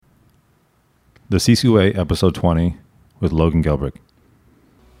The CCUA, episode 20, with Logan Gelbrich.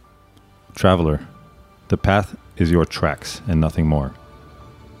 Traveler, the path is your tracks and nothing more.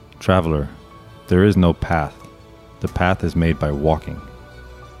 Traveler, there is no path. The path is made by walking.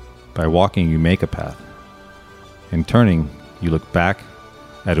 By walking, you make a path. In turning, you look back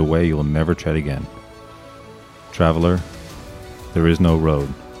at a way you will never tread again. Traveler, there is no road,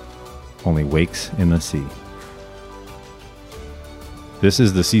 only wakes in the sea. This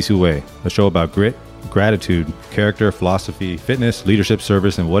is the Sisu Way, a show about grit, gratitude, character, philosophy, fitness, leadership,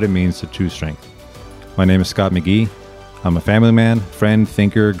 service, and what it means to choose strength. My name is Scott McGee. I'm a family man, friend,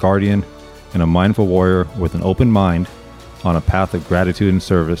 thinker, guardian, and a mindful warrior with an open mind on a path of gratitude and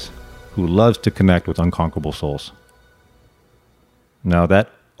service who loves to connect with unconquerable souls. Now,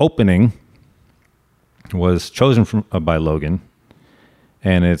 that opening was chosen by Logan,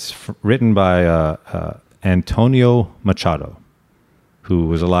 and it's written by Antonio Machado, who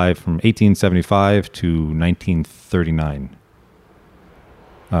was alive from 1875 to 1939.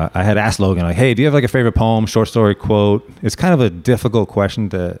 I had asked Logan, like, hey, do you have like a favorite poem, short story, quote? It's kind of a difficult question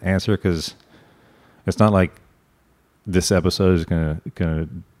to answer because it's not like this episode is gonna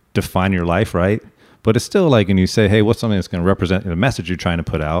define your life, right? But it's still like when you say, hey, what's something that's going to represent the message you're trying to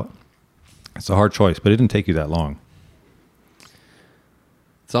put out? It's a hard choice, but it didn't take you that long.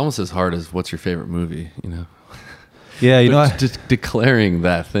 It's almost as hard as what's your favorite movie, you know? Yeah, you know, just declaring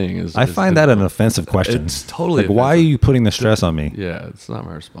that thing is. I find that an offensive question. It's totally. Like, why are you putting the stress on me? Yeah, it's not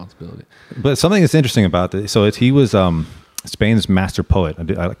my responsibility. But something that's interesting about this. So he was Spain's master poet.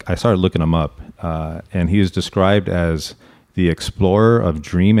 I started looking him up, and he is described as the explorer of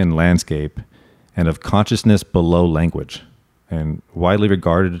dream and landscape, and of consciousness below language, and widely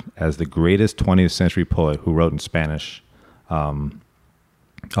regarded as the greatest 20th century poet who wrote in Spanish,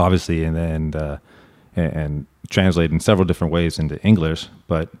 obviously, and translated in several different ways into English.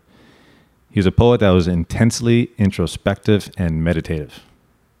 But he's a poet that was intensely introspective and meditative.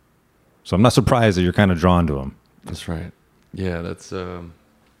 So I'm not surprised that you're kind of drawn to him. That's right. Yeah, that's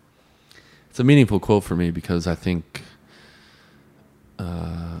it's a meaningful quote for me because I think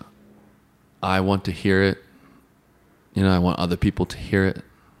I want to hear it. You know, I want other people to hear it.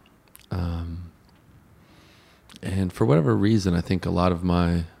 And for whatever reason, I think a lot of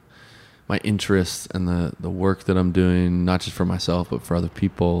my interests and the work that I'm doing, not just for myself, but for other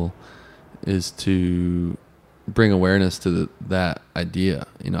people, is to bring awareness to that idea.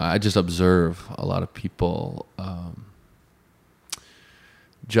 You know, I just observe a lot of people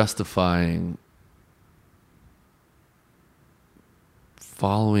justifying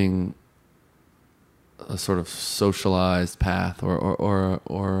following a sort of socialized path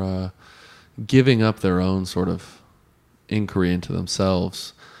or giving up their own sort of inquiry into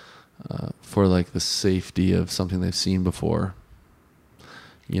themselves for like the safety of something they've seen before,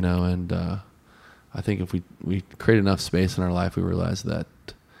 you know. And I think if we create enough space in our life, we realize that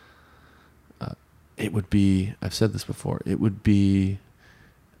it would be, I've said this before, it would be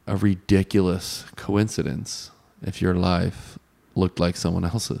a ridiculous coincidence if your life looked like someone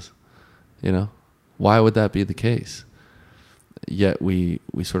else's, you know. Why would that be the case? Yet we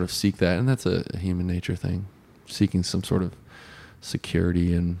sort of seek that, and that's a human nature thing, seeking some sort of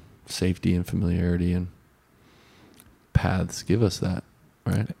security and safety and familiarity, and paths give us that,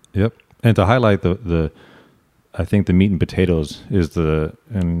 right? Yep. And to highlight the I think the meat and potatoes is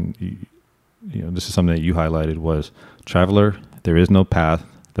and you know, this is something that you highlighted was, traveler, there is no path.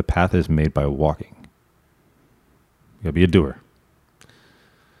 The path is made by walking. You gotta be a doer.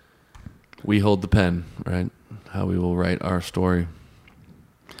 We hold the pen, right? How we will write our story.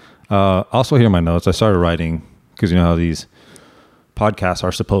 Also, here in my notes, I started writing because you know how these podcasts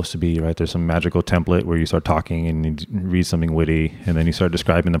are supposed to be, right? There's some magical template where you start talking and you read something witty, and then you start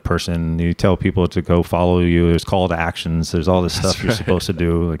describing the person. You tell people to go follow you. There's call to actions. There's all this stuff you're supposed to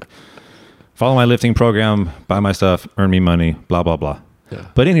do, like follow my lifting program, buy my stuff, earn me money, blah blah blah. Yeah.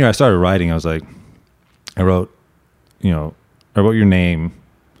 But in here, I started writing. I was like, I wrote your name.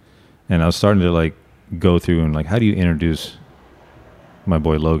 And I was starting to like go through and like, how do you introduce my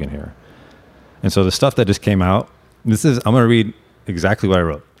boy Logan here? And so the stuff that just came out, I'm going to read exactly what I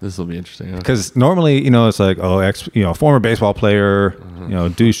wrote. This will be interesting. Because normally, you know, it's like, former baseball player, you know,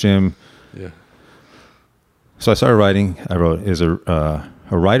 douche him. Yeah. So I started writing. I wrote, is a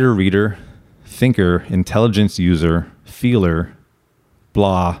writer, reader, thinker, intelligence user, feeler,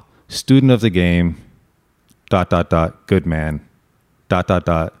 blah, student of the game, ... good man, ...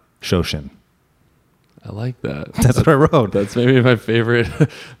 Shoshin. I like that. That's what I wrote. That's maybe my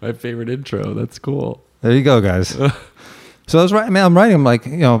favorite intro. That's cool. There you go, guys. So I was writing, man, I'm writing, I'm like,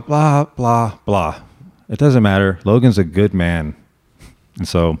 you know, blah, blah, blah. It doesn't matter. Logan's a good man. And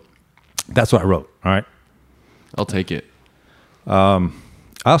so That's what I wrote. All right. I'll take it.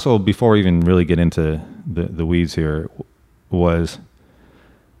 Also, before we even really get into the weeds here, was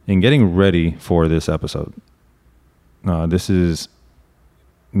in getting ready for this episode. This is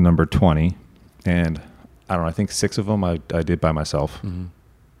number 20, and I don't know, I think 6 of them I did by myself,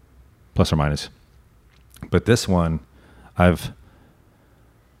 plus or minus. But this one, I've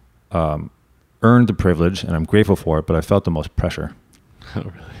earned the privilege, and I'm grateful for it, but I felt the most pressure. Oh,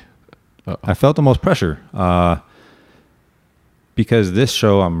 really? Uh-oh. I felt the most pressure because this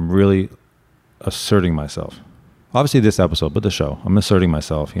show, I'm really asserting myself. Obviously this episode, but the show, I'm asserting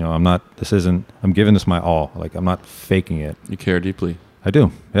myself. You know, I'm giving this my all. Like, I'm not faking it. You care deeply. I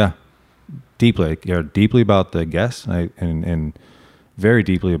do. Yeah. Deeply. I care deeply about the guests and very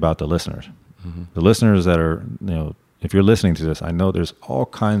deeply about the listeners. Mm-hmm. The listeners that are, you know, if you're listening to this, I know there's all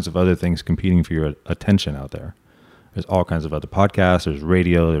kinds of other things competing for your attention out there. There's all kinds of other podcasts. There's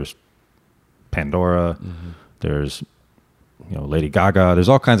radio. There's Pandora. Mm-hmm. There's, you know, Lady Gaga. There's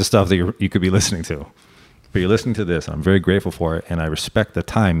all kinds of stuff that you could be listening to. But you're listening to this. I'm very grateful for it, and I respect the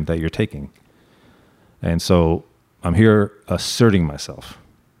time that you're taking. And so I'm here asserting myself.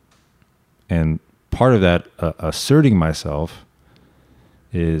 And part of that asserting myself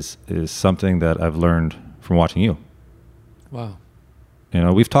is something that I've learned from watching you. Wow. You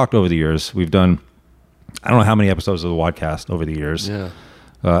know, we've talked over the years. We've done, I don't know how many episodes of the Wadcast over the years. Yeah.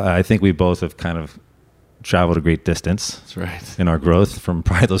 I think we both have kind of traveled a great distance. That's right. In our growth from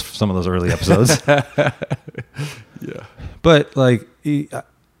probably some of those early episodes. Yeah. But like, I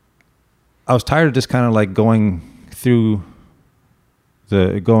was tired of just kind of like going through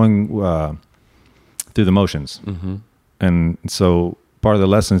the motions. Mm-hmm. And so part of the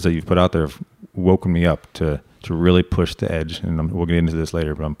lessons that you've put out there have woken me up to really push the edge. And we'll get into this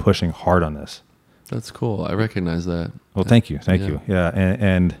later, but I'm pushing hard on this. That's cool. I recognize that. Well, thank you. Thank you. Yeah.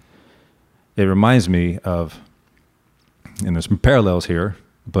 And it reminds me of, and there's some parallels here,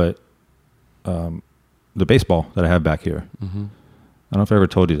 but the baseball that I have back here. Mm-hmm. I don't know if I ever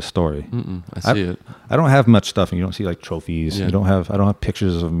told you the story. I see it. I don't have much stuff, and you don't see like trophies. Yeah. I don't have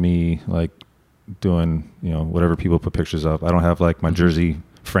pictures of me like doing, you know, whatever people put pictures of. I don't have like my jersey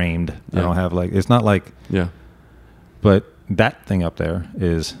framed. Yeah. I don't have like, it's not like, yeah. But that thing up there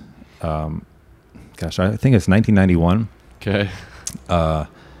is, gosh, I think it's 1991. Okay.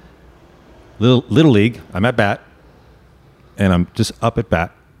 Little league. I'm at bat, and I'm just up at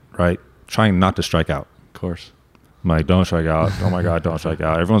bat, right, trying not to strike out. Of course. I'm like, don't strike out. Oh my God, don't strike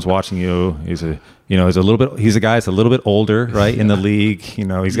out. Everyone's watching you. He's a guy that's a little bit older, right, in the league. You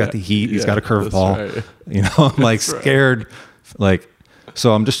know, he's got the heat. He's got a curveball. Right. You know, I'm like scared, like,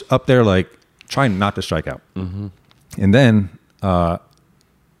 so I'm just up there like trying not to strike out. Mm-hmm. And then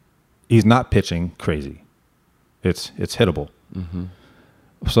he's not pitching crazy. It's hittable. Mm-hmm.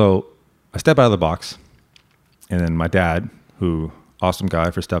 So I step out of the box, and then my dad, who awesome guy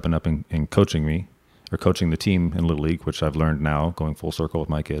for stepping up and coaching me, or coaching the team in Little League, which I've learned now, going full circle with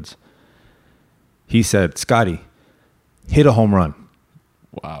my kids. He said, "Scotty, hit a home run."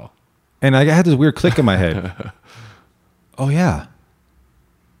 Wow. And I had this weird click in my head. Oh yeah,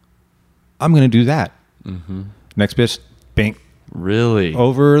 I'm going to do that. Mm-hmm. Next pitch, bang. Really?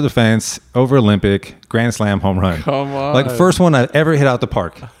 Over the fence, over Olympic, grand slam home run. Come on. Like first one I ever hit out the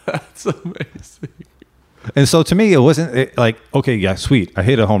park. That's amazing. And so to me, it wasn't like, okay, yeah, sweet, I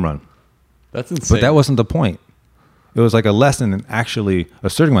hit a home run. That's insane. But that wasn't the point. It was like a lesson in actually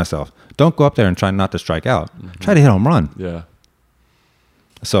asserting myself. Don't go up there and try not to strike out. Mm-hmm. Try to hit a home run. Yeah.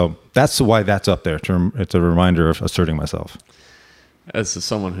 So that's why that's up there. It's a reminder of asserting myself. As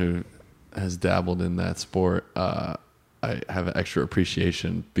someone who has dabbled in that sport, I have an extra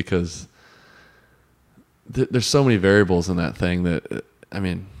appreciation because there's so many variables in that thing that, I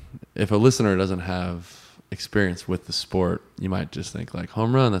mean, if a listener doesn't have experience with the sport, you might just think like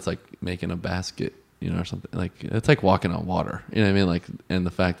home run, that's like making a basket, you know, or something. Like it's like walking on water, you know what I mean? Like, and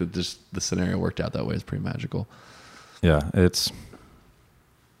the fact that just the scenario worked out that way is pretty magical. Yeah, it's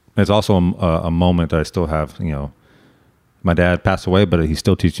also a moment that I still have. You know, my dad passed away, but he's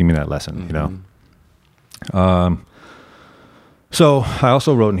still teaching me that lesson. Mm-hmm. You know. So I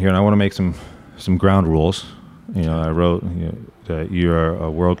also wrote in here, and I want to make some ground rules. You know, I wrote that you're a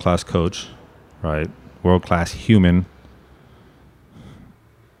world-class coach, right? World-class human,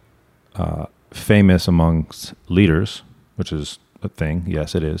 famous amongst leaders, which is a thing.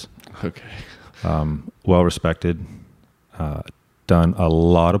 Yes, it is. Okay. Well-respected, done a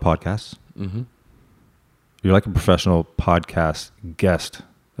lot of podcasts. Mm-hmm. You're like a professional podcast guest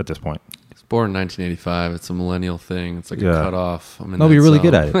at this point. It's born in 1985. It's a millennial thing. It's like a cutoff. No, you're really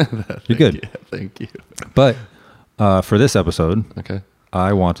good at it. You're good. Thank you. But for this episode, okay,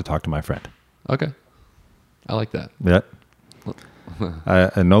 I want to talk to my friend. Okay. I like that. Yeah.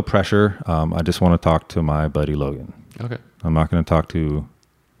 No pressure. I just want to talk to my buddy Logan. Okay. I'm not going to talk to,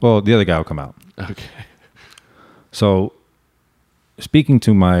 well, the other guy will come out. Okay. So, speaking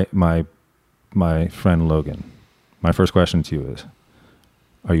to my friend Logan, my first question to you is,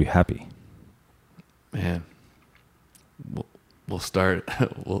 are you happy? Man, we'll start.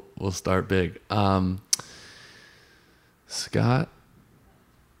 we'll start big. Scott,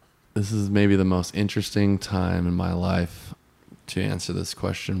 this is maybe the most interesting time in my life to answer this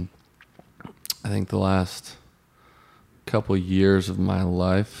question. I think the last couple years of my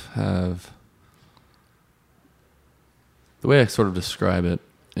life have, the way I sort of describe it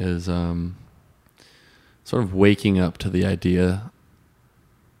is sort of waking up to the idea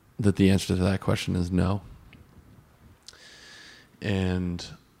that the answer to that question is no. And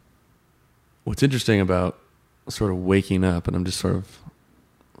what's interesting about sort of waking up, and I'm just sort of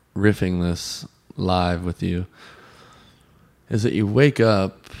riffing this live with you, is that you wake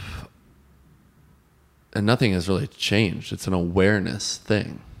up and nothing has really changed. It's an awareness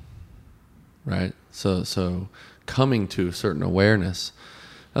thing, right? So coming to a certain awareness,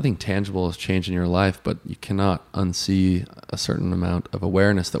 nothing tangible has changed in your life, but you cannot unsee a certain amount of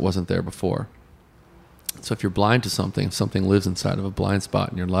awareness that wasn't there before. So if you're blind to something, if something lives inside of a blind spot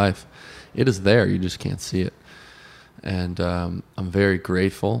in your life, it is there. You just can't see it. And I'm very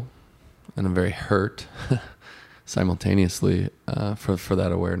grateful and I'm very hurt simultaneously for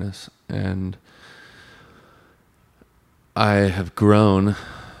that awareness. And I have grown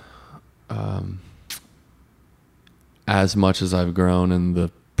as much as I've grown in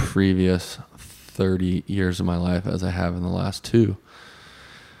the previous 30 years of my life as I have in the last 2,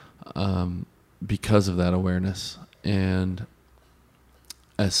 because of that awareness. And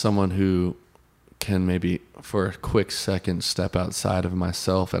as someone who can maybe for a quick second step outside of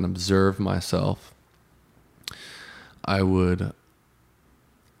myself and observe myself, I would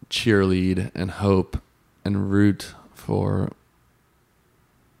cheerlead and hope and root for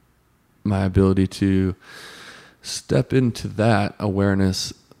my ability to step into that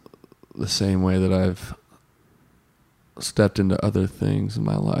awareness the same way that I've stepped into other things in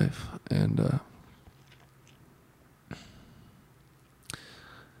my life. And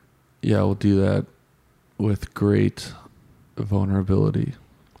yeah, we'll do that with great vulnerability.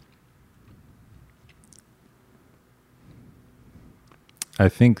 I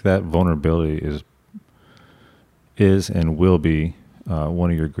think that vulnerability is and will be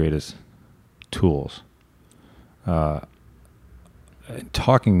one of your greatest tools.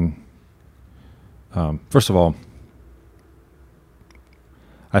 Talking, first of all,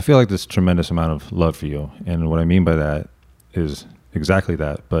 I feel like there's a tremendous amount of love for you. And what I mean by that is exactly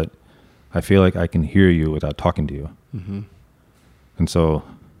that. But I feel like I can hear you without talking to you. Mm-hmm. And so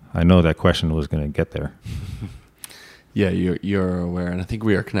I know that question was going to get there. Yeah, you're aware. And I think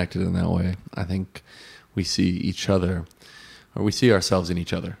we are connected in that way. I think we see each other, or we see ourselves in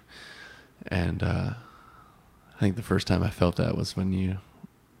each other. And I think the first time I felt that was when you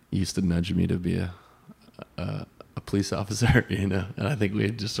used to nudge me to be a police officer, you know, and I think we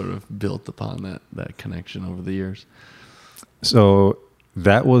had just sort of built upon that connection over the years. So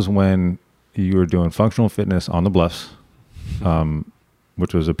that was when you were doing functional fitness on the Bluffs,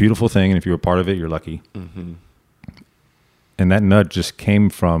 which was a beautiful thing. And if you were part of it, you're lucky. Mm-hmm. And that nudge just came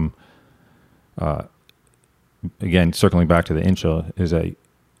from, again, circling back to the intro, is that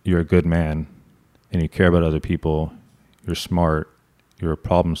you're a good man and you care about other people. You're smart. You're a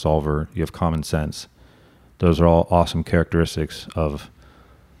problem solver. You have common sense. Those are all awesome characteristics of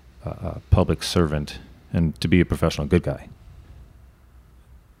a public servant and to be a professional good guy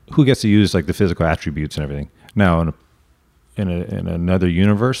who gets to use like the physical attributes and everything. Now, in another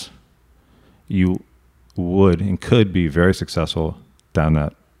universe, you would and could be very successful down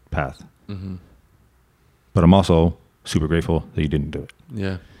that path. Mm-hmm. But I'm also super grateful that you didn't do it.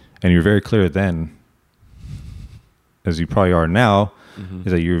 Yeah. And you're very clear then, as you probably are now, mm-hmm.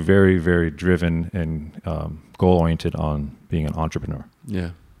 is that you're very, very driven and goal-oriented on being an entrepreneur.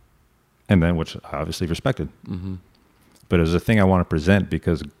 Yeah. And then, which I obviously respected. Mm-hmm. But it was a thing I want to present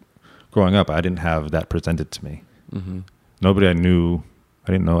because growing up, I didn't have that presented to me. Mm-hmm. Nobody I knew,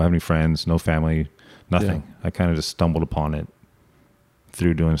 I didn't have any friends, no family, nothing. Yeah. I kind of just stumbled upon it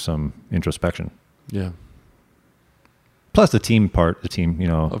through doing some introspection. Yeah. Plus the team, you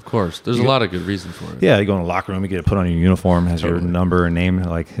know. Of course. There's a lot of good reason for it. Yeah, you go in the locker room, you get to put on your uniform, has your number and name.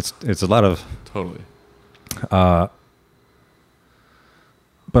 Like, it's a lot of... Totally. But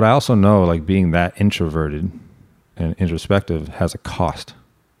I also know, like, being that introverted and introspective has a cost.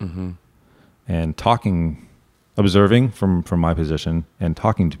 Mm-hmm. And talking observing from my position and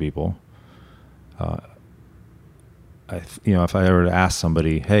talking to people, if I were to ask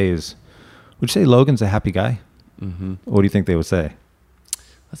somebody, hey, would you say Logan's a happy guy? Mm-hmm. What do you think they would say?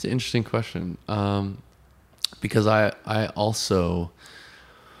 That's an interesting question. Because I also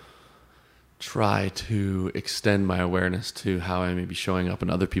try to extend my awareness to how I may be showing up in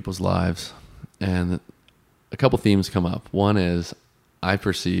other people's lives. And a couple themes come up. One is I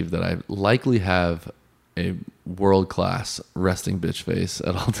perceive that I likely have a world-class resting bitch face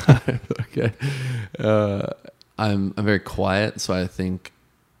at all times. Okay. I'm very quiet, so I think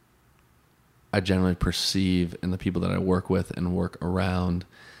I generally perceive in the people that I work with and work around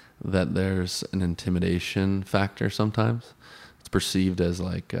that there's an intimidation factor sometimes. It's perceived as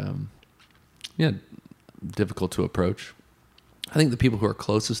like, difficult to approach. I think the people who are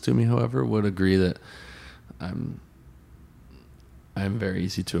closest to me, however, would agree that I'm very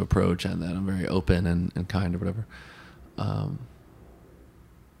easy to approach and that I'm very open and kind or whatever.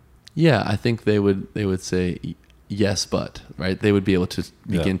 I think they would say yes, but, right? They would be able to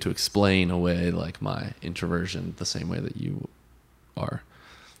begin to explain away like my introversion the same way that you are.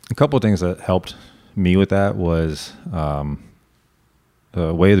 A couple of things that helped me with that was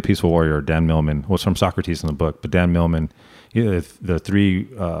Way of the Peaceful Warrior, Dan Millman. Well, it's from Socrates in the book, but Dan Millman, the three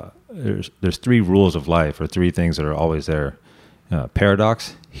there's three rules of life, or three things that are always there: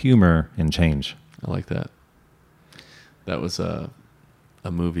 paradox, humor, and change. I like that. That was a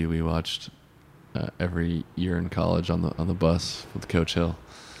movie we watched every year in college on the bus with Coach Hill.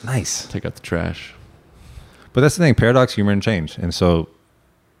 Nice. Take out the trash. But that's the thing: paradox, humor, and change. And so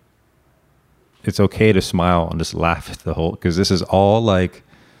it's okay to smile and just laugh at the whole, because this is all like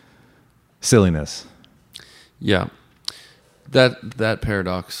silliness. Yeah. That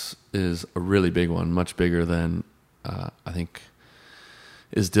paradox is a really big one, much bigger than I think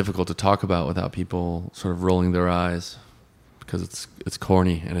is difficult to talk about without people sort of rolling their eyes, because it's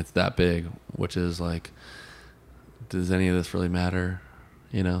corny and it's that big, which is like, does any of this really matter?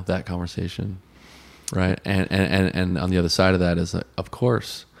 That conversation, right? And on the other side of that is that, of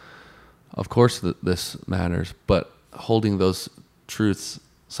course this matters, but holding those truths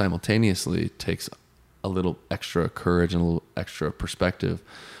simultaneously takes a little extra courage and a little extra perspective,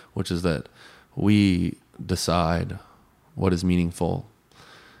 which is that we decide what is meaningful,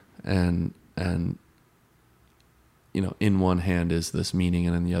 and in one hand is this meaning,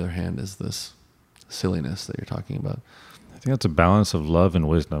 and in the other hand is this silliness that you're talking about. I think that's a balance of love and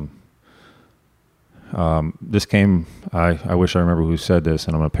wisdom. This came, I wish I remember who said this,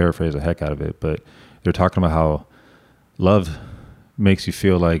 and I'm going to paraphrase the heck out of it, but they're talking about how love makes you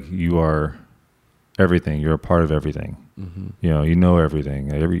feel like you are everything. You're a part of everything. Mm-hmm. You know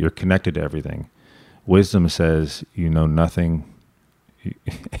everything. You're connected to everything. Wisdom says you know nothing,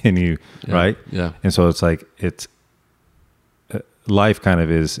 and right? Yeah. And so it's like, life kind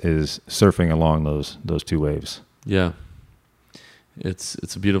of is surfing along those two waves. Yeah.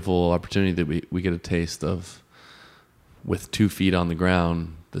 It's a beautiful opportunity that we get a taste of with 2 feet on the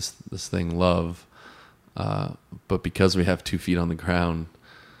ground, this thing, love. But because we have 2 feet on the ground,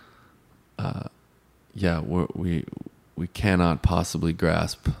 we cannot possibly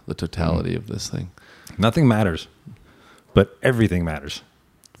grasp the totality of this thing. Nothing matters, but everything matters.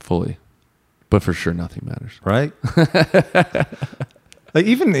 Fully. But for sure nothing matters. Right? Like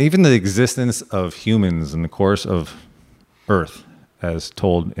even the existence of humans in the course of Earth, as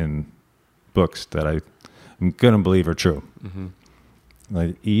told in books that I'm going to believe are true. Mm-hmm.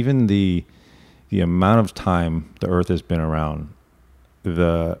 Like even the amount of time the Earth has been around,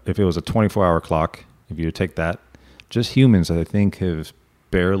 if it was a 24-hour clock, if you take that, just humans, I think, have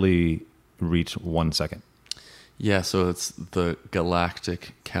barely reached 1 second. Yeah, so it's the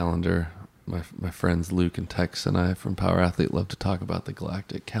galactic calendar. My friends Luke and Tex and I from Power Athlete love to talk about the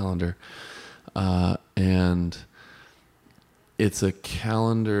galactic calendar. And it's a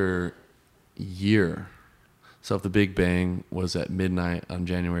calendar year. So if the Big Bang was at midnight on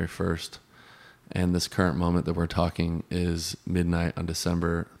January 1st, and this current moment that we're talking is midnight on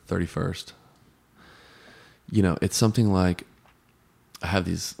December 31st, it's something like, I have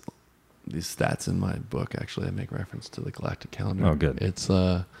these stats in my book. Actually, I make reference to the galactic calendar. Oh, good. It's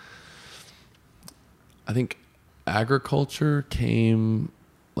I think agriculture came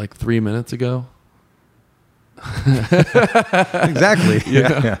like 3 minutes ago. Exactly.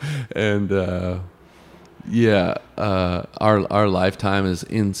 Yeah. And our lifetime is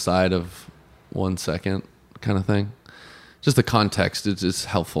inside of 1 second, kind of thing. Just the context is just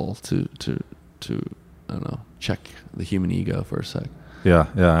helpful to I don't know, check the human ego for a sec. Yeah.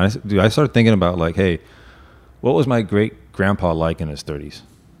 I started thinking about like, hey, what was my great grandpa like in his 30s?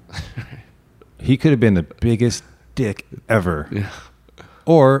 he could have been the biggest dick ever, Yeah.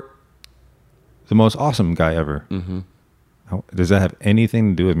 or the most awesome guy ever. Mm-hmm. Does that have anything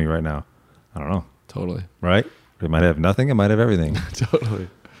to do with me right now? I don't know. Totally. Right? It might have nothing. It might have everything. Totally.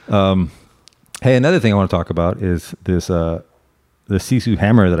 Hey, another thing I want to talk about is this the Sisu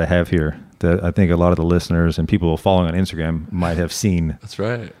hammer that I have here that I think a lot of the listeners and people following on Instagram might have seen. That's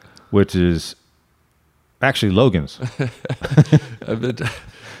right. Which is actually Logan's. I've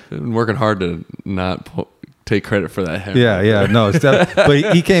been working hard to not take credit for that hammer. Yeah. No, it's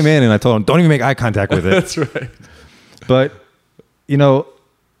but he came in and I told him, don't even make eye contact with it. That's right. But,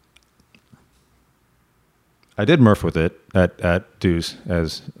 I did Murph with it at Deuce,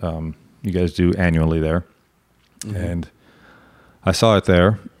 as you guys do annually there. Mm-hmm. And I saw it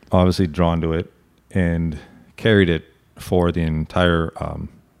there, obviously drawn to it, and carried it for the entire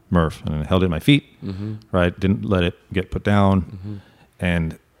Murph, and held it in my feet, mm-hmm. right? Didn't let it get put down, mm-hmm.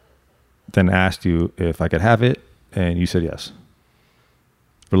 and then asked you if I could have it, and you said yes.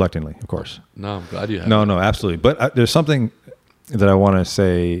 Reluctantly, of course. No, I'm glad you have it. No, absolutely. But there's something that I want to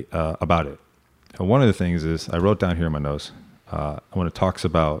say about it. And one of the things is I wrote down here in my notes when it talks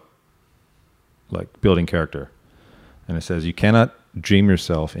about like building character, and it says you cannot dream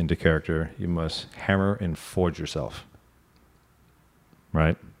yourself into character. You must hammer and forge yourself.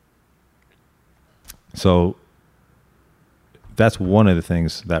 Right? So that's one of the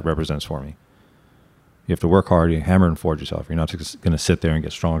things that represents for me. You have to work hard, you hammer and forge yourself. You're not just going to sit there and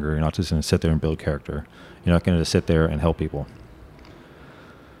get stronger. You're not just going to sit there and build character. You're not going to sit there and help people.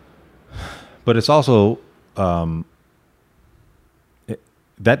 But it's also, that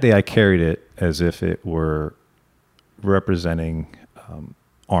day I carried it as if it were representing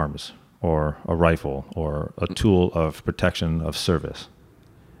arms or a rifle or a tool of protection of service.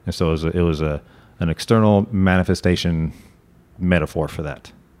 And so it was an external manifestation metaphor for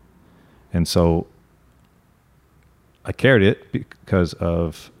that. And so I carried it because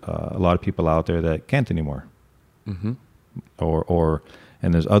of a lot of people out there that can't anymore. Mm-hmm.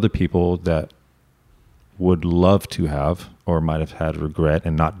 And there's other people that would love to have or might have had regret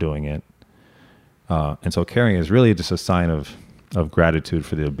in not doing it. And so carrying is really just a sign of gratitude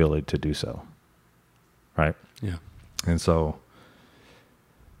for the ability to do so. Right? Yeah. And so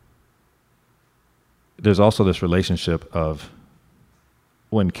there's also this relationship of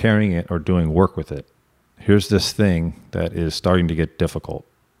when carrying it or doing work with it, here's this thing that is starting to get difficult.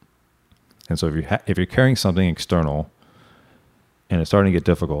 And so if you're carrying something external and it's starting to get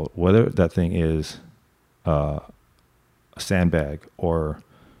difficult, whether that thing is a sandbag or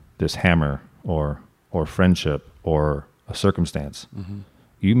this hammer or friendship or a circumstance, mm-hmm.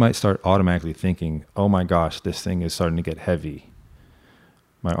 you might start automatically thinking, oh my gosh, this thing is starting to get heavy.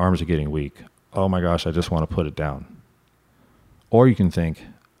 My arms are getting weak. Oh my gosh, I just want to put it down. Or you can think,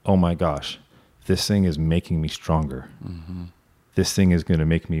 oh my gosh, this thing is making me stronger. Mm-hmm. This thing is going to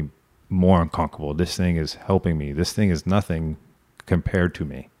make me more unconquerable. This thing is helping me. This thing is nothing compared to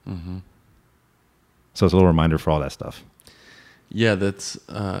me. Mm-hmm. So it's a little reminder for all that stuff. Yeah, that's,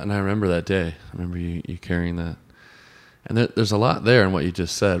 and I remember that day. I remember you carrying that. And there's a lot there in what you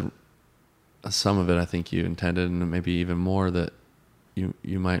just said. Some of it I think you intended, and maybe even more that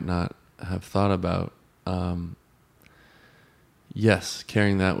you might not have thought about. Yes,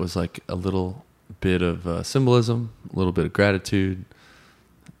 carrying that was like a little bit of symbolism, a little bit of gratitude.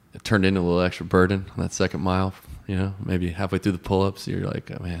 It turned into a little extra burden on that second mile. Maybe halfway through the pull-ups, you're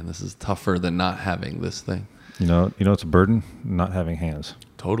like, oh, man, this is tougher than not having this thing. It's a burden, not having hands.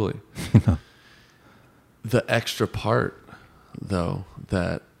 Totally. The extra part, though,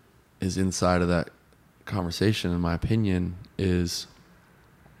 that is inside of that conversation, in my opinion, is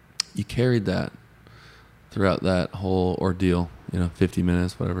you carried that throughout that whole ordeal, 50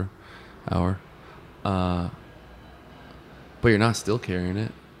 minutes, whatever, hour. But you're not still carrying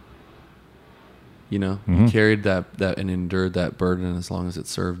it. Mm-hmm. You carried that and endured that burden as long as it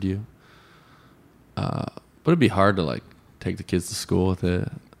served you. But it'd be hard to like take the kids to school with it.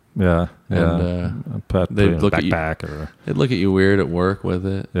 Yeah. And they'd look at you. They'd look at you weird at work with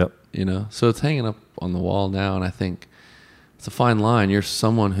it. Yep. So it's hanging up on the wall now, and I think it's a fine line. You're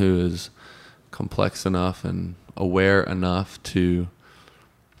someone who is complex enough and aware enough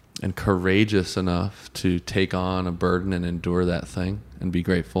and courageous enough to take on a burden and endure that thing and be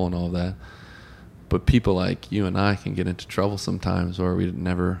grateful and all of that. But people like you and I can get into trouble sometimes where we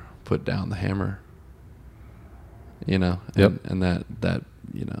never put down the hammer. Yep. And that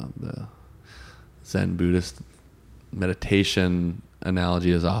the Zen Buddhist meditation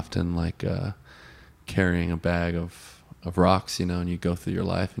analogy is often like carrying a bag of rocks, and you go through your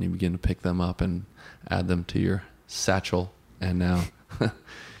life and you begin to pick them up and add them to your satchel, and now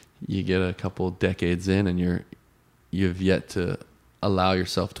you get a couple decades in and you've yet to allow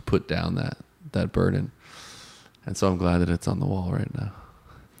yourself to put down that burden. And so I'm glad that it's on the wall right now.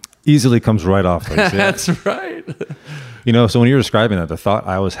 Easily comes right off. Like, That's right. So when you're describing that, the thought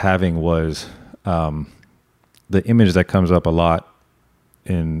I was having was the image that comes up a lot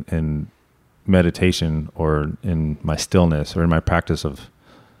in meditation or in my stillness or in my practice of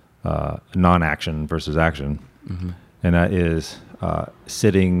non-action versus action. Mm-hmm. And that is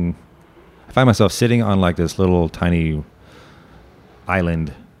sitting. I find myself sitting on like this little tiny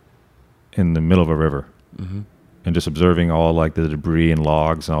island in the middle of a river. Mm-hmm. And just observing all like the debris and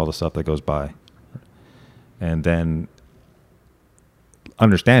logs and all the stuff that goes by. And then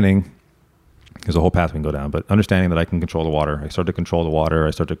understanding, there's a whole path we can go down, but understanding that I can control the water. I start to control the water. I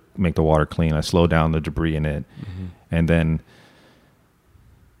start to make the water clean. I slow down the debris in it. Mm-hmm. And then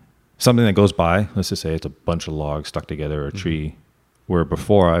something that goes by, let's just say it's a bunch of logs stuck together or a tree, where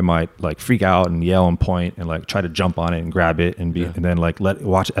before I might like freak out and yell and point and like try to jump on it and grab it and and then like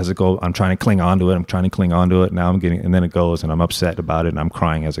watch as it goes. I'm trying to cling onto it. Now and then it goes and I'm upset about it and I'm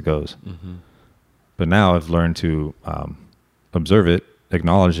crying as it goes. Mm-hmm. But now I've learned to observe it,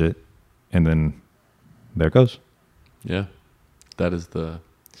 acknowledge it, and then there it goes. Yeah. That is a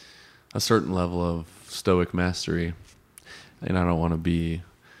certain level of stoic mastery. And I don't want to be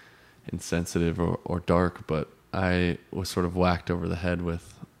insensitive or dark, but I was sort of whacked over the head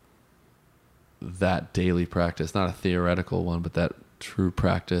with that daily practice, not a theoretical one, but that true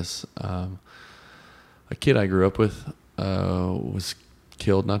practice. A kid I grew up with was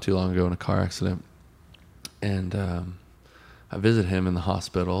killed not too long ago in a car accident. And I visited him in the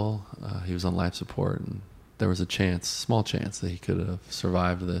hospital. He was on life support, and there was a small chance that he could have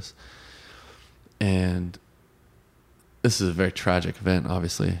survived this. And this is a very tragic event,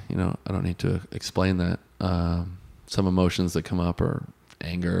 obviously. I don't need to explain that. Some emotions that come up are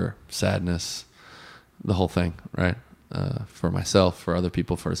anger, sadness, the whole thing, right? For myself, for other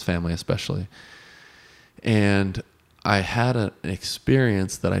people, for his family especially. And I had an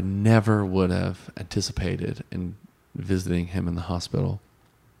experience that I never would have anticipated in visiting him in the hospital.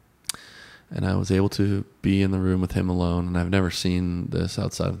 And I was able to be in the room with him alone. And I've never seen this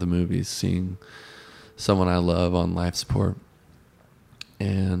outside of the movies, seeing someone I love on life support.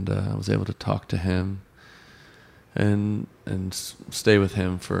 And I was able to talk to him and stay with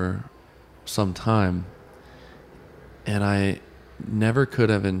him for some time. And I never could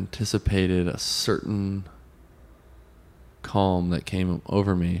have anticipated a certain calm that came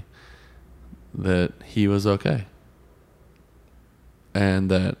over me, that he was okay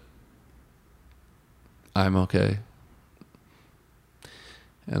and that I'm okay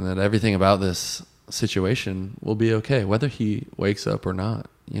and that everything about this situation will be okay, whether he wakes up or not.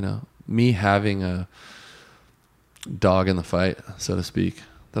 Me having a dog in the fight, so to speak,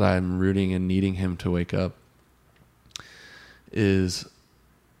 that I'm rooting and needing him to wake up, is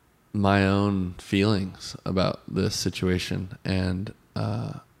my own feelings about this situation. And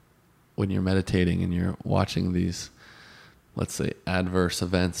when you're meditating and you're watching these, let's say, adverse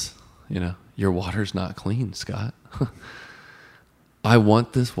events, your water's not clean, Scott. I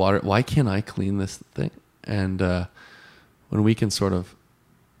want this water. Why can't I clean this thing? And when we can sort of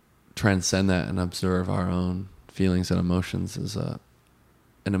transcend that and observe our own feelings and emotions is an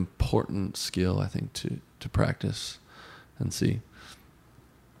important skill, I think, to practice and see.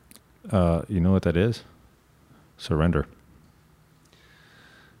 You know what that is? Surrender.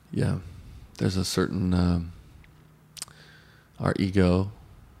 Yeah. There's a certain, our ego,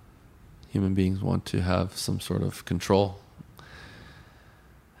 human beings want to have some sort of control,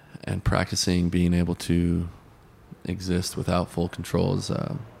 and practicing being able to exist without full control is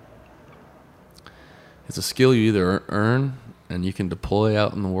it's a skill you either earn and you can deploy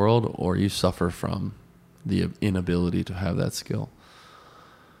out in the world, or you suffer from the inability to have that skill.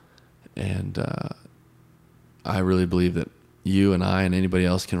 And I really believe that you and I and anybody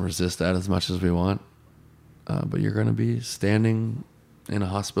else can resist that as much as we want. But you're going to be standing in a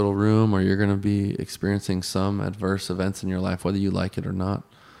hospital room, or you're going to be experiencing some adverse events in your life, whether you like it or not.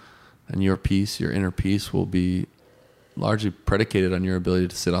 And your peace, your inner peace, will be largely predicated on your ability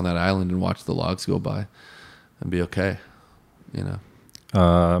to sit on that island and watch the logs go by and be okay.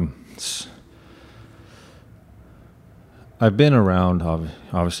 I've been around,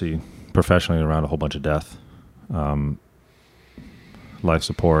 obviously, professionally around a whole bunch of death, life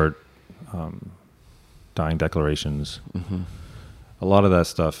support, dying declarations. Mm-hmm. A lot of that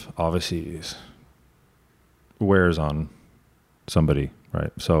stuff obviously wears on somebody,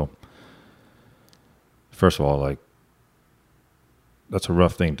 right? So first of all, like, that's a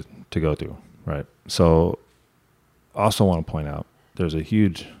rough thing to go through, right? So I also want to point out there's a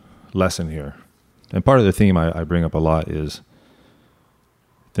huge lesson here. And part of the theme I bring up a lot is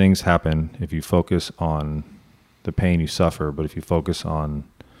things happen if you focus on the pain you suffer, but if you focus on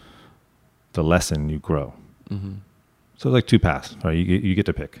the lesson, you grow. Mm-hmm. So like two paths, right? You get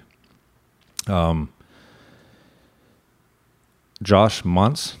to pick. Josh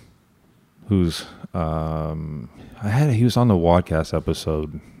Montz, who's he was on the Wadcast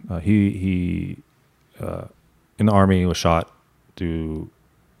episode. He in the Army was shot through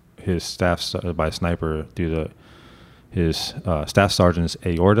his staff by a sniper through his staff sergeant's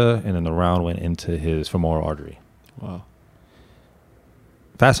aorta, and then the round went into his femoral artery. Wow.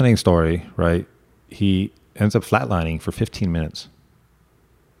 Fascinating story, right? He ends up flatlining for 15 minutes.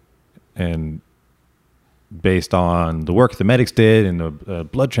 And based on the work the medics did and the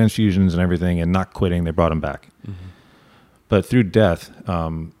blood transfusions and everything and not quitting, they brought him back. Mm-hmm. But through death,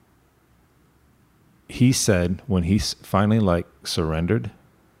 he said when he finally surrendered,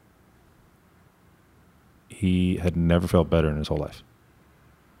 he had never felt better in his whole life.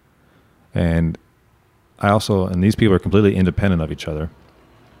 And and these people are completely independent of each other.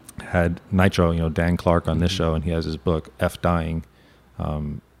 Had Nitro, Dan Clark on this show, and he has his book, F Dying,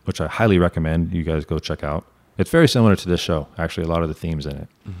 which I highly recommend you guys go check out. It's very similar to this show, actually, a lot of the themes in it.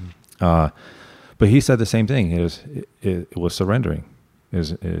 Mm-hmm. But he said the same thing. It was surrendering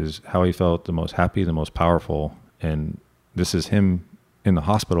is how he felt the most happy, the most powerful. And this is him in the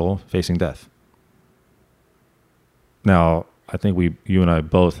hospital facing death. Now, I think you and I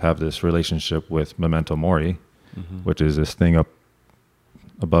both have this relationship with Memento Mori, mm-hmm. which is this thing up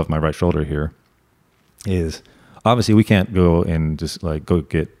above my right shoulder here. Is obviously we can't go and just go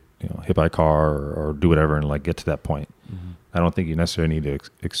get hit by a car or do whatever and get to that point. Mm-hmm. I don't think you necessarily need to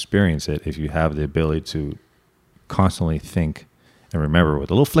experience it if you have the ability to constantly think and remember with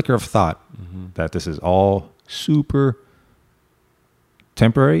a little flicker of thought mm-hmm. that this is all super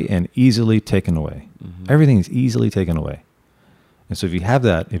temporary and easily taken away. Mm-hmm. Everything is easily taken away. And so if you have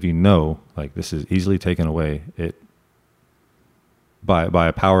that, if you know this is easily taken away, it by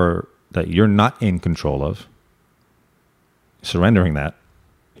a power that you're not in control of, surrendering that,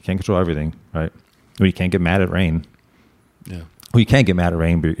 you can't control everything, right? Well, you can't get mad at rain. Yeah. Well, you can't get mad at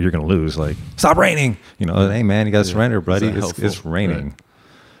rain, but you're going to lose. Stop raining. Hey man, you got to surrender, buddy. It's raining.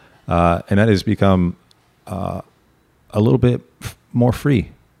 Right. And that has become a little bit more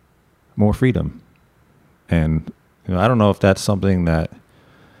freedom. And I don't know if that's something that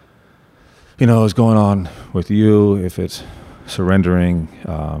is going on with you. If it's surrendering,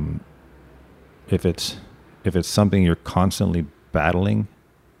 if it's something you're constantly battling.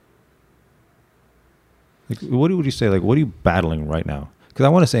 What would you say? What are you battling right now? Because I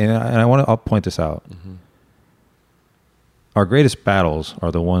want to say, and I'll point this out. Mm-hmm. Our greatest battles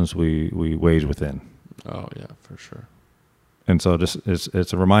are the ones we wage within. Oh yeah, for sure. And so this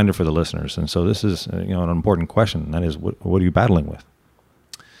it's a reminder for the listeners. And so this is an important question. And that is, what are you battling with?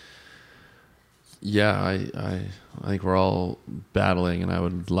 Yeah, I think we're all battling, and I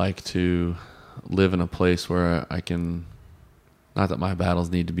would like to live in a place where I can, not that my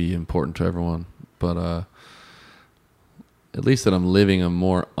battles need to be important to everyone, but at least that I'm living a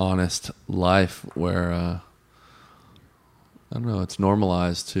more honest life where, I don't know, it's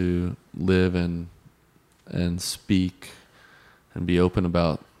normalized to live and speak and be open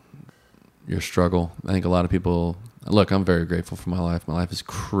about your struggle. I think a lot of people, look, I'm very grateful for my life. My life is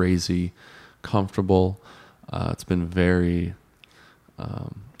crazy comfortable. It's been very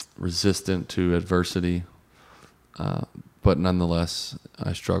resistant to adversity, but nonetheless,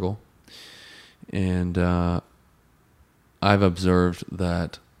 I struggle. And I've observed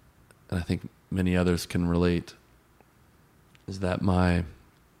that, and I think many others can relate, is that my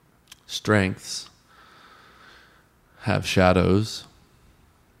strengths have shadows.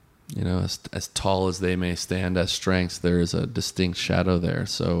 As tall as they may stand as strengths, there is a distinct shadow there.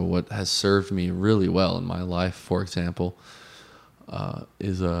 So what has served me really well in my life, for example,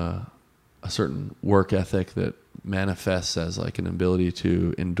 is a certain work ethic that manifests as an ability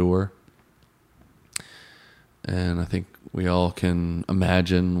to endure. And I think we all can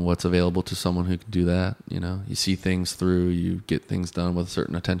imagine what's available to someone who can do that. You see things through, you get things done with a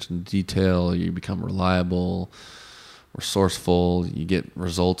certain attention to detail, you become reliable, resourceful, you get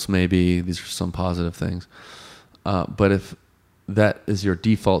results maybe. These are some positive things. But if that is your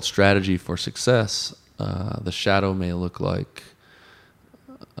default strategy for success, the shadow may look like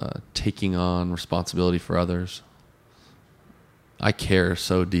taking on responsibility for others. I care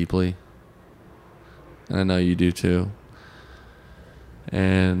so deeply, and I know you do too.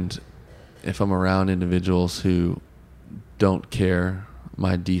 And if I'm around individuals who don't care,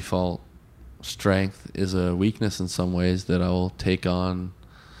 my default strength is a weakness in some ways, that I will take on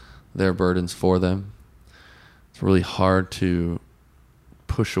their burdens for them. It's really hard to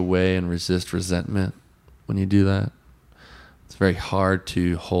push away and resist resentment when you do that. It's very hard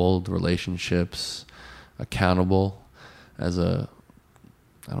to hold relationships accountable as I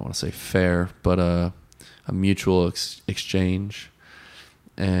don't want to say fair, but a mutual exchange.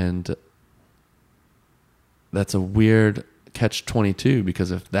 And that's a weird catch-22,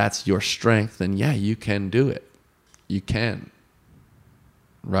 because if that's your strength, then yeah, you can do it. You can.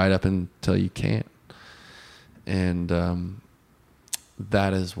 Right up until you can't. And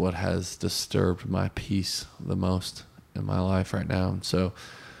that is what has disturbed my peace the most in my life right now. And so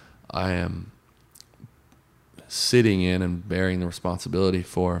I am sitting in and bearing the responsibility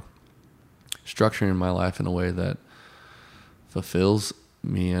for structuring my life in a way that fulfills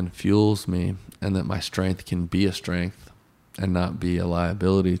me and fuels me, and that my strength can be a strength and not be a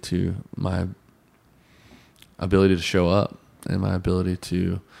liability to my ability to show up and my ability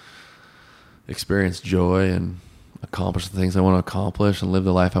to experience joy and accomplish the things I want to accomplish and live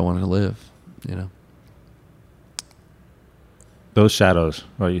the life I want to live, you know. Those shadows,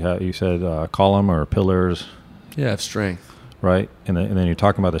 right? You said column or pillars. Yeah, of strength. Right? And then you're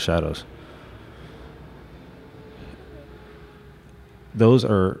talking about the shadows. Those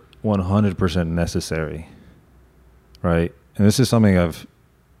are 100% necessary, right? And this is something I've,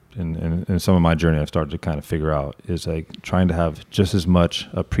 in some of my journey, I've started to kind of figure out, is like trying to have just as much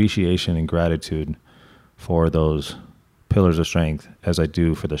appreciation and gratitude for those pillars of strength as I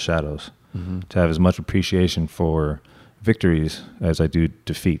do for the shadows. Mm-hmm. To have as much appreciation for victories as I do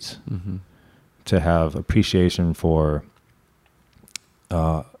defeats. Mm-hmm. To have appreciation for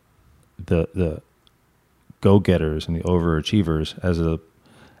the go-getters and the overachievers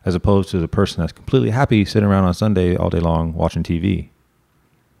as opposed to the person that's completely happy sitting around on Sunday all day long watching TV.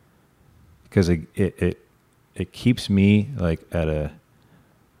 Because it keeps me like at a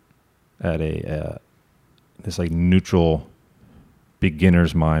this like neutral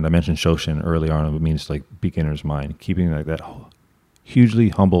beginner's mind. I mentioned Shoshin early on. It means like beginner's mind, keeping like that hugely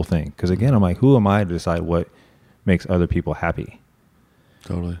humble thing. Because again, I'm like, who am I to decide what makes other people happy?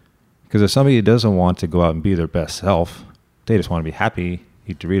 Totally. Because if somebody doesn't want to go out and be their best self, they just want to be happy,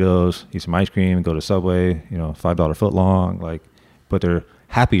 eat Doritos, eat some ice cream, go to Subway, $5 foot long, like, but they're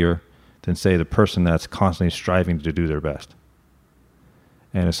happier than, say, the person that's constantly striving to do their best.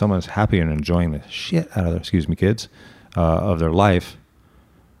 And if someone's happy and enjoying the shit out of their, kids, of their life,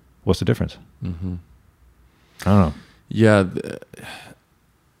 what's the difference? Mm-hmm. I don't know. Yeah,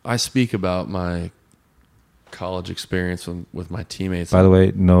 I speak about my college experience with my teammates. By the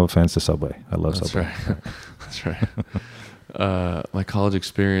way, no offense to Subway. I love Subway. Right. That's right. My college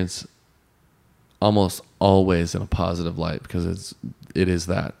experience almost always in a positive light, because it is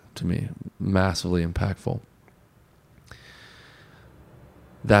that to me, massively impactful.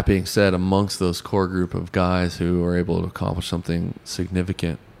 That being said, amongst those core group of guys who are able to accomplish something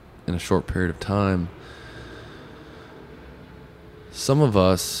significant in a short period of time, some of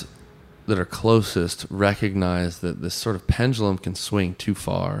us that are closest recognize that this sort of pendulum can swing too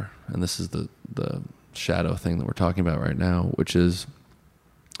far. And this is the shadow thing that we're talking about right now, which is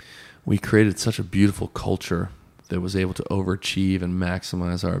we created such a beautiful culture that was able to overachieve and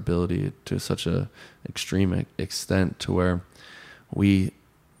maximize our ability to such a extreme extent to where we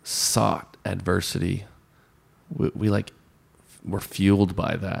sought adversity. We were fueled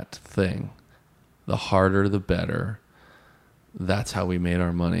by that thing. The harder, the better. That's how we made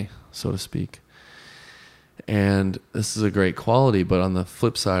our money, so to speak. And this is a great quality, but on the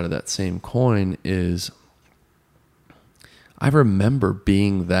flip side of that same coin is I remember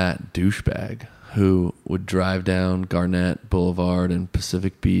being that douchebag who would drive down Garnett Boulevard in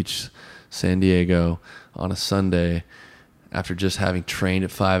Pacific Beach, San Diego on a Sunday after just having trained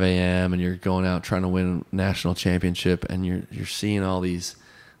at 5 a.m. and you're going out trying to win a national championship, and you're seeing all these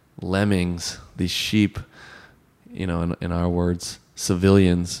lemmings, these sheep, in our words,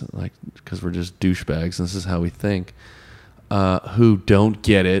 civilians, like, because we're just douchebags, and this is how we think, who don't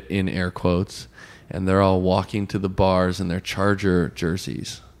get it, in air quotes, and they're all walking to the bars in their Charger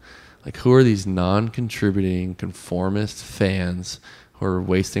jerseys. Like, who are these non-contributing conformist fans who are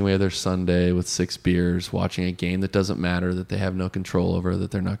wasting away their Sunday with 6 beers, watching a game that doesn't matter, that they have no control over,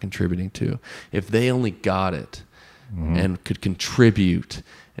 that they're not contributing to? If they only got it and could contribute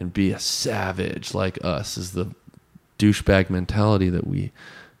and be a savage like us, is the douchebag mentality that we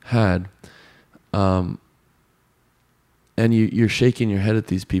had. And you're shaking your head at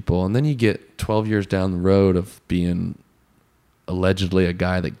these people, and then you get 12 years down the road of being allegedly a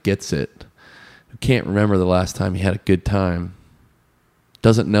guy that gets it, who can't remember the last time he had a good time,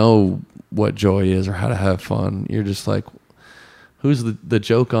 doesn't know what joy is or how to have fun. You're just like, Who's the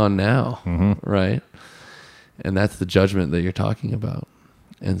joke on now, Mm-hmm. right? And that's the judgment that you're talking about.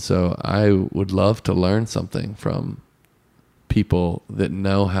 And so I would love to learn something from people that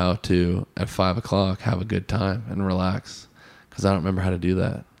know how to, at 5 o'clock, have a good time and relax, because I don't remember how to do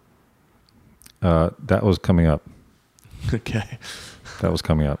that. That was coming up. Okay. That was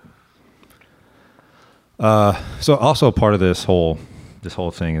coming up. So also part of this whole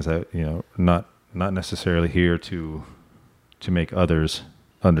thing is that, not necessarily here to make others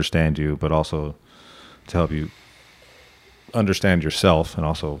understand you, but also to help you understand yourself and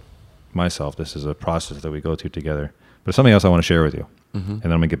also myself. This is a process that we go through together. But something else I want to share with you, Mm-hmm. and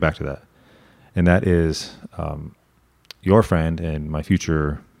then I'm going to get back to that. And that is your friend and my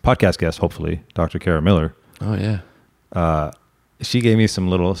future podcast guest, hopefully, Dr. Kara Miller. Oh, yeah. She gave me some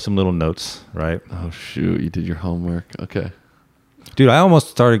little notes, right? Oh, shoot. You did your homework. Okay. Dude, I almost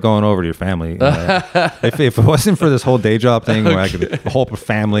started going over to your family. If it wasn't for this whole day job thing, where I could the whole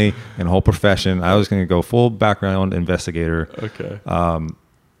family and whole profession, I was going to go full background investigator. Okay.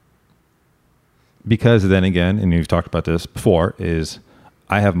 Because then again, and you've talked about this before, is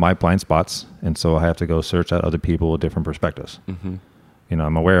I have my blind spots, and so I have to go search out other people with different perspectives. Mm-hmm.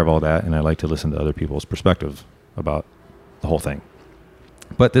 I'm aware of all that, and I like to listen to other people's perspective about the whole thing.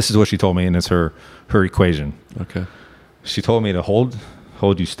 But this is what she told me, and it's her equation. Okay. She told me to hold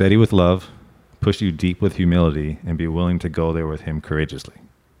you steady with love, push you deep with humility, and be willing to go there with him courageously.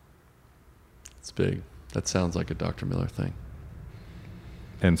 It's big. That sounds like a Dr. Miller thing.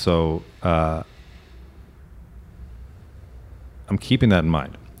 And so I'm keeping that in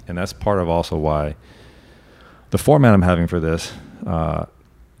mind. And that's part of also why the format I'm having for this, and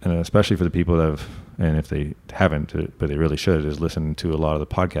especially for the people that have, and if they haven't, but they really should, is listen to a lot of the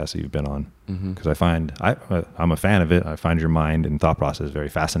podcasts that you've been on. Mm-hmm. Because I find, I'm a fan of it. I find your mind and thought process very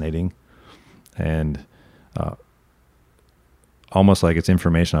fascinating. And almost like it's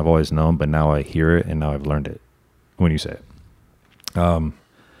information I've always known, but now I hear it and now I've learned it when you say it.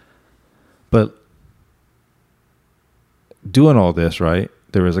 But doing all this, right,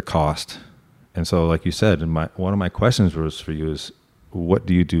 there is a cost. And so, like you said, one of my questions was for you is, what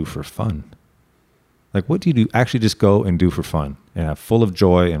do you do for fun? Like, what do you do? Actually just go and do for fun and have full of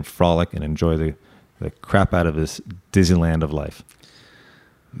joy and frolic and enjoy the crap out of this Disneyland of life?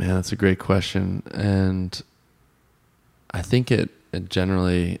 Man, that's a great question. And I think it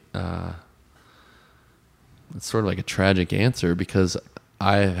generally, it's sort of like a tragic answer, because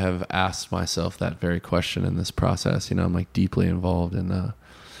I have asked myself that very question in this process. I'm like deeply involved in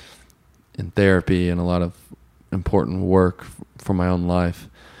therapy and a lot of important work for my own life.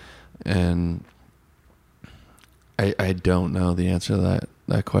 And I don't know the answer to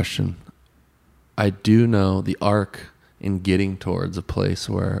that question. I do know the arc in getting towards a place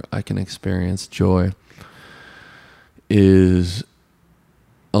where I can experience joy is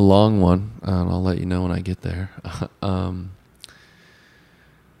a long one, and I'll let you know when I get there.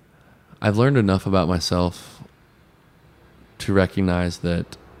 I've learned enough about myself to recognize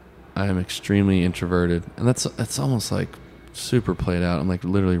that I am extremely introverted, and that's almost like super played out. I'm like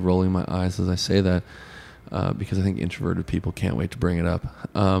literally rolling my eyes as I say that, because I think introverted people can't wait to bring it up.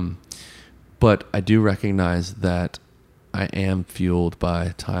 But I do recognize that I am fueled by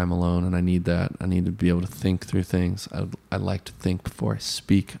time alone, and I need that. I need to be able to think through things. I like to think before I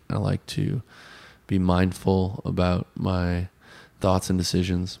speak. I like to be mindful about my thoughts and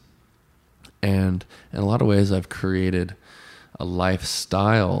decisions. And in a lot of ways, I've curated a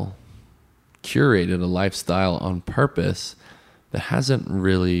lifestyle on purpose that hasn't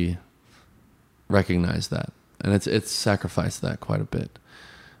really recognized that. And it's sacrificed that quite a bit,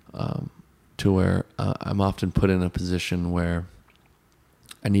 to where I'm often put in a position where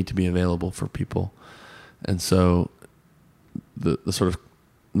I need to be available for people. And so the sort of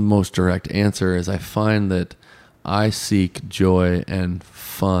most direct answer is I find that I seek joy and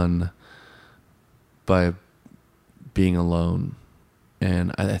fun by being alone.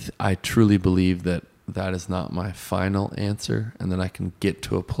 And I truly believe that is not my final answer, and that I can get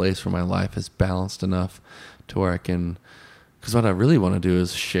to a place where my life is balanced enough to where I can, because what I really want to do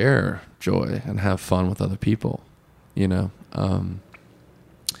is share joy and have fun with other people, and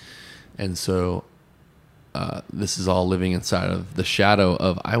so this is all living inside of the shadow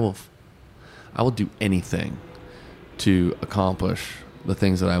of I will do anything to accomplish the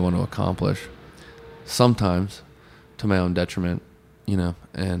things that I want to accomplish, sometimes to my own detriment,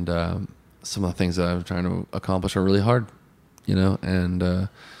 and some of the things that I'm trying to accomplish are really hard, and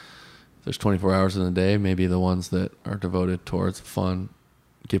there's 24 hours in a day, maybe the ones that are devoted towards fun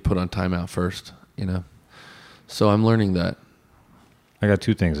get put on timeout first, So I'm learning that. I got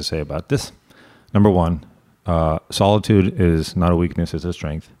two things to say about this. Number one, Solitude is not a weakness; it's a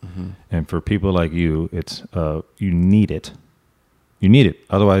strength. Mm-hmm. And for people like you, it's you need it. You need it.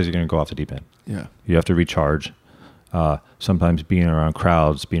 Otherwise, you're going to go off the deep end. Yeah. You have to recharge. Sometimes being around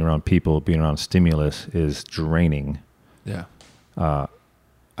crowds, being around people, being around stimulus is draining. Yeah. I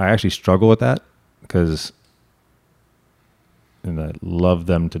actually struggle with that because, and I love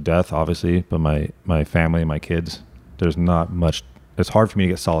them to death, obviously, but my family, my kids, there's not much. It's hard for me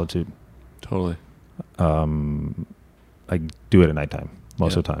to get solitude. Totally. I do it at nighttime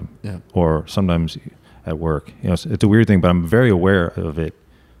most of the time. Yeah. Or sometimes at work. It's a weird thing, but I'm very aware of it.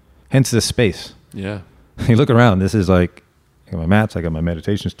 Hence this space. Yeah. You look around, this is like, I got my mats, I got my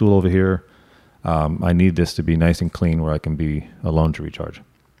meditation stool over here. I need this to be nice and clean where I can be alone to recharge.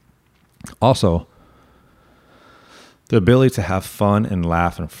 Also, the ability to have fun and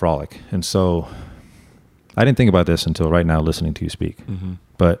laugh and frolic. And so I didn't think about this until right now listening to you speak. Mm-hmm.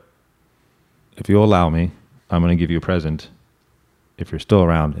 But if you'll allow me, I'm going to give you a present if you're still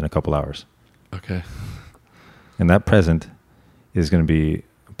around in a couple hours. Okay. And that present is going to be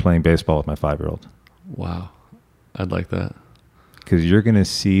playing baseball with my 5-year-old. Wow. I'd like that. Because you're going to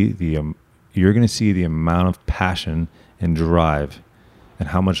see the amount of passion and drive and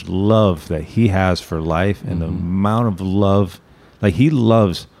how much love that he has for life and the amount of love. Like, he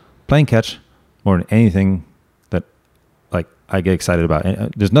loves playing catch more than anything that, like, I get excited about.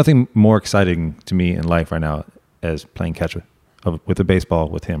 And there's nothing more exciting to me in life right now as playing catch with a baseball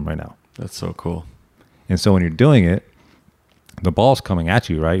with him right now. That's so cool. And so when you're doing it, the ball's coming at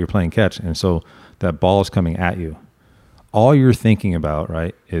you, right? You're playing catch. And so that ball is coming at you. All you're thinking about,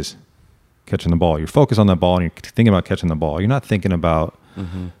 right, is catching the ball. You're focused on that ball and you're thinking about catching the ball. You're not thinking about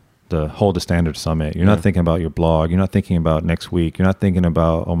the Hold the Standard Summit. You're not thinking about your blog. You're not thinking about next week. You're not thinking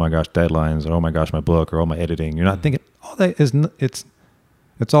about, oh my gosh, deadlines, or oh my gosh, my book, or oh my editing. You're not thinking, all that is,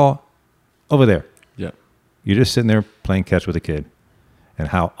 it's all over there. Yeah. You're just sitting there playing catch with a kid and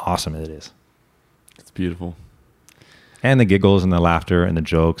how awesome it is. It's beautiful. And the giggles and the laughter and the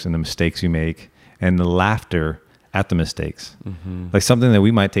jokes and the mistakes you make and the laughter at the mistakes. Like something that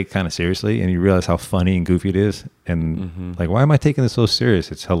we might take kind of seriously, and you realize how funny and goofy it is. And like, why am I taking this so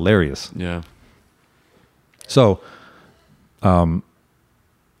serious? It's hilarious. Yeah. So, I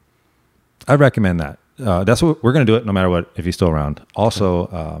recommend that. That's what we're going to do it no matter what, if he's still around.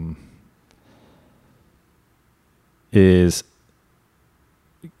 Also, is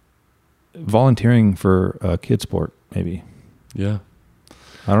volunteering for a kid sport, maybe. Yeah.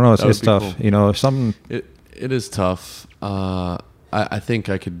 I don't know. It's tough. Cool. You know, if something. It is tough. I think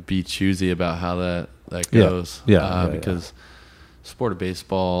I could be choosy about how that goes. Because sport of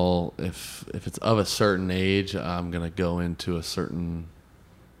baseball, if it's of a certain age, I'm gonna go into a certain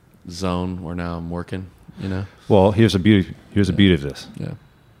zone where now I'm working. You know. Well, here's the beauty. Here's the beauty of this. Yeah.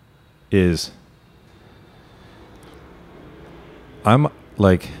 Is I'm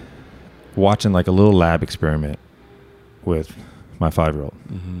like watching like a little lab experiment with my 5-year-old.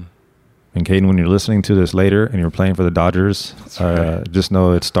 And Caden, when you're listening to this later and you're playing for the Dodgers, just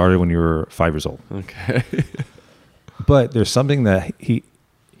know it started when you were 5 years old. Okay. But there's something that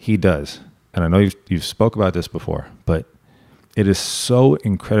he does, and I know you've spoke about this before, but it is so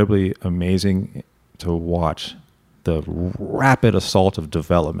incredibly amazing to watch the rapid assault of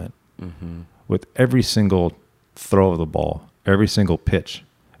development with every single throw of the ball, every single pitch,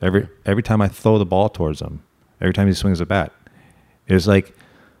 every time I throw the ball towards him, every time he swings a bat. It's like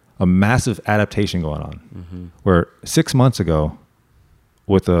a massive adaptation going on. Where 6 months ago,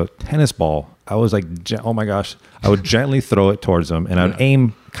 with a tennis ball, I was like, oh my gosh, I would gently throw it towards him, and I would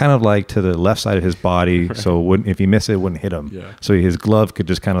aim kind of like to the left side of his body, so if he missed it, it wouldn't hit him. Yeah. So his glove could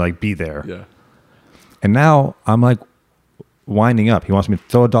just kind of like be there. Yeah. And now I'm like winding up. He wants me to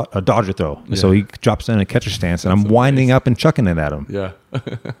throw a Dodger throw. Yeah. So he drops in a catcher stance, and I'm winding up and chucking it at him. Yeah.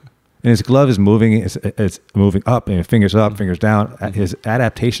 And his glove is moving. It's moving up, and fingers up, fingers down. His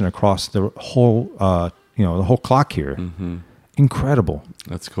adaptation across the whole, the whole clock here, incredible.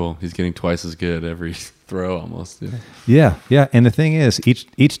 That's cool. He's getting twice as good every throw, almost. Yeah. And the thing is,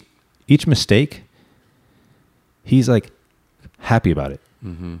 each mistake, he's like happy about it.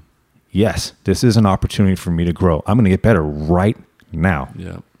 Yes, this is an opportunity for me to grow. I'm going to get better right now.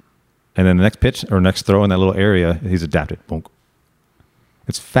 Yeah. And then the next pitch or next throw in that little area, he's adapted. Boom.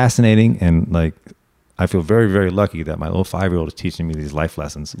 It's fascinating, and like I feel very, very lucky that my little 5-year-old is teaching me these life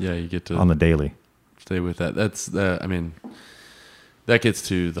lessons. Yeah, you get to on the daily. Stay with that. That's I mean, that gets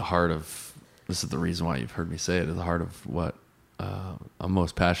to the heart of. This is the reason why you've heard me say it. Is the heart of what I'm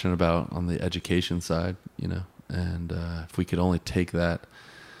most passionate about on the education side. You know, and if we could only take that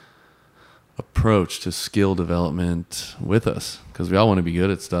approach to skill development with us, because we all want to be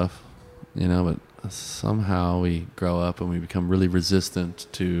good at stuff. You know, but somehow we grow up and we become really resistant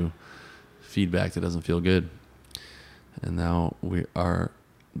to feedback that doesn't feel good. And now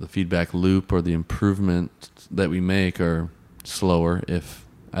the feedback loop or the improvement that we make are slower, if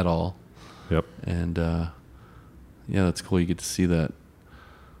at all. Yep. And yeah, that's cool. You get to see that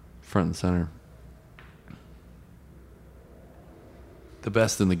front and center. The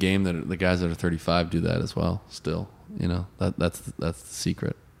best in the game, that the guys that are 35 do that as well. Still, that's the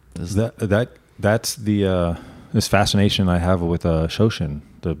secret. That's the this fascination I have with Shoshin,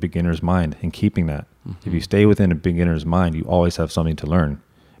 the beginner's mind, and keeping that. Mm-hmm. If you stay within a beginner's mind, you always have something to learn.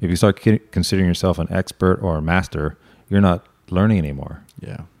 If you start considering yourself an expert or a master, you're not learning anymore.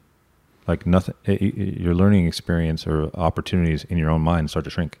 Yeah. Like nothing, your learning experience or opportunities in your own mind start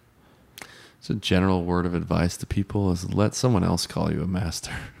to shrink. It's a general word of advice to people is let someone else call you a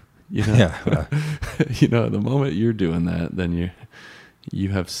master. Yeah. The moment you're doing that, then you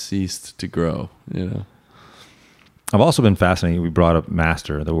have ceased to grow, I've also been fascinated. We brought up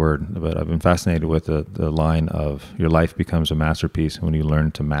master, the word, but I've been fascinated with the line of your life becomes a masterpiece when you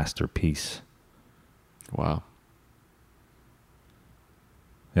learn to master peace. Wow.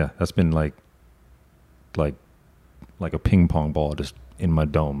 Yeah, that's been like a ping pong ball just in my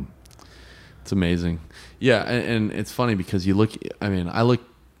dome. It's amazing. Yeah, and it's funny because I look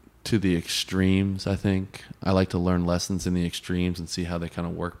to the extremes, I think. I like to learn lessons in the extremes and see how they kind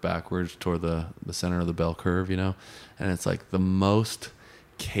of work backwards toward the center of the bell curve, And it's like the most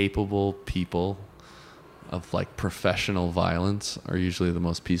capable people of like professional violence are usually the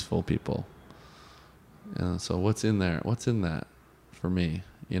most peaceful people. So what's in there? What's in that for me?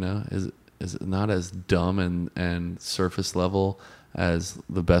 Is it not as dumb and surface level as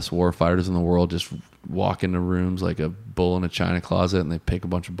the best war fighters in the world just walk into rooms like a bull in a china closet and they pick a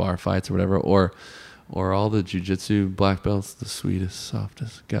bunch of bar fights or whatever, or all the jiu-jitsu black belts, the sweetest,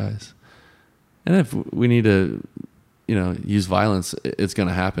 softest guys. And if we need to, use violence, it's going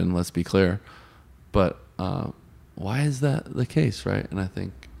to happen, let's be clear. But why is that the case, right? And I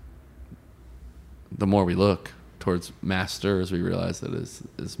think the more we look towards masters, we realize that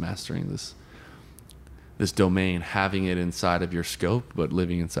is mastering this domain, having it inside of your scope, but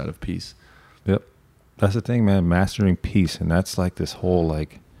living inside of peace. Yep. That's the thing, man, mastering peace. And that's like this whole,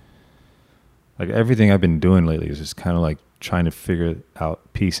 like everything I've been doing lately is just kind of like trying to figure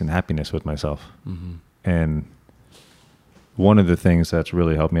out peace and happiness with myself. Mm-hmm. And one of the things that's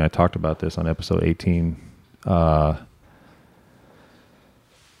really helped me, I talked about this on episode 18, for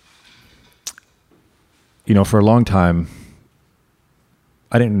a long time,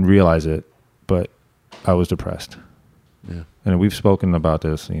 I didn't realize it, but I was depressed. Yeah. And we've spoken about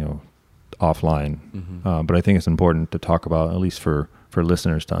this, offline. Mm-hmm. But I think it's important to talk about, at least for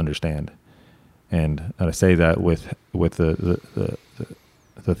listeners to understand. And I say that with the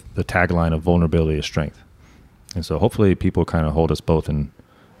tagline of vulnerability is strength. And so hopefully people kind of hold us both in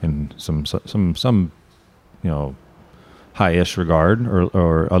some high-ish regard,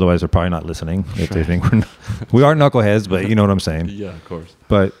 or otherwise they're probably not listening if they think we are knuckleheads, but you know what I'm saying. Yeah, of course.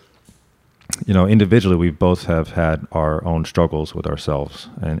 But individually, we both have had our own struggles with ourselves.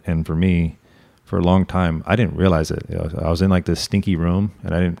 And for me, for a long time, I didn't realize it. I was in like this stinky room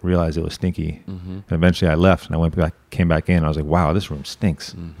and I didn't realize it was stinky. Mm-hmm. And eventually I left and I came back in. And I was like, wow, this room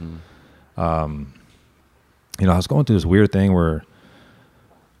stinks. Mm-hmm. I was going through this weird thing where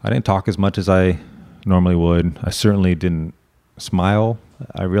I didn't talk as much as I normally would. I certainly didn't smile.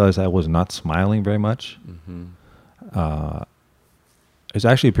 I realized I was not smiling very much. Mm-hmm. It's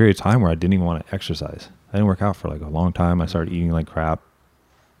actually a period of time where I didn't even want to exercise. I didn't work out for like a long time. I started eating like crap.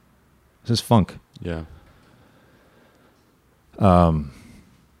 This is funk. Yeah.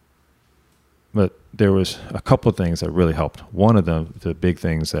 But there was a couple of things that really helped. One of the big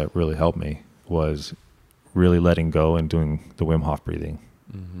things that really helped me was really letting go and doing the Wim Hof breathing.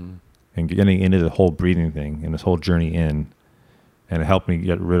 Mm-hmm. And getting into the whole breathing thing and this whole journey in. And it helped me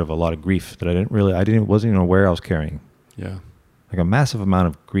get rid of a lot of grief that wasn't even aware I was carrying. Yeah. Like a massive amount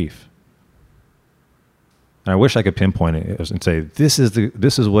of grief. And I wish I could pinpoint it and say, this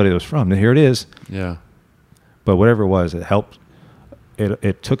is what it was from. And here it is. Yeah. But whatever it was, it helped.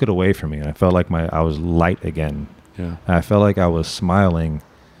 It took it away from me. And I felt like I was light again. Yeah. And I felt like I was smiling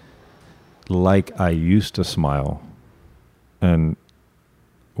like I used to smile. And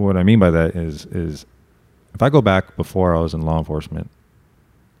what I mean by that is if I go back before I was in law enforcement,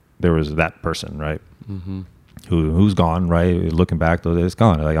 there was that person, right? Mm-hmm. Who's gone, right? Looking back, though, it's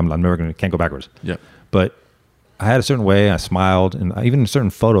gone. Like I'm never can't go backwards. Yeah. But I had a certain way. I smiled, and even in certain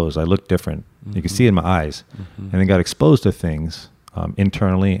photos, I looked different. Mm-hmm. You could see it in my eyes, mm-hmm. and I got exposed to things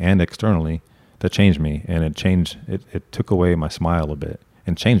internally and externally that changed me, and it changed. It took away my smile a bit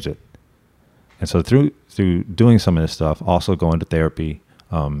and changed it. And so through doing some of this stuff, also going to therapy,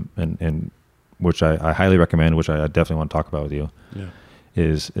 and which I highly recommend, which I definitely want to talk about with you,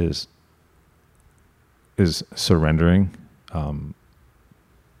 is surrendering,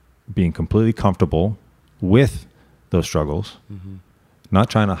 being completely comfortable with those struggles, not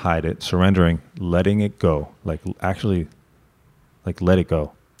trying to hide it, surrendering, letting it go, actually let it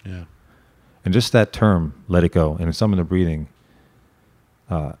go. Yeah. And just that term, let it go. And some of the breathing,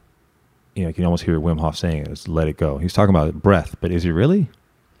 you can almost hear Wim Hof saying it, is let it go. He's talking about breath, but is he really?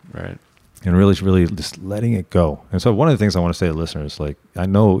 Right. And really just letting it go. And so one of the things I want to say to listeners, I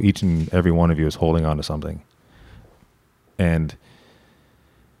know each and every one of you is holding on to something. And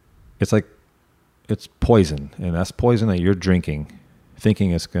it's it's poison. And that's poison that you're drinking,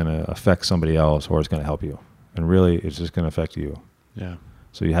 thinking it's going to affect somebody else or it's going to help you. And really, it's just going to affect you. Yeah.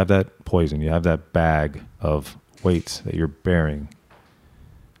 So you have that poison, you have that bag of weights that you're bearing.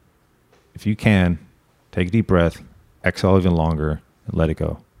 If you can, take a deep breath, exhale even longer, and let it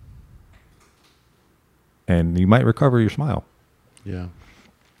go. And you might recover your smile. Yeah.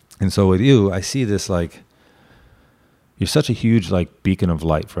 And so with you, I see this you're such a huge beacon of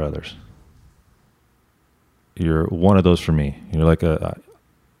light for others. You're one of those for me. You're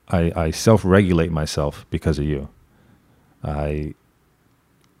I self-regulate myself because of you. I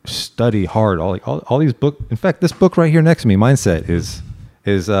study hard. All these books. In fact, this book right here next to me, Mindset, is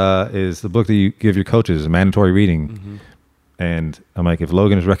the book that you give your coaches, mandatory reading. Mm-hmm. And I'm like, if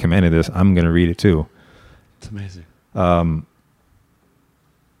Logan has recommended this, I'm going to read it too. It's amazing.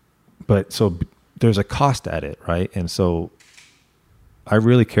 But so there's a cost at it, right? And so I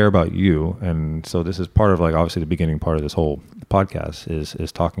really care about you. And so this is part of obviously the beginning part of this whole podcast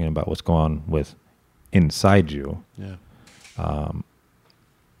is talking about what's going on with inside you. Yeah.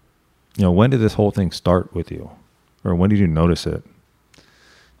 When did this whole thing start with you? Or when did you notice it?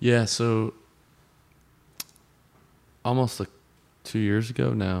 Yeah, so almost 2 years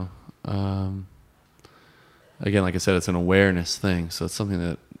ago now. Again, like I said, it's an awareness thing. So it's something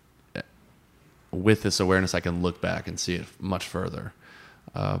that with this awareness, I can look back and see it much further.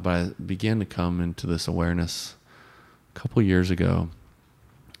 But I began to come into this awareness a couple years ago.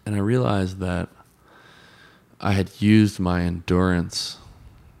 And I realized that I had used my endurance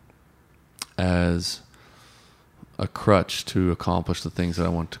as a crutch to accomplish the things that I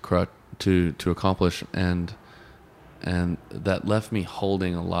want to accomplish, and that left me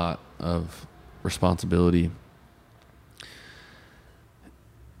holding a lot of responsibility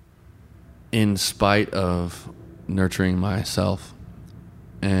in spite of nurturing myself.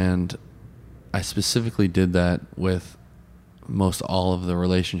 And I specifically did that with most all of the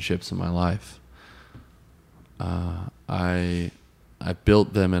relationships in my life. I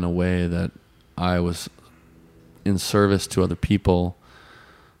built them in a way that I was in service to other people,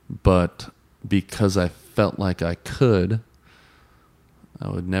 but because I felt like I could, I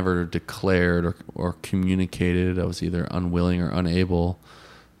would never declared or communicated. I was either unwilling or unable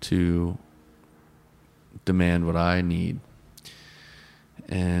to demand what I need.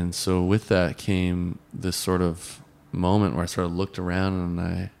 And so with that came this sort of moment where I sort of looked around and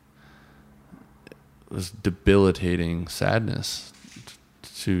it was debilitating sadness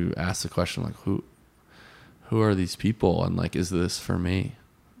to ask the question, who are these people? And is this for me,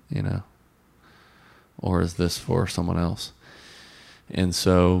 or is this for someone else? And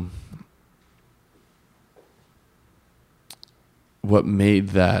so what made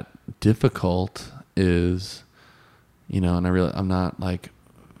that difficult is, and I realize I'm not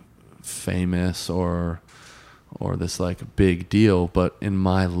famous or this big deal, but in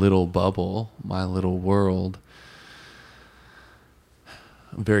my little bubble, my little world,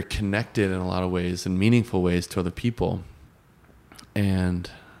 I'm very connected in a lot of ways and meaningful ways to other people. And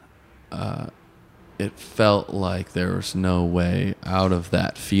it felt like there was no way out of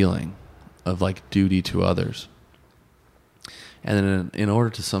that feeling of duty to others. And then in order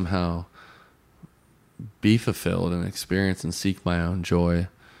to somehow be fulfilled and experience and seek my own joy,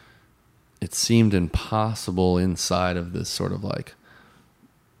 it seemed impossible inside of this sort of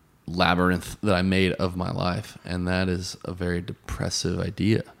labyrinth that I made of my life. And that is a very depressive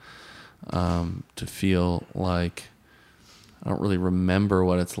idea, to feel like I don't really remember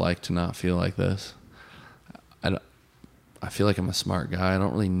what it's like to not feel like this. I feel like I'm a smart guy. I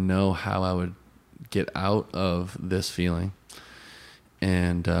don't really know how I would get out of this feeling.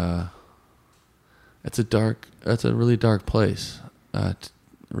 And it's a really dark place,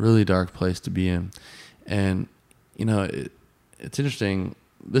 really dark place to be in. And, it's interesting.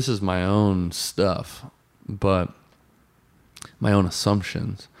 This is my own stuff, but my own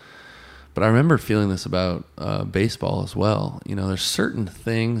assumptions. But I remember feeling this about baseball as well. There's certain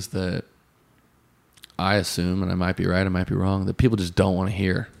things that I assume, and I might be right, I might be wrong, that people just don't want to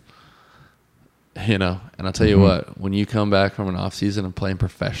hear. You know, and I'll tell you what, when you come back from an off season of playing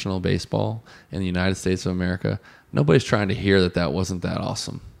professional baseball in the United States of America, nobody's trying to hear that wasn't that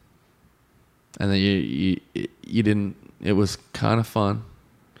awesome. And that you didn't, it was kind of fun.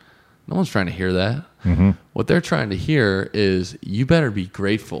 No one's trying to hear that. What they're trying to hear is, you better be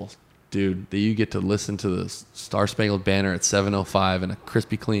grateful, dude, that you get to listen to the Star Spangled Banner at 7:05 in a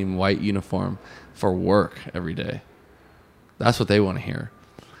crispy clean white uniform for work every day. That's what they want to hear.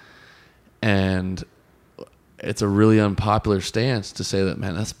 And it's a really unpopular stance to say that,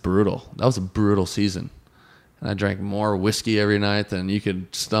 man, that's brutal. That was a brutal season. And I drank more whiskey every night than you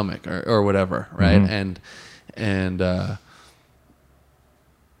could stomach or whatever, right? And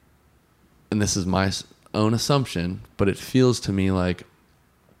this is my own assumption, but it feels to me like,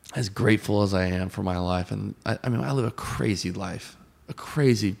 as grateful as I am for my life, and I mean, I live a crazy life, a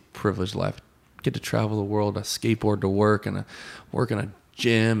crazy privileged life. I get to travel the world, I skateboard to work, and I work in a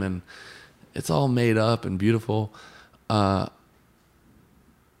gym, and it's all made up and beautiful. But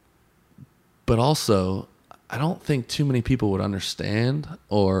also, I don't think too many people would understand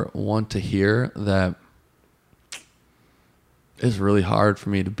or want to hear that it's really hard for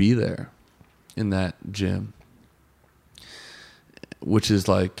me to be there in that gym, which is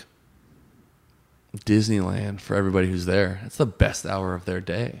like Disneyland for everybody who's there. It's the best hour of their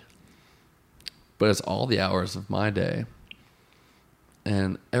day, but it's all the hours of my day.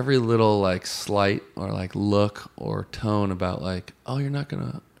 And every little like slight or like look or tone about like, oh, you're not going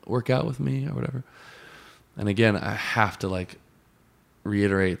to work out with me or whatever. And again, I have to like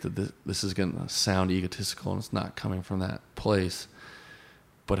reiterate that this is going to sound egotistical, and it's not coming from that place.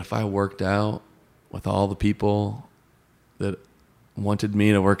 But if I worked out with all the people that wanted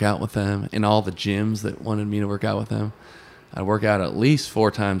me to work out with them, in all the gyms that wanted me to work out with them, I'd work out at least 4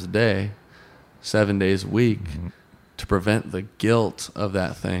 times a day, 7 days a week, to prevent the guilt of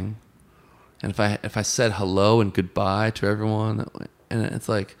that thing. And if I said hello and goodbye to everyone, and it's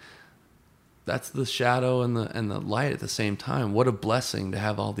like, that's the shadow and the light at the same time. What a blessing to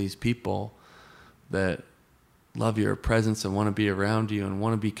have all these people that love your presence and want to be around you and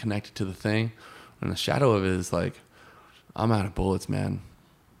want to be connected to the thing. And the shadow of it is like, I'm out of bullets, man.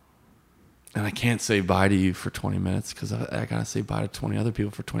 And I can't say bye to you for 20 minutes because I got to say bye to 20 other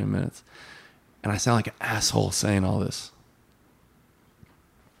people for 20 minutes. And I sound like an asshole saying all this.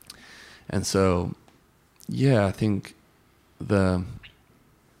 And so, yeah, I think the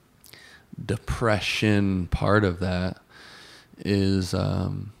depression part of that is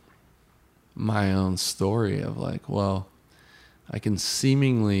my own story of like, well, I can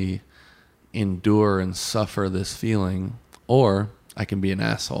seemingly endure and suffer this feeling, or I can be an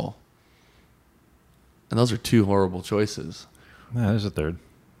asshole. And those are 2 horrible choices. Yeah, there's a third.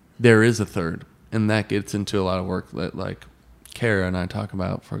 There is a third. And that gets into a lot of work that like Kara and I talk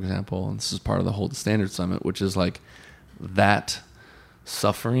about, for example, and this is part of the Hold the Standard Summit, which is like that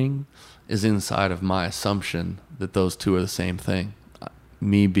suffering is inside of my assumption that those 2 are the same thing.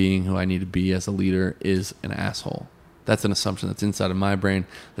 Me being who I need to be as a leader is an asshole. That's an assumption that's inside of my brain.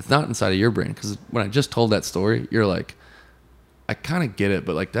 That's not inside of your brain. Because when I just told that story, you're like, I kind of get it,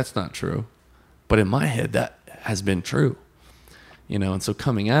 but like, that's not true. But in my head, that has been true. You know, and so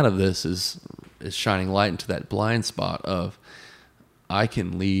coming out of this is shining light into that blind spot of, I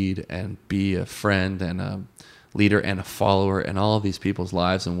can lead and be a friend and a leader and a follower in all of these people's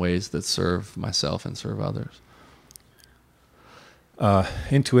lives in ways that serve myself and serve others.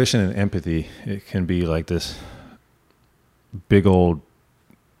 Intuition and empathy, it can be like this big old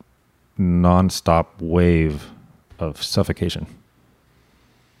nonstop wave of suffocation.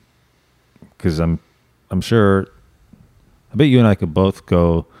 Because I'm sure, I bet you and I could both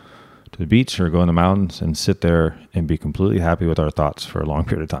go to the beach or go in the mountains and sit there and be completely happy with our thoughts for a long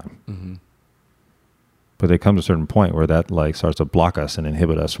period of time. Mm-hmm. But there comes a certain point where that like starts to block us and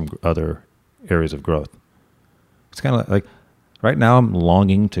inhibit us from other areas of growth. It's kind of like right now I'm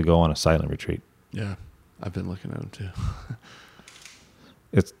longing to go on a silent retreat. Yeah, I've been looking at them too.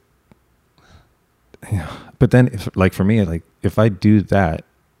 It's, yeah. But then if, like for me, like if I do that,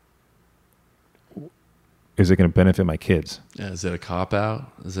 is it going to benefit my kids? Yeah, is it a cop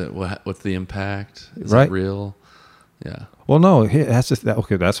out? Is it what's the impact? Is right. it real? Yeah. Well, no, it has to.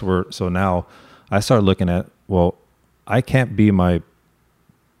 Okay, that's where. So now I start looking at. Well, I can't be my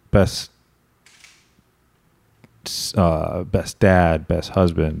best dad, best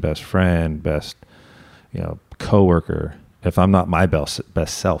husband, best friend, best coworker if I'm not my best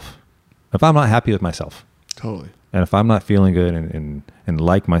self. If I'm not happy with myself. Totally. And if I'm not feeling good and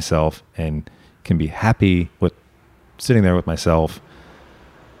like myself and can be happy with sitting there with myself,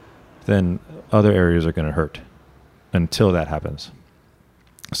 then other areas are going to hurt until that happens.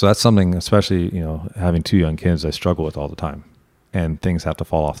 So that's something, especially, having 2 young kids, I struggle with all the time, and things have to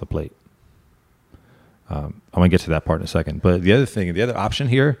fall off the plate. I'm going to get to that part in a second. But the other option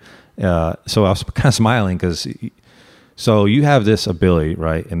here, so I was kind of smiling because, so you have this ability,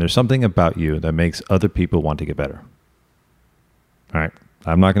 right? And there's something about you that makes other people want to get better. All right.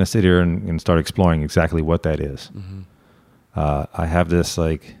 I'm not going to sit here and start exploring exactly what that is. Mm-hmm. I have this,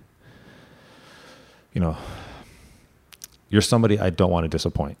 like, you're somebody I don't want to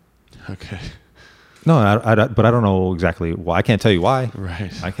disappoint. Okay. No, but I don't know exactly why. I can't tell you why.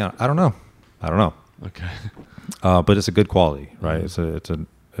 Right. I don't know. Okay. But it's a good quality, right? Mm-hmm.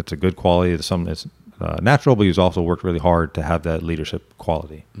 It's a good quality. It's natural, but he's also worked really hard to have that leadership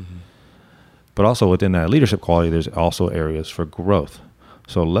quality. Mm-hmm. But also within that leadership quality, there's also areas for growth.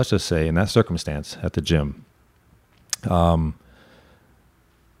 So let's just say in that circumstance at the gym, somebody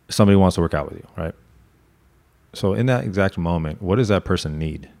wants to work out with you, right? So in that exact moment, what does that person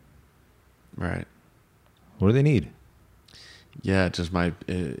need? Right. What do they need? Yeah, it just might.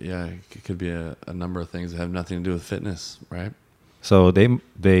 It could be a number of things that have nothing to do with fitness, right? So they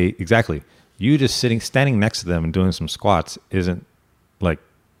exactly. You just standing next to them and doing some squats isn't like,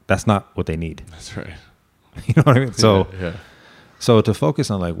 that's not what they need. That's right. You know what I mean? So yeah. So to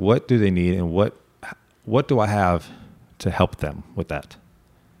focus on, like, what do they need and what do I have to help them with that?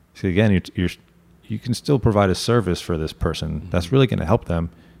 So again, you can still provide a service for this person Mm-hmm. that's really going to help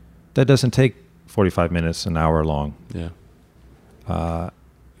them. That doesn't take 45 minutes, an hour long. Yeah.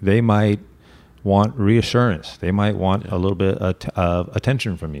 They might want reassurance. They might want a little bit of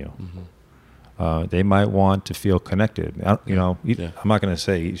attention from you. Mm-hmm. They might want to feel connected. I'm not going to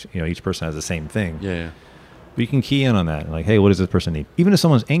say each person has the same thing. Yeah. But you can key in on that. Like, hey, what does this person need? Even if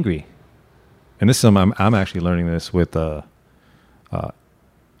someone's angry, and this is I'm actually learning this with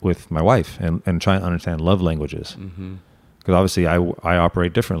my wife and trying to understand love languages. Mm-hmm. Because obviously I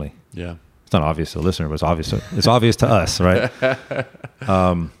operate differently. Yeah. It's not obvious to the listener, but it's obvious to us, right?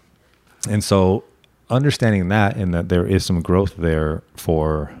 And so understanding that, and that there is some growth there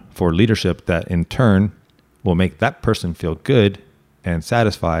for leadership that in turn will make that person feel good and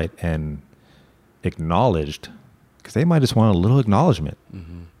satisfied and acknowledged, because they might just want a little acknowledgement.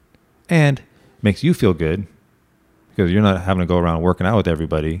 Mm-hmm. And makes you feel good because you're not having to go around working out with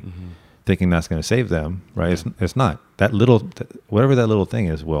everybody. Mm-hmm. Thinking that's going to save them, right? It's not. That little, whatever that little thing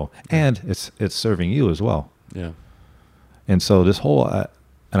is, will, and it's serving you as well. Yeah. And so this whole, and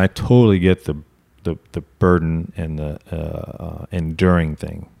I totally get the burden and the enduring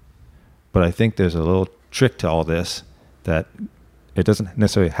thing, but I think there's a little trick to all this, that it doesn't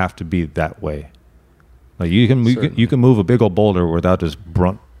necessarily have to be that way. Like you can move a big old boulder without this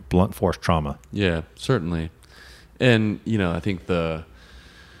blunt force trauma. Yeah, certainly. And I think the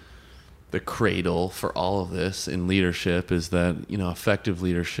cradle for all of this in leadership is that, effective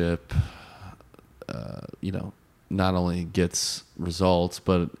leadership, not only gets results,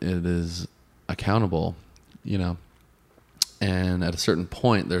 but it is accountable, and at a certain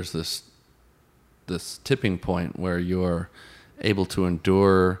point, there's this tipping point where you're able to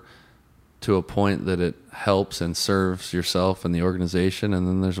endure to a point that it helps and serves yourself and the organization. And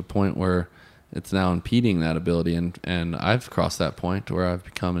then there's a point where it's now impeding that ability. And I've crossed that point where I've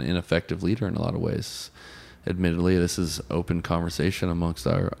become an ineffective leader in a lot of ways. Admittedly, this is open conversation amongst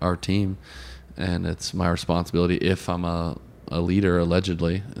our team, and it's my responsibility, if I'm a leader,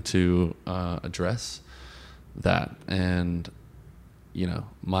 allegedly, to address that. And,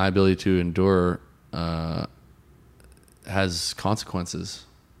 my ability to endure has consequences,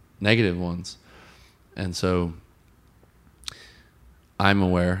 negative ones. And so I'm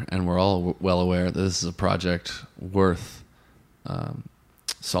aware, and we're all well aware, that this is a project worth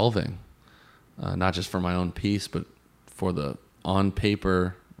solving, not just for my own peace, but for the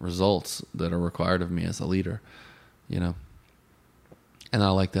on-paper results that are required of me as a leader, And I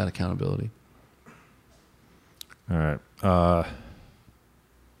like that accountability. All right.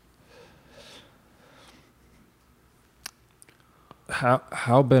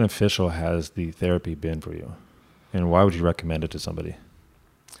 How beneficial has the therapy been for you, and why would you recommend it to somebody?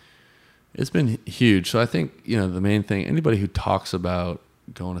 It's been huge. So I think, the main thing, anybody who talks about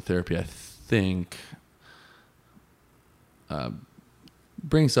going to therapy, I think,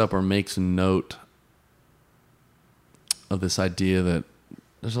 brings up or makes note of this idea that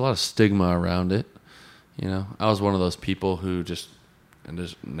there's a lot of stigma around it. I was one of those people who just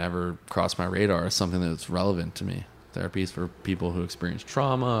never crossed my radar as something that's relevant to me. Therapy is for people who experience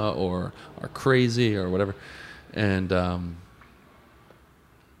trauma or are crazy or whatever. And,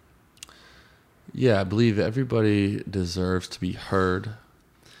 I believe everybody deserves to be heard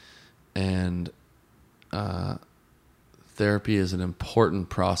And therapy is an important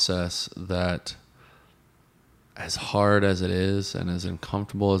process that, as hard as it is and as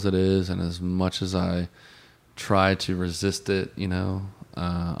uncomfortable as it is, and as much as I try to resist it,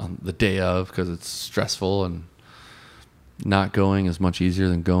 on the day of, because it's stressful, and not going is much easier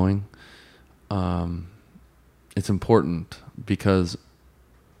than going. It's important because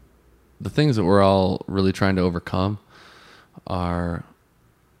the things that we're all really trying to overcome are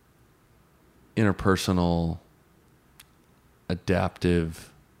interpersonal,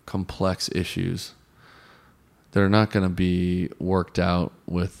 adaptive, complex issues that are not going to be worked out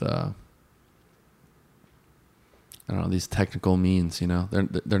with, these technical means.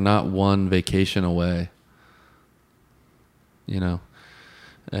 They're not one vacation away. And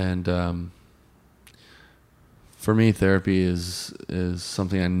for me, therapy is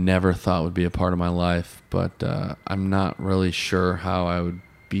something I never thought would be a part of my life, but I'm not really sure how I would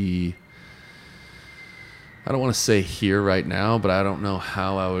be. I don't want to say here right now, but I don't know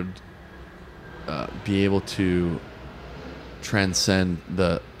how I would be able to transcend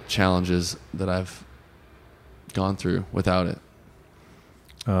the challenges that I've gone through without it.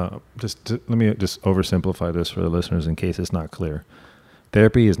 Let me just oversimplify this for the listeners in case it's not clear.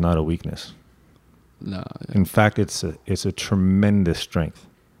 Therapy is not a weakness. No. In fact, it's a tremendous strength.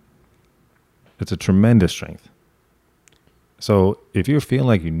 It's a tremendous strength. So if you're feeling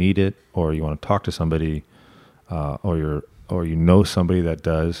like you need it, or you want to talk to somebody, or you know somebody that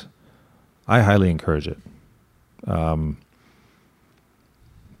does, I highly encourage it.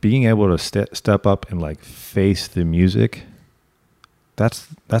 Being able to step up and face the music,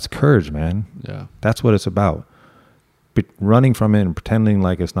 that's courage, man. Yeah. That's what it's about. But running from it and pretending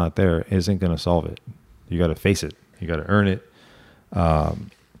like it's not there isn't going to solve it. You got to face it. You got to earn it.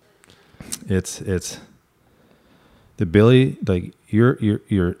 It's the ability,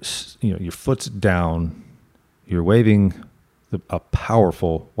 your foot's down, you're waving a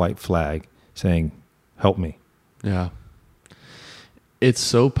powerful white flag saying, "Help me." Yeah. It's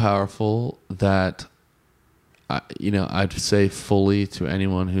so powerful that, I'd say fully to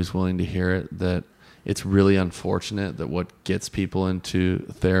anyone who's willing to hear it that it's really unfortunate that what gets people into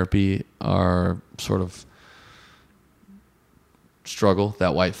therapy are sort of struggle,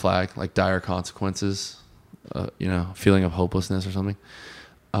 that white flag, like dire consequences, feeling of hopelessness or something.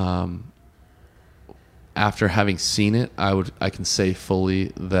 After having seen it, I can say fully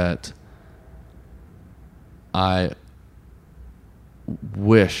that I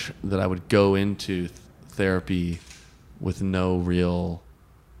wish that I would go into therapy with no real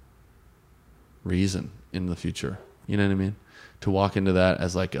reason in the future. You know what I mean? To walk into that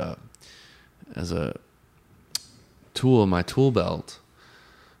as a tool in my tool belt,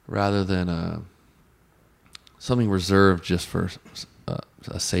 rather than something reserved just for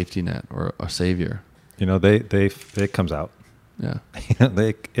a safety net or a savior. It comes out. Yeah.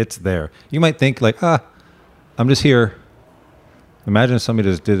 It's there. You might think I'm just here. Imagine if somebody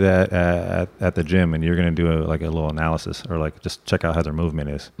just did that at the gym, and you're going to do a little analysis, or just check out how their movement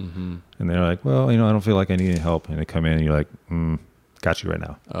is. Mm-hmm. And they're like, well, I don't feel like I need any help. And they come in and you're like, got you right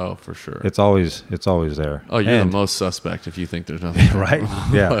now. Oh, for sure. It's always there. Oh, you're the most suspect if you think there's nothing. Right?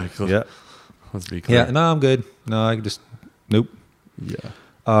 Yeah. Yeah. Let's be clear. Yeah. No, I'm good. No, I just, nope.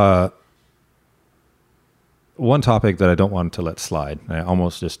 Yeah. One topic that I don't want to let slide, I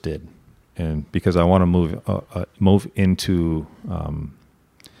almost just did. And because I want to move into,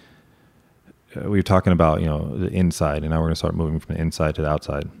 we were talking about, the inside, and now we're going to start moving from the inside to the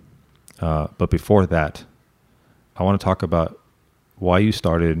outside. But before that, I want to talk about why you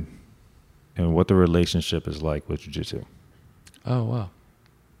started and what the relationship is like with jiu-jitsu. Oh, wow.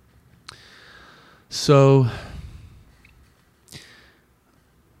 So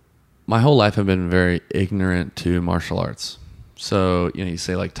my whole life I've been very ignorant to martial arts. So, you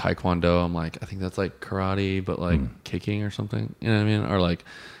say Taekwondo, I'm like, I think that's like karate, but kicking or something, you know what I mean? Or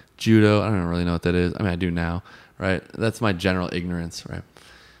judo, I don't really know what that is. I mean, I do now, right? That's my general ignorance, right?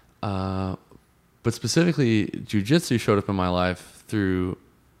 But specifically, jiu-jitsu showed up in my life through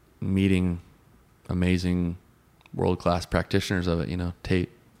meeting amazing world-class practitioners of it, Tate,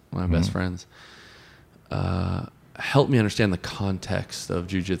 one of my best friends, helped me understand the context of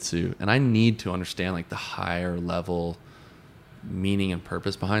jiu-jitsu. And I need to understand the higher level meaning and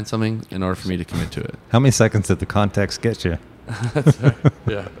purpose behind something in order for me to commit to it. How many seconds did the context get you?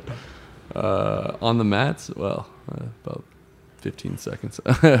 Yeah. On the mats, about 15 seconds.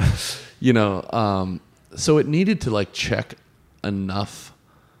 So it needed to check enough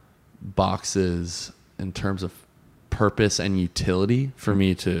boxes in terms of purpose and utility for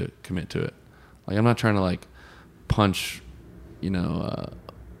me to commit to it. I'm not trying to punch,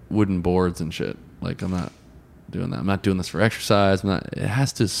 wooden boards and shit. Like, I'm not doing that. I'm not doing this for exercise. It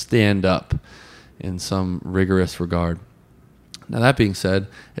has to stand up in some rigorous regard. Now, that being said,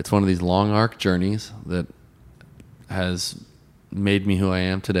 it's one of these long arc journeys that has made me who I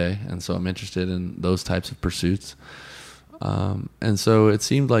am today. And so I'm interested in those types of pursuits. And so it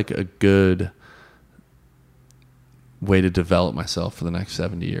seemed like a good way to develop myself for the next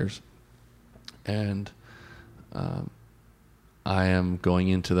 70 years. And I am going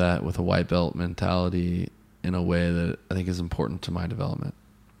into that with a white belt mentality in a way that I think is important to my development.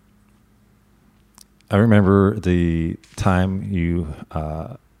 I remember the time you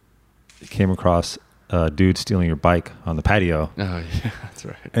came across a dude stealing your bike on the patio. Oh, yeah, that's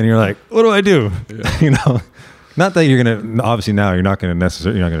right. And you're like, what do I do? Yeah. You know, not that you're going to, obviously now you're not going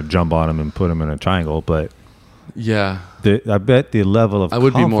to jump on him and put him in a triangle, but yeah, I bet the level of I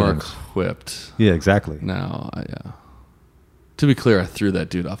would confidence, be more equipped. Yeah, exactly. Now, yeah. To be clear, I threw that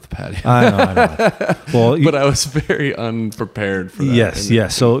dude off the patio. I know. Well, but I was very unprepared for that.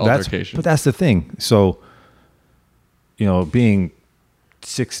 Yes. So that's the thing. So, you know, being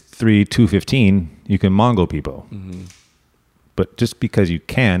 6'3", 215, you can Mongo people. Mm-hmm. But just because you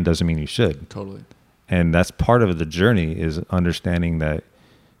can doesn't mean you should. Totally. And that's part of the journey, is understanding that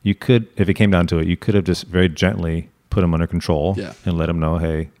you could, if it came down to it, you could have just very gently put him under control and let him know,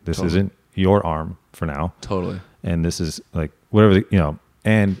 hey, this isn't your arm for now. Totally. And this is like whatever, you know,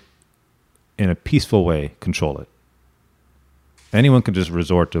 and in a peaceful way, control it. Anyone can just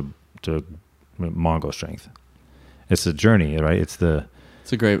resort to Mongo strength. It's a journey, right? It's a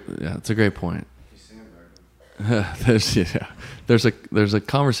great point. There's a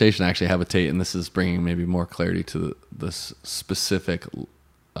conversation I actually have with Tate, and this is bringing maybe more clarity to this specific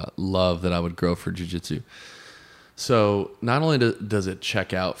love that I would grow for jiu-jitsu. So not only does it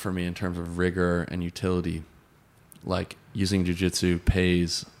check out for me in terms of rigor and utility, like using jiu-jitsu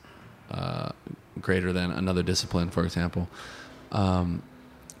pays greater than another discipline, for example. You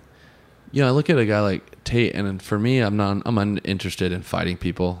know, I look at a guy like Tate, and for me, I'm uninterested in fighting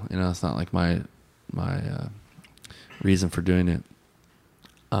people. You know, it's not like my reason for doing it.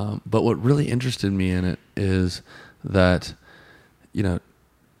 But what really interested me in it is that, you know,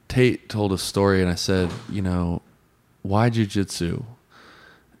 Tate told a story, and I said, you know, why jiu-jitsu?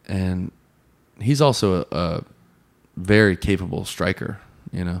 And he's also a very capable striker,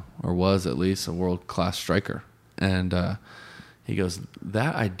 you know, or was at least a world-class striker. And he goes,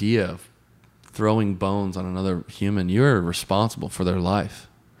 that idea of throwing bones on another human, you're responsible for their life.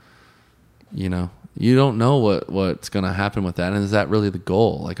 You know, you don't know what's going to happen with that. And is that really the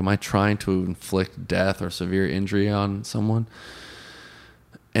goal? Like, am I trying to inflict death or severe injury on someone?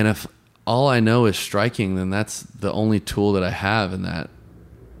 And if all I know is striking, then that's the only tool that I have in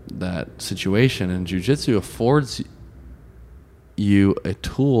that situation. And jiu-jitsu affords you a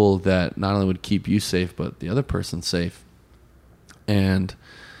tool that not only would keep you safe, but the other person safe. And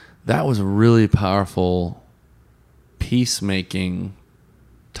that was a really powerful peacemaking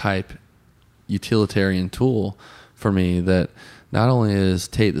type utilitarian tool for me, that not only is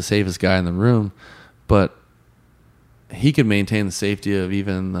Tate the safest guy in the room, but he could maintain the safety of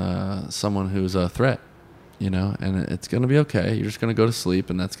even someone who's a threat, you know, and it's going to be okay. You're just going to go to sleep,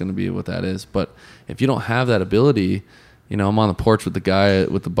 and that's going to be what that is. But if you don't have that ability, you know, I'm on the porch with the guy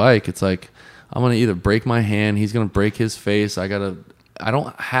with the bike. It's like, I'm going to either break my hand, he's going to break his face. I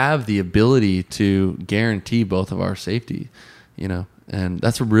don't have the ability to guarantee both of our safety, you know, and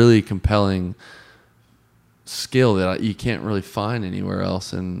that's a really compelling skill that you can't really find anywhere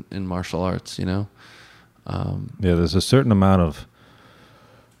else in martial arts, you know? There's a certain amount of,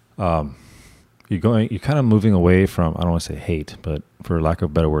 you're kind of moving away from, I don't want to say hate, but for lack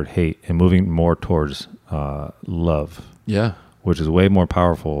of a better word, hate, and moving more towards love. Yeah. Which is way more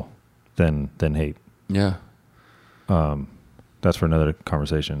powerful than hate. Yeah. That's for another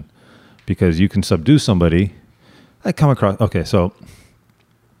conversation, because you can subdue somebody. I come across, okay, so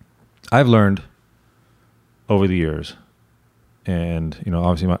I've learned over the years, and, you know,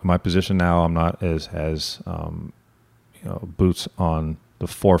 obviously my position now, I'm not as you know, boots on the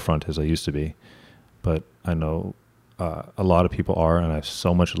forefront as I used to be, but I know a lot of people are, and I have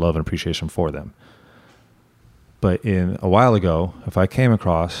so much love and appreciation for them. But in a while ago, if I came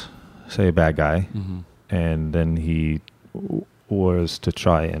across, say, a bad guy, mm-hmm. and then he was to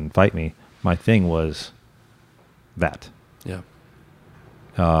try and fight me, my thing was that. Yeah.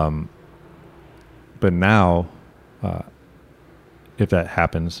 But now, if that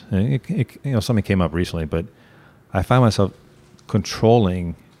happens, and you know, something came up recently, but I find myself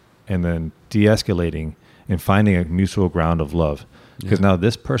controlling and then de-escalating and finding a mutual ground of love. Because now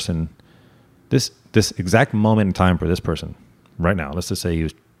this person, this exact moment in time for this person right now, let's just say he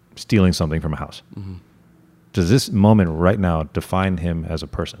was stealing something from a house. Mm-hmm. Does this moment right now define him as a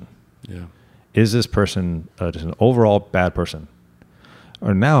person? Yeah. Is this person just an overall bad person?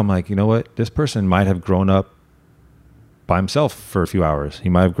 Or now I'm like, you know what? This person might have grown up by himself for a few hours. He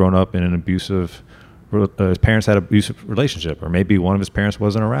might have grown up in an abusive, his parents had an abusive relationship, or maybe one of his parents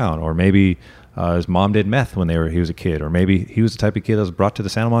wasn't around, or maybe his mom did meth when he was a kid, or maybe he was the type of kid that was brought to the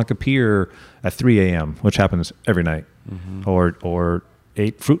Santa Monica Pier at 3 a.m., which happens every night, or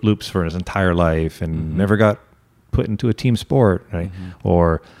ate Fruit Loops for his entire life and never got put into a team sport, right?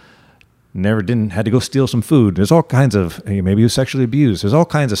 Or had to go steal some food. There's all kinds of, maybe he was sexually abused. There's all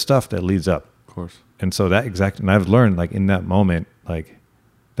kinds of stuff that leads up. Of course. And so and I've learned, like, in that moment, like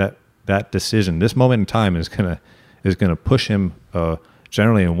that decision, this moment in time is gonna push him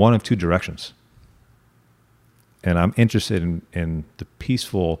generally in one of two directions. And I'm interested in the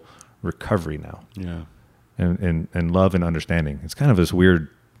peaceful recovery now. Yeah. And love and understanding. It's kind of this weird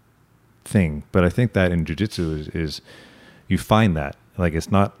thing, but I think that in jiu-jitsu is you find that, like,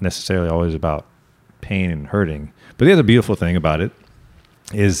 it's not necessarily always about pain and hurting. But the other beautiful thing about it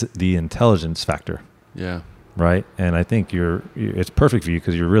is the intelligence factor. Yeah. Right. And I think it's perfect for you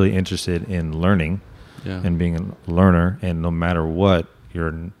because you're really interested in learning and being a learner. And no matter what,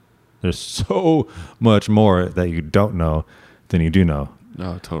 there's so much more that you don't know than you do know.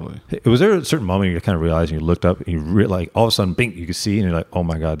 No, totally. Was there a certain moment you kind of realized, and you looked up and you like all of a sudden, bing, you could see, and you're like, oh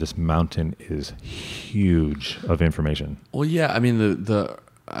my God, this mountain is huge of information. Well, yeah. I mean,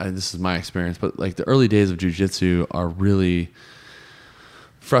 this is my experience, but like the early days of jiu-jitsu are really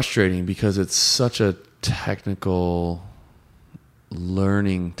frustrating because it's such a technical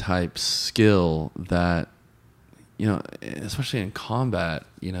learning type skill that, especially in combat,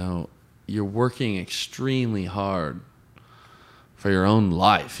 you're working extremely hard for your own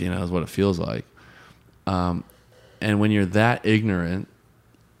life, is what it feels like. And when you're that ignorant,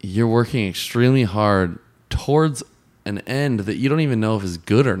 you're working extremely hard towards an end that you don't even know if is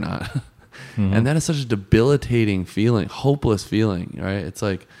good or not. And that is such a debilitating feeling, hopeless feeling, right? It's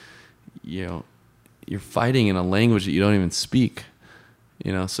like, you're fighting in a language that you don't even speak,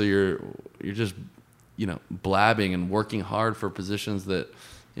 so you're just, blabbing and working hard for positions that,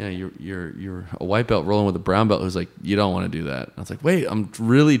 you're a white belt rolling with a brown belt who's like, you don't want to do that. And I was like, wait, I'm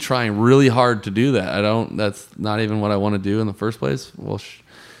really trying really hard to do that. That's not even what I want to do in the first place. Well,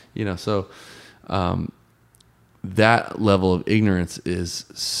 so that level of ignorance is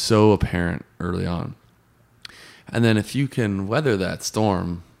so apparent early on. And then if you can weather that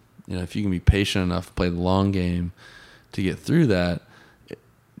storm, if you can be patient enough to play the long game to get through that,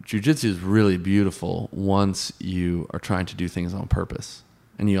 jiu-jitsu is really beautiful once you are trying to do things on purpose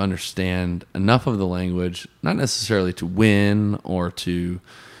and you understand enough of the language, not necessarily to win or to,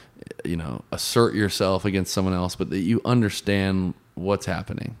 assert yourself against someone else, but that you understand what's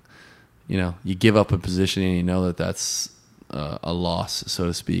happening. You give up a position and you know that that's a loss, so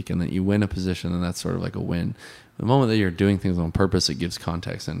to speak, and that you win a position and that's sort of like a win. The moment that you're doing things on purpose, it gives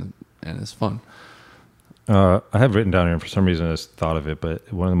context and it's fun. I have written down here, and for some reason I just thought of it, but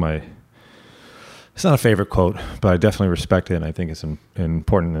it's not a favorite quote, but I definitely respect it, and I think it's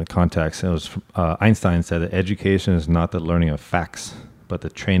important in the context. It was Einstein said that education is not the learning of facts, but the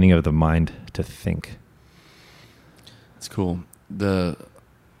training of the mind to think. It's cool. The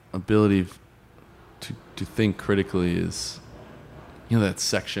ability to think critically is, that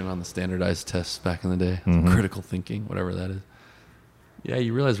section on the standardized tests back in the day, critical thinking, whatever that is. Yeah,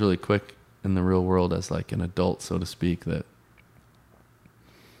 you realize really quick in the real world as like an adult, so to speak, that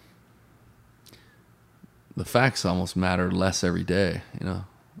the facts almost matter less every day.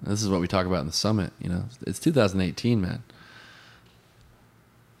 This is what we talk about in the summit. It's 2018, man.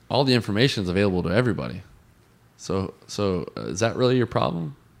 All the information is available to everybody. So is that really your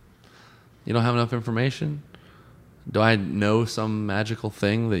problem? You don't have enough information? Do I know some magical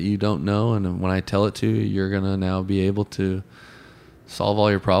thing that you don't know, and when I tell it to you, you're going to now be able to solve all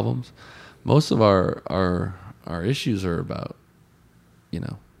your problems? Most of our issues are about,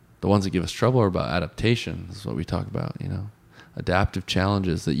 the ones that give us trouble are about adaptation. This is what we talk about, adaptive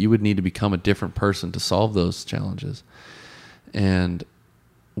challenges, that you would need to become a different person to solve those challenges. And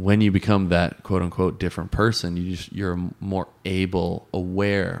when you become that quote unquote different person, you're a more able,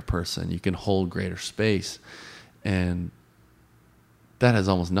 aware person. You can hold greater space. And that has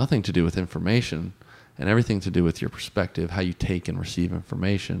almost nothing to do with information and everything to do with your perspective, how you take and receive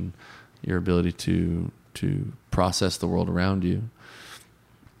information, your ability to process the world around you.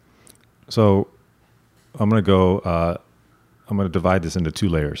 So I'm going to divide this into two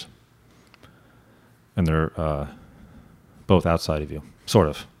layers. And they're both outside of you, sort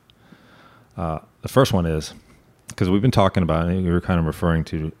of. The first one is, because we've been talking about, and you're kind of referring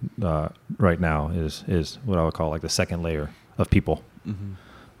to right now is what I would call like the second layer of people. Mm-hmm.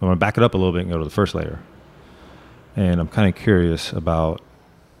 I'm going to back it up a little bit and go to the first layer. And I'm kind of curious about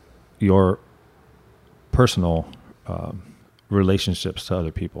your personal relationships to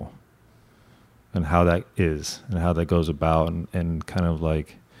other people and how that is and how that goes about and kind of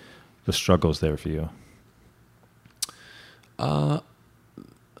like the struggles there for you.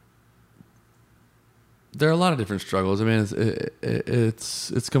 There are a lot of different struggles. I mean,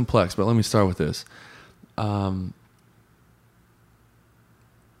 it's complex, but let me start with this. I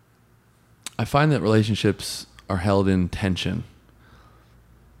find that relationships are held in tension,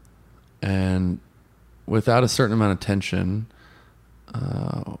 and without a certain amount of tension,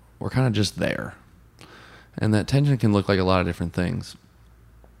 we're kind of just there. And that tension can look like a lot of different things.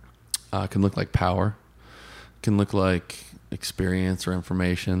 It can look like power. It can look like experience or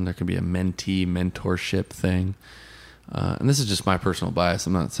information. There can be a mentee mentorship thing. And this is just my personal bias.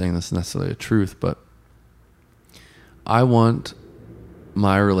 I'm not saying this is necessarily a truth, but I want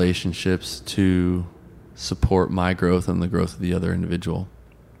my relationships to support my growth and the growth of the other individual.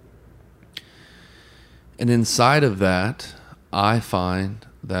 And inside of that, I find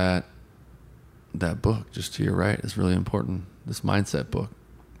that book, just to your right, is really important. This mindset book.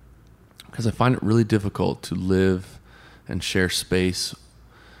 Because I find it really difficult to live and share space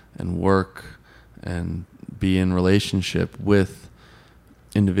and work and be in relationship with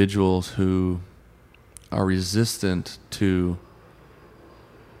individuals who are resistant to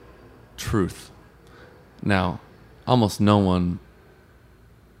truth. Now, almost no one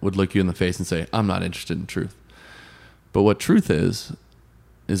would look you in the face and say, I'm not interested in truth. But what truth is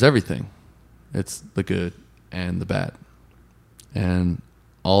everything. It's the good and the bad. And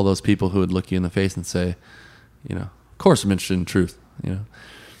all those people who would look you in the face and say, of course I'm interested in truth.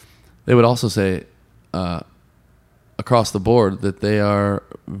 They would also say across the board that they are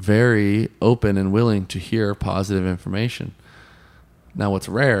very open and willing to hear positive information. Now, what's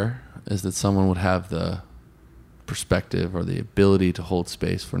rare is that someone would have the perspective or the ability to hold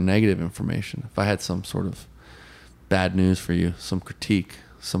space for negative information. If I had some sort of bad news for you, some critique,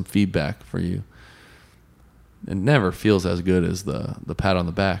 some feedback for you, it never feels as good as the pat on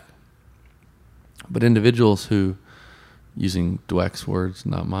the back. But individuals who, using Dweck's words,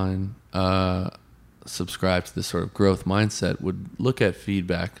 not mine, subscribe to this sort of growth mindset would look at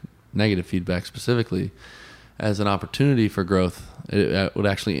feedback, negative feedback specifically, as an opportunity for growth. It would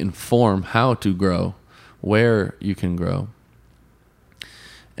actually inform how to grow, where you can grow.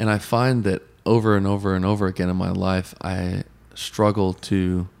 And I find that over and over and over again in my life, I struggle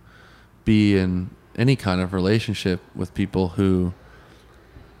to be in any kind of relationship with people who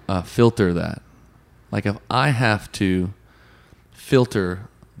filter that. Like if I have to filter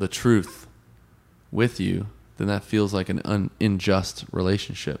the truth with you, then that feels like an unjust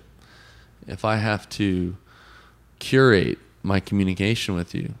relationship. If I have to curate my communication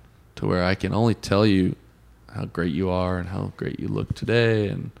with you to where I can only tell you how great you are and how great you look today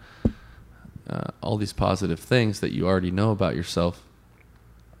and all these positive things that you already know about yourself,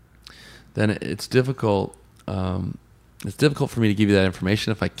 then it's difficult. It's difficult for me to give you that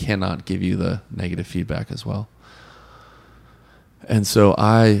information if I cannot give you the negative feedback as well. And so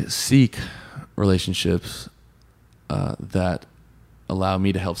I seek relationships that allow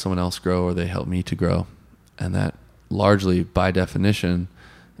me to help someone else grow, or they help me to grow. And that largely, by definition,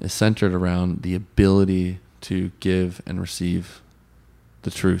 is centered around the ability to give and receive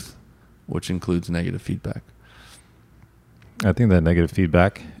the truth, which includes negative feedback. I think that negative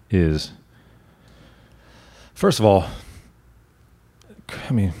feedback is, first of all,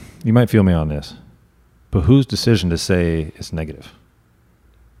 I mean, you might feel me on this, but whose decision to say it's negative?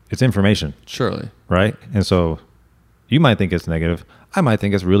 It's information. Surely. Right? And so you might think it's negative. I might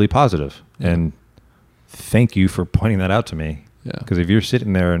think it's really positive. Yeah. And thank you for pointing that out to me. Yeah. Because if you're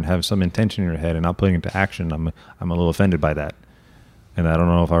sitting there and have some intention in your head and not putting it into action, I'm a little offended by that. And I don't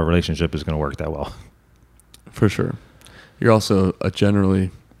know if our relationship is going to work that well. For sure. You're also a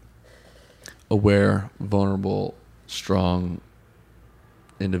generally aware, vulnerable, strong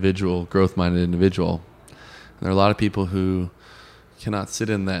individual, growth-minded individual. And there are a lot of people who cannot sit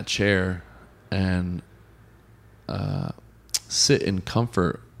in that chair and sit in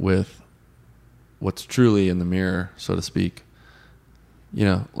comfort with what's truly in the mirror, so to speak.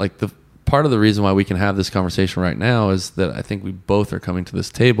 Like the part of the reason why we can have this conversation right now is that I think we both are coming to this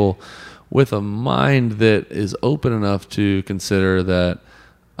table with a mind that is open enough to consider that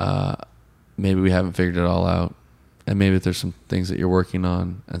maybe we haven't figured it all out, and maybe there's some things that you're working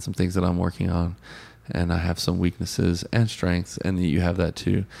on and some things that I'm working on, and I have some weaknesses and strengths, and you have that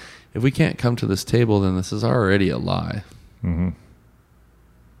too. If we can't come to this table, then this is already a lie. Mm-hmm.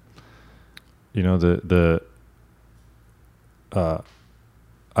 You know,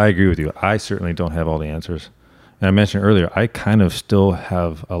 I agree with you. I certainly don't have all the answers. And I mentioned earlier, I kind of still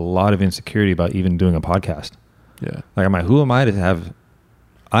have a lot of insecurity about even doing a podcast. Yeah. Like, who am I to have,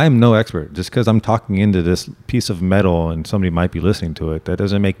 I'm no expert. Just because I'm talking into this piece of metal and somebody might be listening to it, that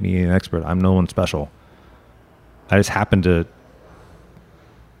doesn't make me an expert. I'm no one special. I just happen to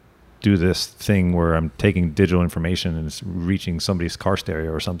do this thing where I'm taking digital information and it's reaching somebody's car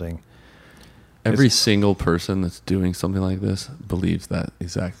stereo or something. Every single person that's doing something like this believes that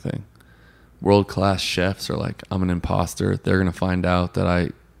exact thing. World-class chefs are like, I'm an imposter. They're going to find out that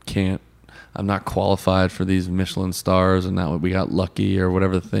I'm not qualified for these Michelin stars and that we got lucky or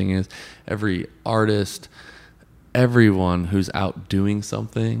whatever the thing is. Every artist, everyone who's out doing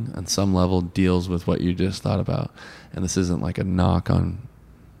something on some level deals with what you just thought about. And this isn't like a knock on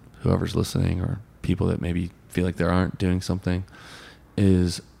whoever's listening or people that maybe feel like they aren't doing something,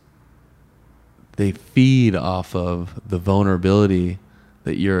 is they feed off of the vulnerability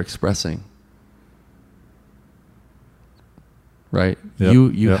that you're expressing. Right? Yep,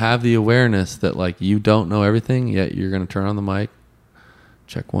 You have the awareness that like you don't know everything, yet you're going to turn on the mic,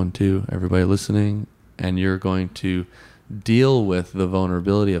 check 1, 2, everybody listening, and you're going to deal with the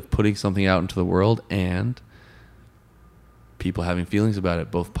vulnerability of putting something out into the world and people having feelings about it,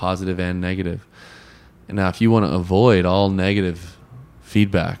 both positive and negative. And now if you want to avoid all negative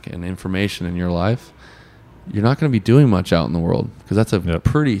feedback and information in your life, you're not going to be doing much out in the world, because that's a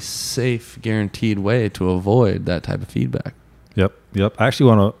pretty safe, guaranteed way to avoid that type of feedback. Yep. I actually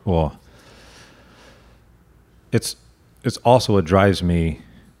want to, it's also what drives me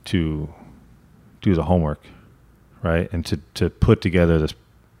to do the homework, right? And to put together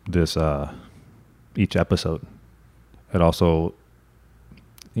this each episode. It also,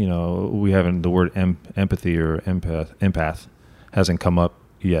 we haven't, the word empathy or empath hasn't come up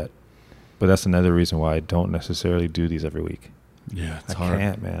yet, but that's another reason why I don't necessarily do these every week. Yeah, it's I hard.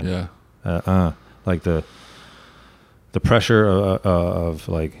 can't, man. Yeah. Like the pressure of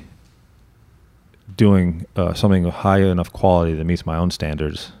like doing something of high enough quality that meets my own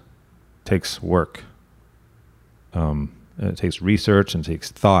standards takes work. It takes research, and it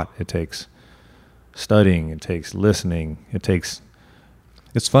takes thought. It takes studying. It takes listening.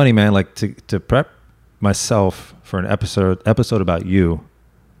 It's funny, man, like to prep myself for an episode about you,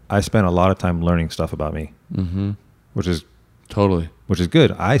 I spent a lot of time learning stuff about me, which is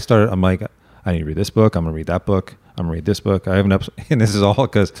good. I'm like, I need to read this book. I'm going to read that book. I'm going to read this book. I have an episode, and this is all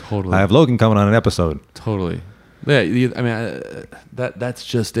because I have Logan coming on an episode. Totally. Yeah. I mean, that's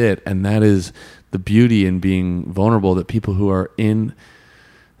just it. And that is the beauty in being vulnerable, that people who are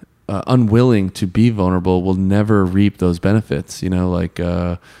unwilling to be vulnerable will never reap those benefits. Like,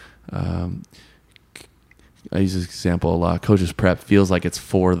 I use this example a lot. Coaches prep feels like it's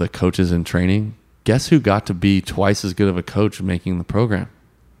for the coaches in training. Guess who got to be twice as good of a coach making the program?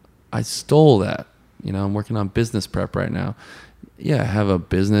 I stole that. I'm working on business prep right now. Yeah, I have a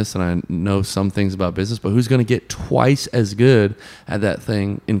business and I know some things about business, but who's going to get twice as good at that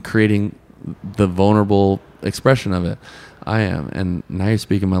thing in creating the vulnerable expression of it? I am. And now you're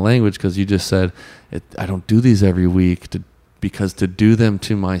speaking my language, because you just said, I don't do these every week because to do them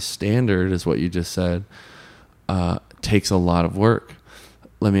to my standard, is what you just said, takes a lot of work.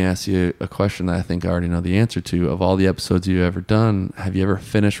 Let me ask you a question that I think I already know the answer to. Of all the episodes you've ever done, have you ever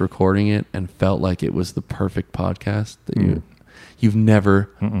finished recording it and felt like it was the perfect podcast? That you've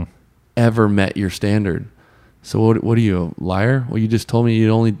never ever met your standard. So what are you, a liar? Well, you just told me you'd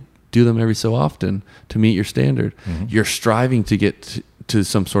only do them every so often to meet your standard. You're striving to get to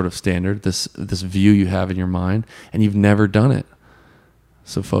some sort of standard, this view you have in your mind, and you've never done it.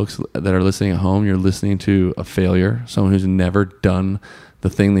 So folks that are listening at home, you're listening to a failure, someone who's never done the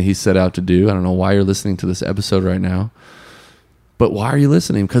thing that he set out to do. I don't know why you're listening to this episode right now, but why are you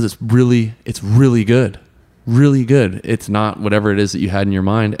listening? Because it's really good. Really good. It's not whatever it is that you had in your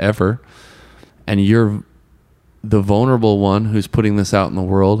mind ever. And you're the vulnerable one who's putting this out in the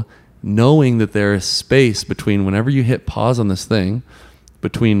world, knowing that there is space between whenever you hit pause on this thing,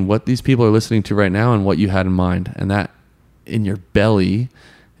 between what these people are listening to right now and what you had in mind. And that in your belly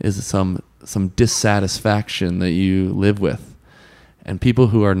is some dissatisfaction that you live with. And people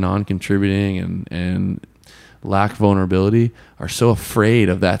who are non-contributing and lack vulnerability are so afraid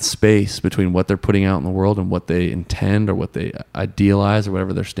of that space between what they're putting out in the world and what they intend or what they idealize or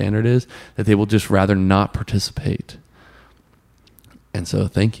whatever their standard is, that they will just rather not participate. And so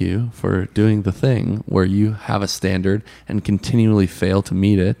thank you for doing the thing where you have a standard and continually fail to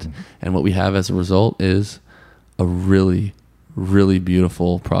meet it. Mm-hmm. And what we have as a result is a really, really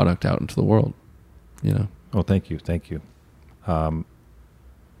beautiful product out into the world, you know? Well, thank you.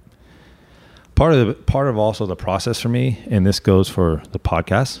 Part of also the process for me, and this goes for the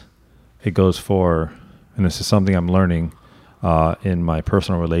podcast, it goes for, and this is something I'm learning in my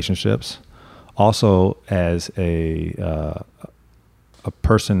personal relationships, also as a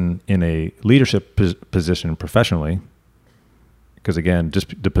person in a leadership position professionally, because again,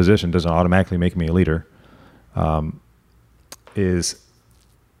 just the position doesn't automatically make me a leader, is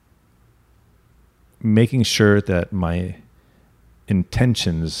making sure that my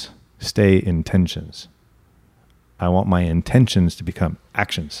intentions stay intentions. I want my intentions to become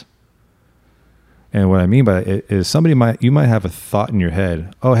actions. And what I mean by it is you might have a thought in your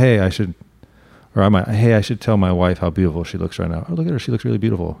head, oh, hey, I should tell my wife how beautiful she looks right now. Oh, look at her, she looks really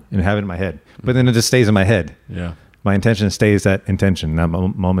beautiful, and have it in my head. But then it just stays in my head. Yeah. My intention stays that intention. That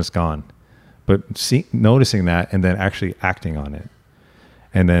moment's gone. But noticing that and then actually acting on it,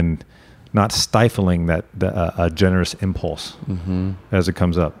 and then not stifling a generous impulse as it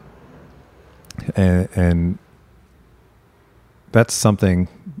comes up. And that's something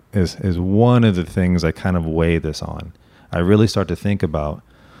is one of the things I kind of weigh this on. I really start to think about,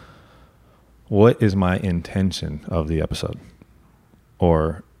 what is my intention of the episode?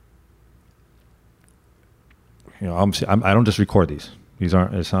 Or, you know, I don't just record these.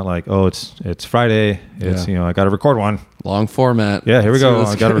 It's not like, oh, it's Friday. It's, you know, I got to record one. Long format. Yeah, here we go.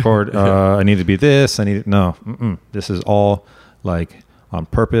 I got to record. I need to be this. No. This is all like on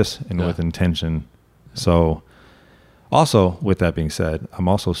purpose and with intention. So also, with that being said, I'm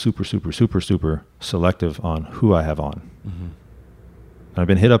also super, super, super, super selective on who I have on. Mm-hmm. I've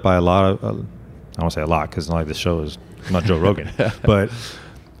been hit up by a lot of, I won't say a lot because like this show is not Joe Rogan, but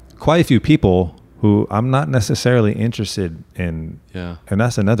quite a few people who I'm not necessarily interested in. Yeah. And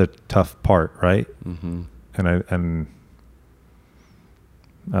that's another tough part, right? Mm-hmm. And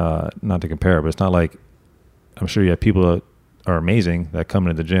not to compare, but it's not like, I'm sure you have people that are amazing that come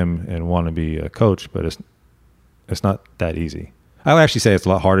into the gym and want to be a coach, but it's not that easy. I would actually say it's a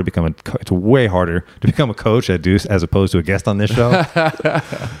lot harder to become it's way harder to become a coach at Deuce as opposed to a guest on this show.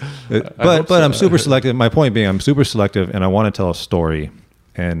 but I'm super selective. My point being, I'm super selective, and I want to tell a story,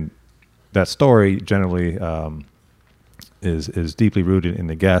 and that story generally is deeply rooted in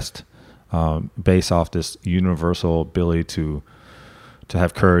the guest, based off this universal ability to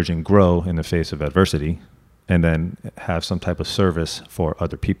have courage and grow in the face of adversity, and then have some type of service for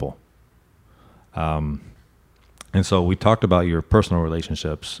other people. And so we talked about your personal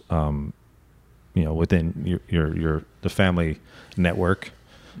relationships, you know, within the family network,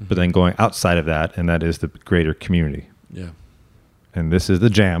 but then going outside of that, and that is the greater community. Yeah. And this is the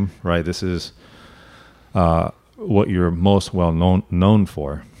jam, right? This is what you're most well known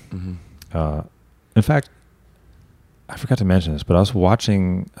for. Mm-hmm. In fact, I forgot to mention this, but I was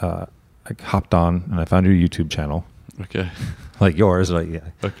watching, I hopped on and I found your YouTube channel. Okay. Like yours, like, yeah.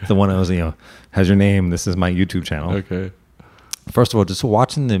 Okay. The one that was, you know, has your name. This is my YouTube channel. Okay. First of all, just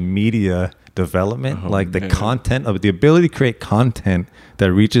watching the media development, the content of the ability to create content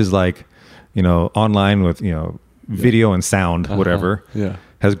that reaches like, you know, online with, you know, video and sound, whatever,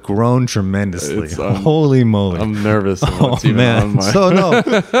 has grown tremendously. Holy moly. I'm nervous. What's even on my... So no.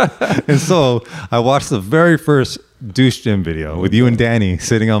 And so I watched the very first Deuce Gym video with you and Danny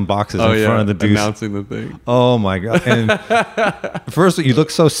sitting on boxes in front of the Deuce. Announcing the thing. Oh my God. And first you look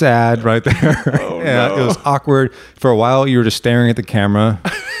so sad right there. No. It was awkward. For a while you were just staring at the camera.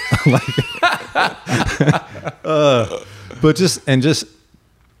 But just,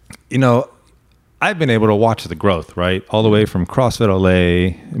 you know, I've been able to watch the growth, right? All the way from CrossFit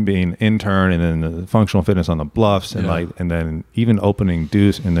LA and being intern, and then the functional fitness on the Bluffs, and and then even opening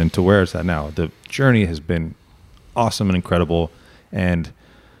Deuce, and then to where it's at now. The journey has been awesome and incredible, and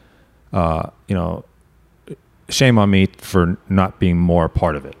you know, shame on me for not being more a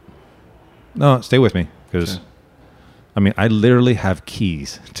part of it. No, stay with me, because I mean, I literally have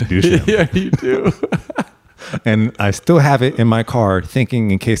keys to Deuce Gym. Yeah, you do. And I still have it in my car, thinking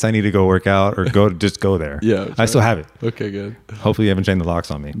in case I need to go work out or just go there. Yeah, I still have it. Okay, good. Hopefully, you haven't changed the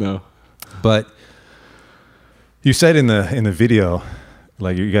locks on me. No. But you said in the video,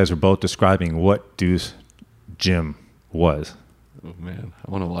 like you guys were both describing what Deuce Gym was. Oh man,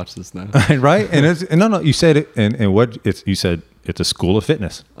 I want to watch this now. Right? And no, you said it, and what you said, it's a school of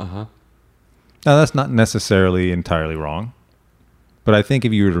fitness. Uh-huh. Now that's not necessarily entirely wrong, but I think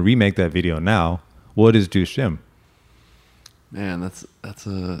if you were to remake that video now, what is Deuce Gym? Man, that's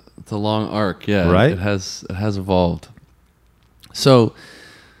a long arc. Yeah, right. It has evolved. So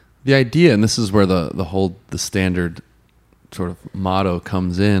the idea, and this is where the standard sort of motto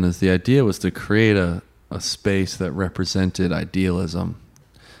comes in, is the idea was to create a space that represented idealism.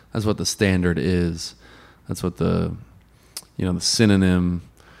 That's what the standard is. That's what the synonym,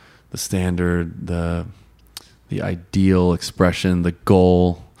 the standard, the ideal expression, the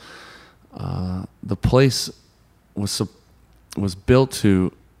goal. The place was built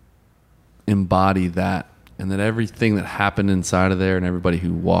to embody that, and that everything that happened inside of there and everybody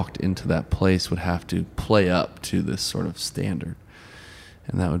who walked into that place would have to play up to this sort of standard.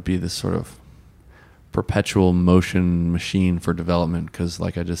 And that would be this sort of perpetual motion machine for development, because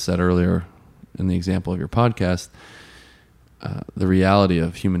like I just said earlier in the example of your podcast, the reality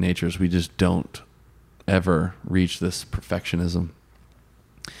of human nature is we just don't ever reach this perfectionism.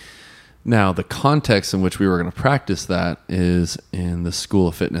 Now, the context in which we were going to practice that is in the School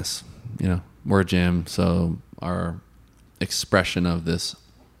of Fitness. We're a gym, so our expression of this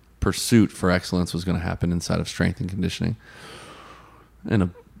pursuit for excellence was going to happen inside of strength and conditioning. In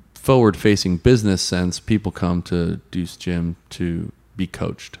a forward-facing business sense, people come to Deuce Gym to be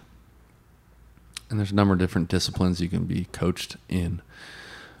coached. And there's a number of different disciplines you can be coached in.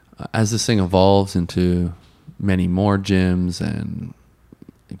 As this thing evolves into many more gyms and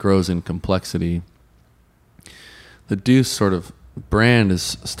it grows in complexity, the Deuce sort of brand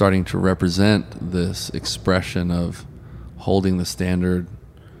is starting to represent this expression of holding the standard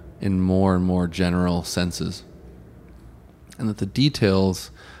in more and more general senses. And that the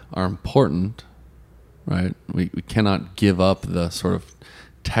details are important, right? We cannot give up the sort of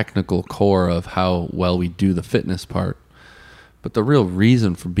technical core of how well we do the fitness part. But the real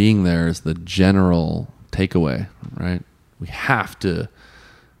reason for being there is the general takeaway, right? We have to,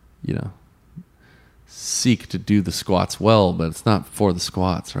 seek to do the squats well, but it's not for the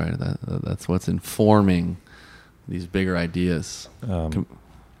squats, right? That's what's informing these bigger ideas. I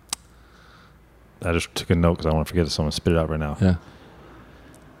just took a note because I don't want to forget it, so I'm going to spit it out right now. Yeah.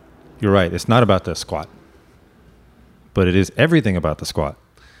 You're right. It's not about the squat, but it is everything about the squat.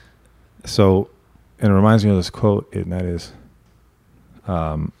 So, and it reminds me of this quote, and that is,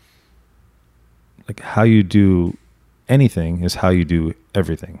 like how you do anything is how you do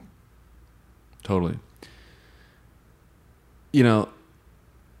everything. Totally.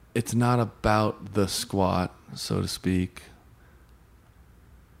 It's not about the squat, so to speak,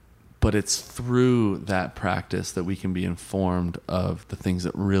 but it's through that practice that we can be informed of the things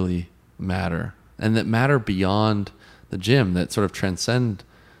that really matter and that matter beyond the gym, that sort of transcend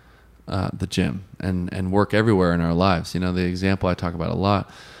the gym and work everywhere in our lives. The example I talk about a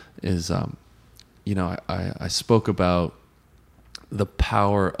lot is, I spoke about the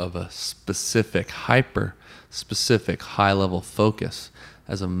power of a specific, hyper-specific, high-level focus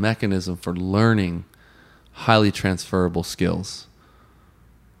as a mechanism for learning highly transferable skills.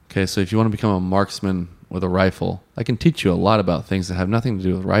 Okay, so if you want to become a marksman with a rifle, I can teach you a lot about things that have nothing to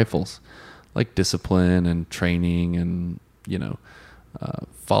do with rifles, like discipline and training and,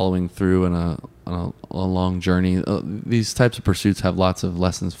 following through on a long journey. These types of pursuits have lots of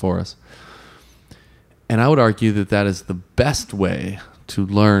lessons for us. And I would argue that is the best way to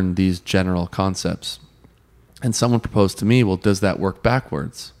learn these general concepts. And someone proposed to me, well, does that work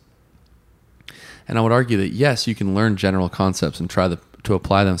backwards? And I would argue that yes, you can learn general concepts and try to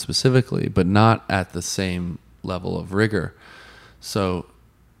apply them specifically, but not at the same level of rigor. So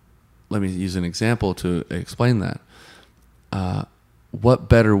let me use an example to explain that. What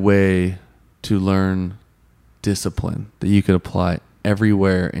better way to learn discipline that you could apply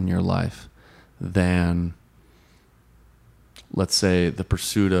everywhere in your life than, let's say, the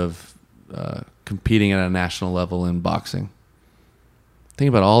pursuit of competing at a national level in boxing? Think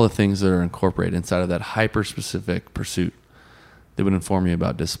about all the things that are incorporated inside of that hyper-specific pursuit that would inform you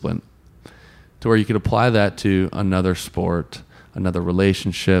about discipline, to where you could apply that to another sport, another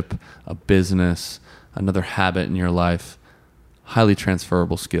relationship, a business, another habit in your life. Highly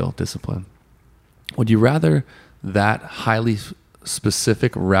transferable skill, discipline. Would you rather that highly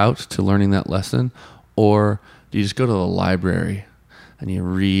specific route to learning that lesson, or do you just go to the library and you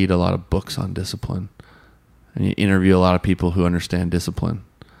read a lot of books on discipline and you interview a lot of people who understand discipline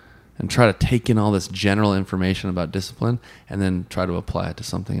and try to take in all this general information about discipline and then try to apply it to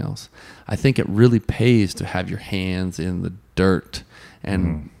something else? I think it really pays to have your hands in the dirt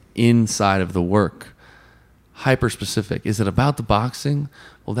and inside of the work. Hyper-specific. Is it about the boxing?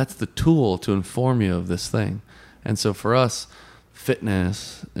 Well, that's the tool to inform you of this thing. And so for us,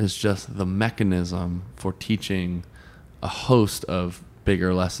 fitness is just the mechanism for teaching a host of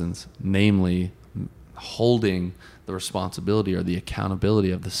bigger lessons, namely holding the responsibility or the accountability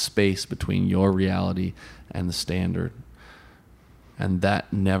of the space between your reality and the standard. and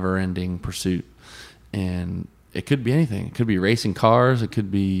that never-ending pursuit. And it could be anything. It could be racing cars. It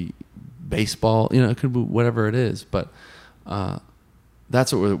could be baseball. It could be whatever it is. But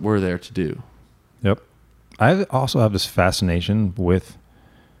that's what we're there to do. Yep. I also have this fascination with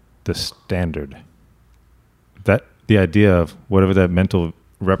the standard. That the idea of whatever that mental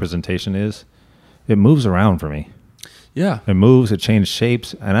representation is, it moves around for me. Yeah. It moves, it changes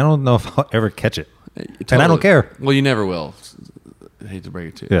shapes, and I don't know if I'll ever catch it. Totally. And I don't care. Well, you never will. I hate to break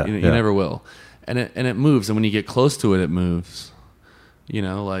it to you. You never will. And it moves, and when you get close to it, it moves.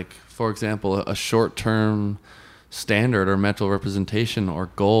 Like, for example, a short-term standard or mental representation or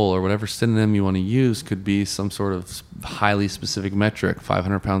goal or whatever synonym you want to use could be some sort of highly specific metric,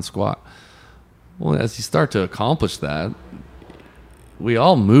 500-pound squat. Well, as you start to accomplish that, we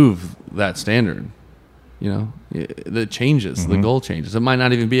all move that standard. It changes. The goal changes. It might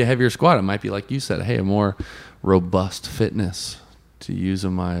not even be a heavier squat. It might be, like you said, hey, a more robust fitness to use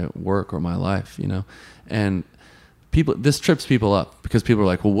in my work or my life, and this trips people up because people are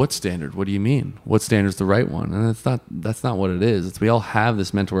like, well, what standard? What do you mean? What standard's the right one? And that's not what it is. We all have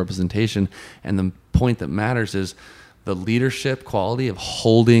this mental representation, and the point that matters is the leadership quality of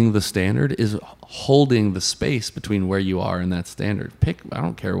holding the standard is holding the space between where you are and that standard. I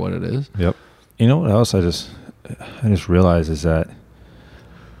don't care what it is. Yep. You know what else I just realized is that,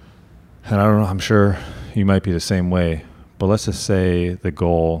 and I don't know, I'm sure you might be the same way, but let's just say the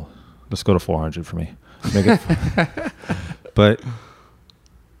goal, let's go to 400 for me. Make it, but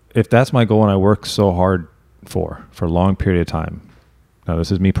if that's my goal and I work so hard for a long period of time, now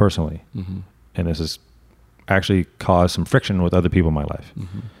this is me personally, and this has actually caused some friction with other people in my life.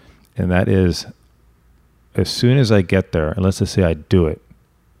 And that is, as soon as I get there, and let's just say I do it,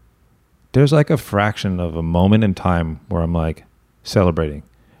 there's like a fraction of a moment in time where I'm like celebrating,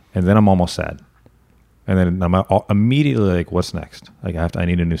 and then I'm almost sad. And then I'm immediately like, what's next? Like I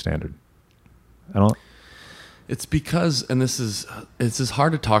need a new standard. It's because, and it's just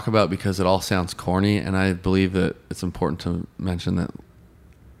hard to talk about because it all sounds corny, and I believe that it's important to mention that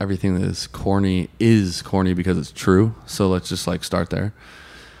everything that is corny because it's true. So let's just start there.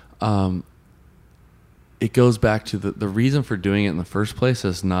 It goes back to the reason for doing it in the first place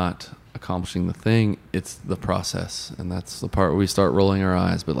is not accomplishing the thing, it's the process. And that's the part where we start rolling our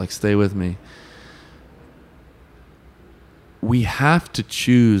eyes, but stay with me. We have to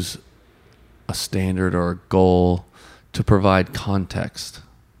choose a standard or a goal to provide context.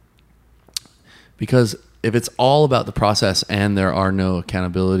 Because if it's all about the process and there are no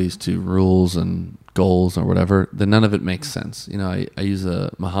accountabilities to rules and goals or whatever, then none of it makes sense. I use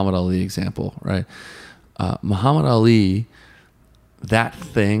a Muhammad Ali example, right? Muhammad Ali, that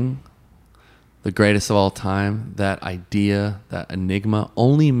thing, the greatest of all time, that idea, that enigma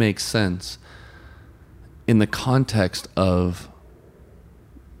only makes sense in the context of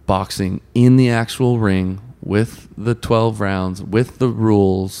boxing in the actual ring with the 12 rounds, with the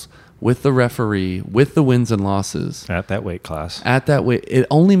rules, with the referee, with the wins and losses. At that weight class. It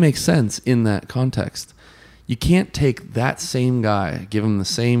only makes sense in that context. You can't take that same guy, give him the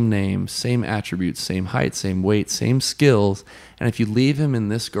same name, same attributes, same height, same weight, same skills, and if you leave him in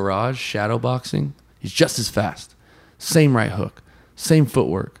this garage shadow boxing, he's just as fast. Same right hook, same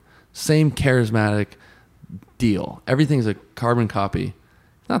footwork, same charismatic deal. Everything's a carbon copy.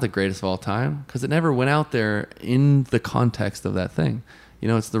 Not the greatest of all time because it never went out there in the context of that thing.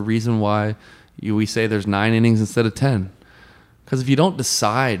 It's the reason why we say there's 9 innings instead of 10. Because if you don't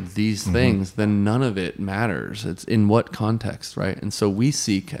decide these things, then none of it matters. It's in what context, right? And so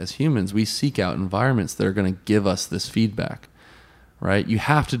as humans, we seek out environments that are going to give us this feedback, right? You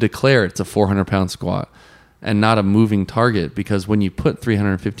have to declare it's a 400-pound squat and not a moving target, because when you put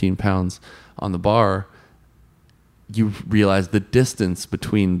 315 pounds on the bar, you realize the distance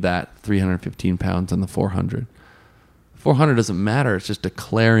between that 315 pounds and the 400. 400 doesn't matter. It's just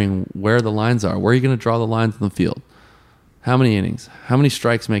declaring where the lines are. Where are you going to draw the lines in the field? How many innings? How many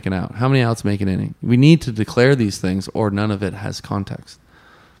strikes make an out? How many outs make an inning? We need to declare these things or none of it has context.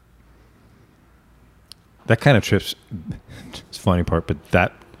 That kind of trips, it's a funny part, but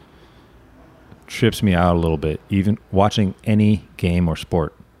that trips me out a little bit, even watching any game or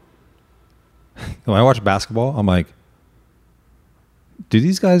sport. When I watch basketball, I'm like, do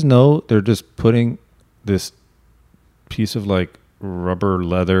these guys know they're just putting this piece of rubber,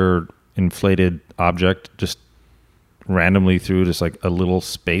 leather, inflated object just randomly through just a little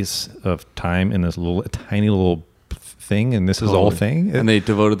space of time in this tiny little thing, and this is the whole thing? And they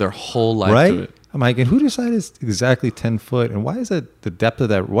devoted their whole life to it. I'm like, and who decided it's exactly 10 foot? And why is it the depth of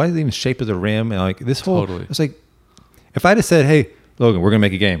that? Why is it even the shape of the rim? And this whole, it's like, if I just said, hey, Logan, we're going to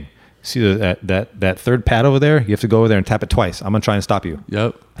make a game. See that third pad over there? You have to go over there and tap it twice. I'm gonna try and stop you.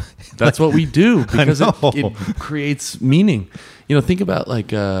 Yep. That's what we do because it creates meaning. Think about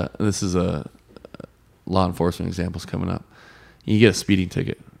this is a law enforcement examples coming up. You get a speeding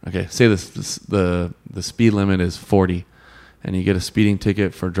ticket. Okay, say the speed limit is 40, and you get a speeding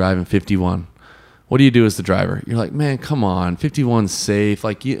ticket for driving 51. What do you do as the driver? You're like, man, come on, 51's safe.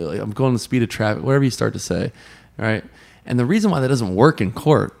 I'm going the speed of traffic. Whatever you start to say, all right. And the reason why that doesn't work in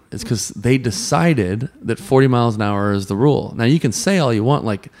court is because they decided that 40 miles an hour is the rule. Now you can say all you want,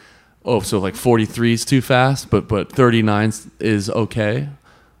 43 is too fast, but 39 is okay.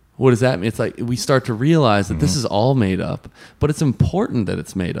 What does that mean? It's like we start to realize that this is all made up, but it's important that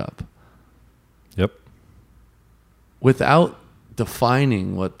it's made up. Yep. Without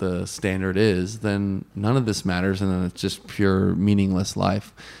defining what the standard is, then none of this matters, and then it's just pure meaningless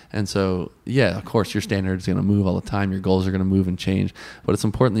life. And so, yeah, of course, your standard is going to move all the time. Your goals are going to move and change, but it's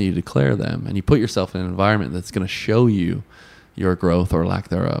important that you declare them and you put yourself in an environment that's going to show you your growth or lack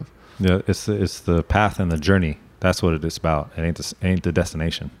thereof. Yeah, it's the path and the journey. That's what it is about. It ain't the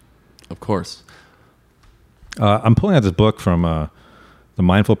destination. Of course. I'm pulling out this book from The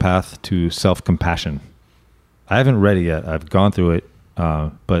Mindful Path to Self-Compassion. I haven't read it yet. I've gone through it,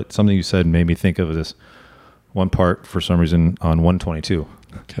 but something you said made me think of this one part for some reason on 122.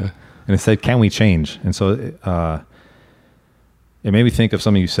 Okay. And it said, "Can we change?" And so it made me think of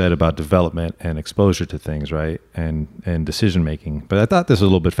something you said about development and exposure to things, right? And decision making. But I thought this was a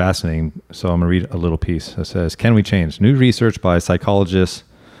little bit fascinating, so I'm going to read a little piece. It says, "Can we change? New research by psychologist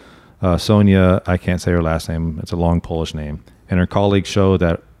Sonia, I can't say her last name, it's a long Polish name, and her colleagues show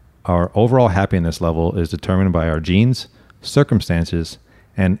that our overall happiness level is determined by our genes, circumstances,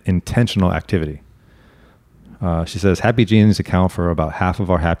 and intentional activity." She says, happy genes account for about half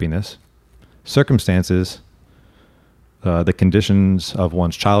of our happiness. Circumstances, the conditions of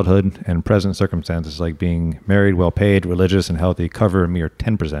one's childhood and present circumstances like being married, well-paid, religious, and healthy cover a mere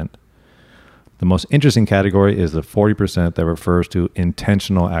 10%. The most interesting category is the 40% that refers to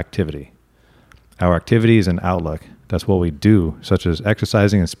intentional activity. Our activities and outlook, that's what we do, such as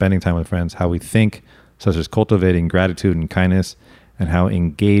exercising and spending time with friends, how we think, such as cultivating gratitude and kindness, and how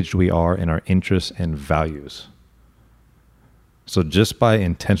engaged we are in our interests and values. So just by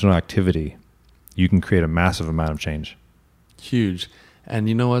intentional activity, you can create a massive amount of change. Huge. And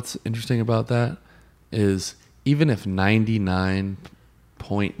you know what's interesting about that is even if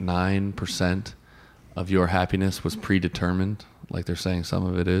 99.9% of your happiness was predetermined, like they're saying some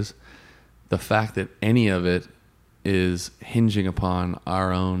of it is, the fact that any of it is hinging upon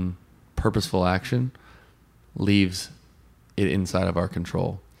our own purposeful action leaves it inside of our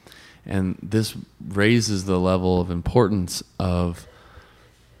control. And this raises the level of importance of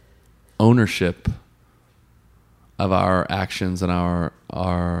ownership of our actions and our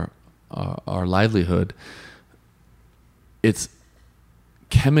livelihood. It's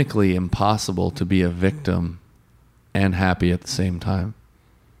chemically impossible to be a victim and happy at the same time,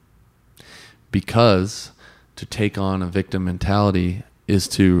 because to take on a victim mentality is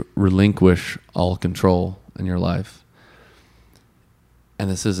to relinquish all control in your life. And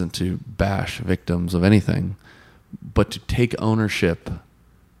this isn't to bash victims of anything, but to take ownership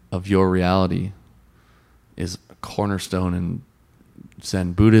of your reality is a cornerstone in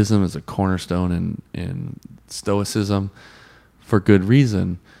Zen Buddhism, is a cornerstone in Stoicism, for good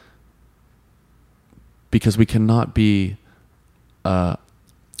reason, because we cannot be a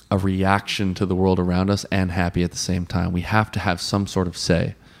reaction to the world around us and happy at the same time. We have to have some sort of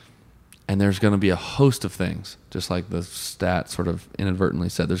say. And there's going to be a host of things, just like the stat sort of inadvertently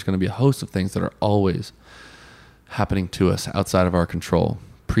said, there's going to be a host of things that are always happening to us outside of our control,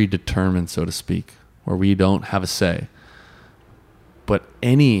 predetermined, so to speak, where we don't have a say. But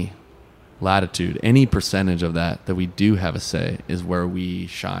any latitude, any percentage of that we do have a say is where we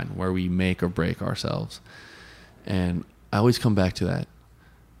shine, where we make or break ourselves. And I always come back to that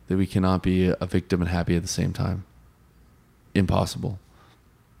we cannot be a victim and happy at the same time. Impossible.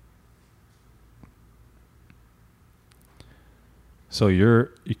 So you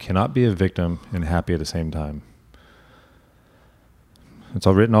cannot be a victim and happy at the same time. It's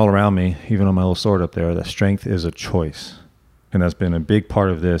all written all around me, even on my little sword up there, that strength is a choice. And that's been a big part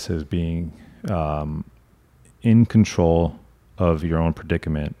of this, is being in control of your own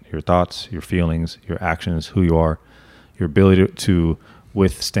predicament, your thoughts, your feelings, your actions, who you are, your ability to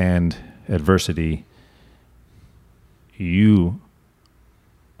withstand adversity. You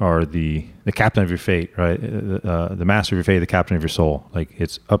are the captain of your fate, right? The master of your fate, the captain of your soul. Like,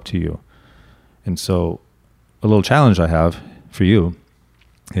 it's up to you. And so a little challenge I have for you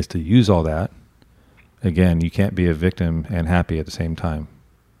is to use all that. Again, you can't be a victim and happy at the same time.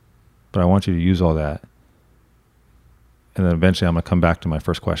 but I want you to use all that. And then eventually I'm going to come back to my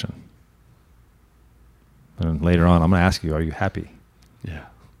first question. And then later on, I'm going to ask you, are you happy? Yeah.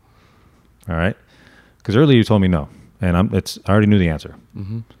 All right? Because earlier you told me no. And I already knew the answer.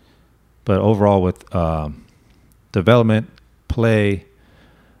 Mm-hmm. But overall with development, play,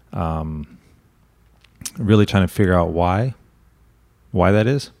 really trying to figure out why that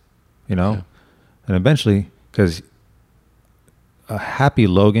is, you know? Yeah. And eventually, because a happy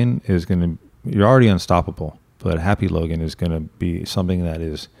Logan is going to, you're already unstoppable, but a happy Logan is going to be something that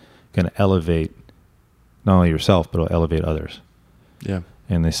is going to elevate not only yourself, but it'll elevate others. Yeah.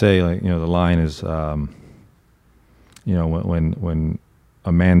 And they say, like, you know, the line is, you know, when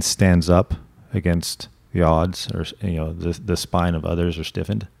a man stands up against the odds, or, you know, the spine of others are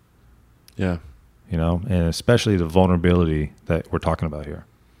stiffened. Yeah. You know, and especially the vulnerability that we're talking about here.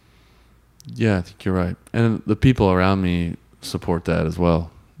 Yeah, I think you're right. And the people around me support that as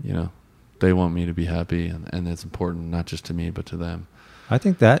well. You know, they want me to be happy, and it's important not just to me, but to them. I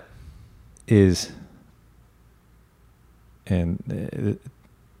think that is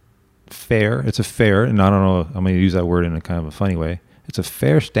fair. It's a fair, and I don't know, I'm going to use that word in a kind of a funny way. It's a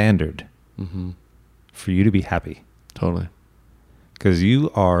fair standard for you to be happy. Totally. Because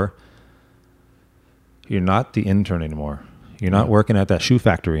you're not the intern anymore. You're not working at that shoe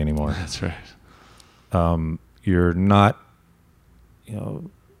factory anymore. That's right. You're not, you know,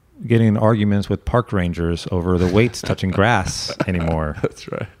 getting in arguments with park rangers over the weights touching grass anymore.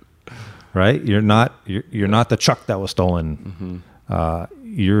 That's right. Right? You're not the truck that was stolen.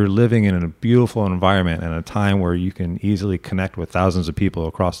 You're living in a beautiful environment and a time where you can easily connect with thousands of people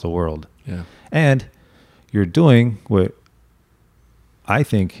across the world. Yeah. And you're doing what I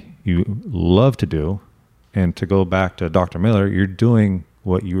think you love to do. And to go back to Dr. Miller, you're doing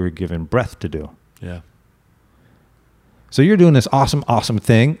what you were given breath to do. Yeah. So you're doing this awesome, awesome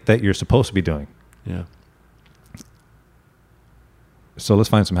thing that you're supposed to be doing. Yeah. So let's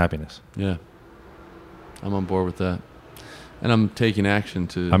find some happiness. Yeah. I'm on board with that. And I'm taking action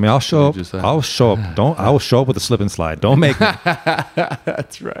to. I mean, I'll show up. I will show up with a slip and slide. Don't make me.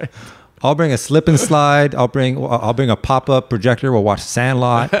 That's right. I'll bring a slip and slide. I'll bring a pop-up projector. We'll watch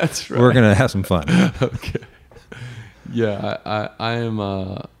Sandlot. That's right. We're gonna have some fun. Okay. Yeah, I am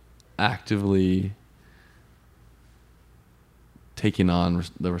actively taking on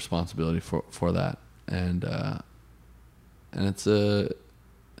the responsibility for that, and it's an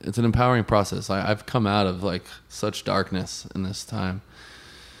empowering process. I've come out of like such darkness in this time,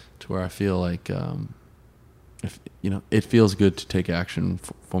 to where I feel like if you know, it feels good to take action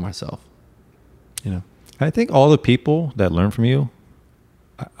for myself. You know, I think all the people that learn from you,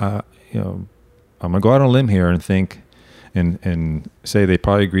 you know, I'm gonna go out on a limb here and think, and say they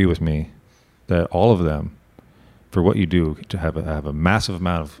probably agree with me that all of them, for what you do, to have a massive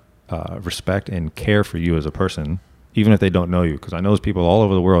amount of respect and care for you as a person, even if they don't know you. Because I know there's people all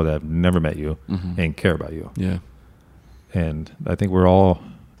over the world that have never met you and care about you. Yeah, and I think we're all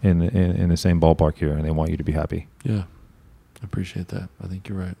in the same ballpark here, and they want you to be happy. Yeah, I appreciate that. I think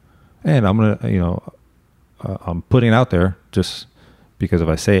you're right. And I'm going to, you know, I'm putting it out there just because if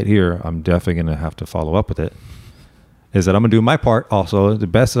I say it here, I'm definitely going to have to follow up with it, is that I'm going to do my part also, the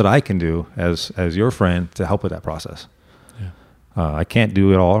best that I can do as your friend to help with that process. Yeah. I can't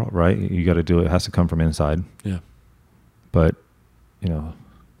do it all, right? You got to do it. It has to come from inside. Yeah. But, you know,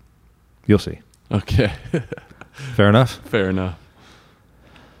 you'll see. Okay. Fair enough? Fair enough.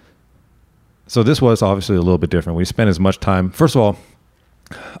 So this was obviously a little bit different. We spent as much time. First of all,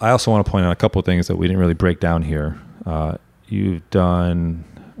 I also want to point out a couple of things that we didn't really break down here. You've done,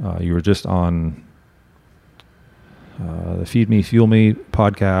 you were just on the Feed Me, Fuel Me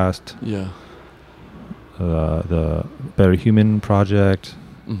podcast. Yeah. The Better Human Project.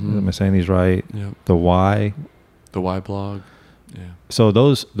 Am I saying these right? Yeah. The Why blog. Yeah. So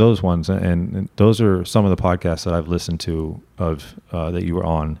those ones, and those are some of the podcasts that I've listened to of that you were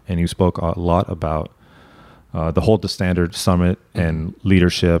on, and you spoke a lot about the Hold the Standard Summit and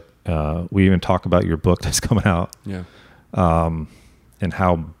leadership. We even talk about your book that's coming out. Yeah. And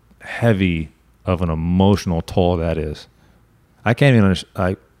how heavy of an emotional toll that is. I can't even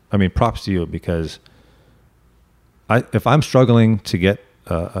understand. I mean, props to you, because if I'm struggling to get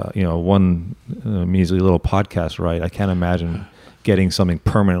you know, one measly little podcast right, I can't imagine getting something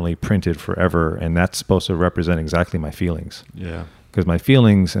permanently printed forever, and that's supposed to represent exactly my feelings. Yeah. Because my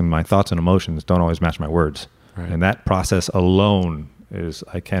feelings and my thoughts and emotions don't always match my words. Right. And that process alone is,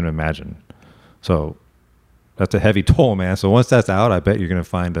 I can't imagine. So that's a heavy toll, man. So once that's out, I bet you're going to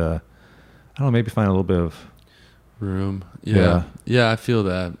find maybe find a little bit of room. Yeah. Yeah, I feel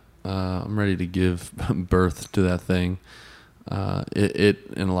that. I'm ready to give birth to that thing. It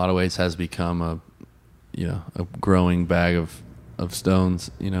in a lot of ways has become a growing bag of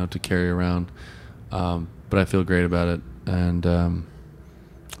stones, to carry around. But I feel great about it, and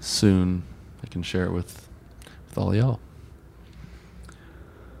soon I can share it with all y'all.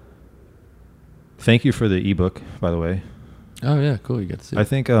 Thank you for the ebook, by the way. Oh yeah, cool. You get to see it. I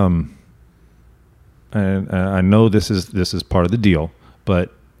think, and I know this is part of the deal,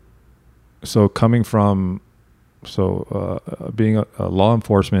 but so coming from, being a law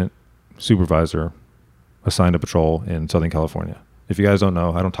enforcement supervisor assigned to patrol in Southern California. If you guys don't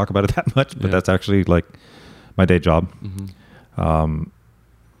know, I don't talk about it that much, but that's actually like my day job. Mm-hmm.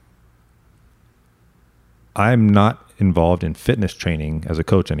 I'm not involved in fitness training as a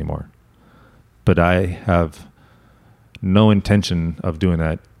coach anymore, but I have no intention of doing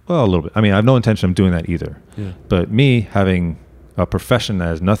that. Well, a little bit. I mean, I have no intention of doing that either. Yeah. But me having a profession that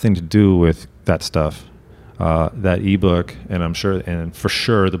has nothing to do with that stuff, that ebook, and for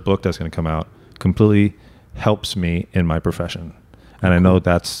sure the book that's going to come out completely helps me in my profession. And I know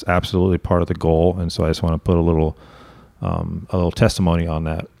that's absolutely part of the goal. And so I just want to put a little testimony on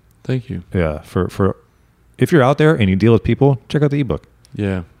that. Thank you. Yeah. For if you're out there and you deal with people, check out the ebook.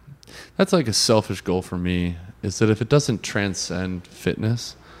 Yeah. That's like a selfish goal for me, is that if it doesn't transcend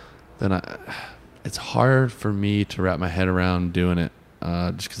fitness, then it's hard for me to wrap my head around doing it.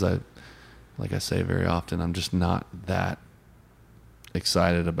 Just because like I say very often, I'm just not that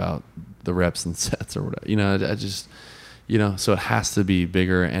excited about the reps and sets or whatever. I just, so it has to be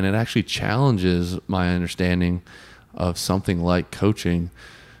bigger, and it actually challenges my understanding of something like coaching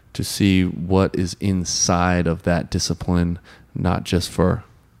to see what is inside of that discipline, not just for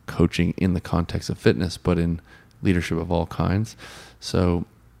coaching in the context of fitness, but in leadership of all kinds. So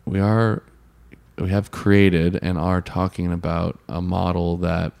we have created and are talking about a model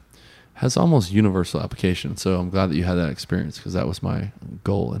that has almost universal application. So I'm glad that you had that experience, because that was my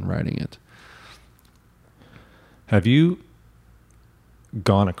goal in writing it. Have you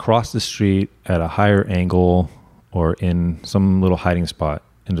gone across the street at a higher angle or in some little hiding spot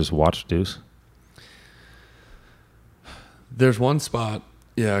and just watched dudes? There's one spot,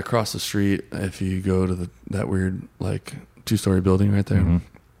 across the street, if you go to that weird, like, 2-story building right there. Mm-hmm.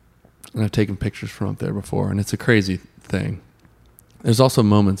 And I've taken pictures from up there before, and it's a crazy thing. There's also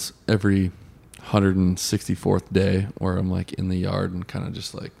moments every 164th day where I'm like in the yard and kind of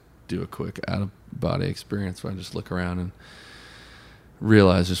just like do a quick out-of-body experience where I just look around and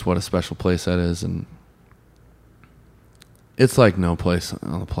realize just what a special place that is. And it's like no place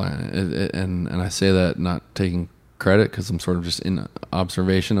on the planet. And I say that not taking credit, because I'm sort of just in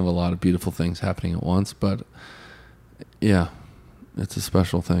observation of a lot of beautiful things happening at once. But yeah, it's a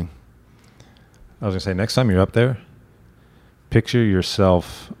special thing. I was going to say, next time you're up there, picture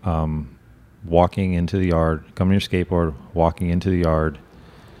yourself walking into the yard, coming your skateboard, walking into the yard,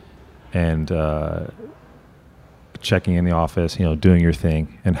 and checking in the office, doing your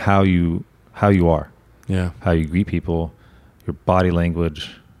thing, and how you are. Yeah. How you greet people, your body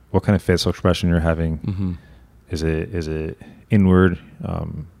language, what kind of facial expression you're having. Mm-hmm. Is it inward? Are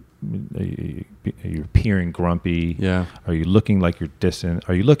you appearing grumpy? Yeah. Are you looking like you're distant?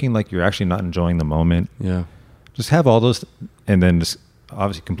 Are you looking like you're actually not enjoying the moment? Yeah. Just have all those, and then just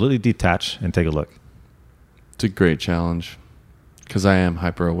obviously completely detach and take a look. It's a great challenge, because I am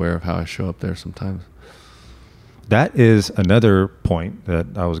hyper aware of how I show up there sometimes. That is another point that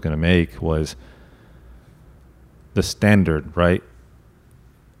I was going to make, was the standard, right?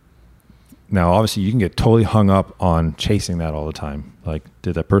 Now, obviously, you can get totally hung up on chasing that all the time. Like,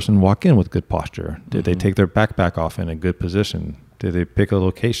 did that person walk in with good posture? Did they take their backpack off in a good position? Did they pick a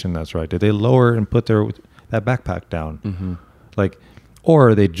location that's right? Did they lower and put that backpack down? Mm-hmm. Like,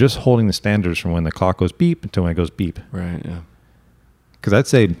 or are they just holding the standards from when the clock goes beep until when it goes beep? Right, yeah. Because I'd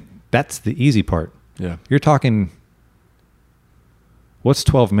say that's the easy part. Yeah. You're talking, what's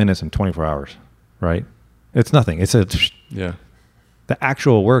 12 minutes and 24 hours, right? It's nothing. Yeah. The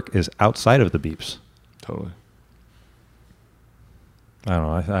actual work is outside of the beeps. Totally. I don't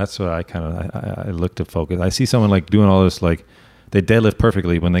know. That's what I look to focus. I see someone like doing all this, like they deadlift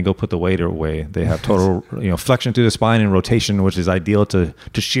perfectly. When they go put the weight away, they have total, flexion through the spine and rotation, which is ideal to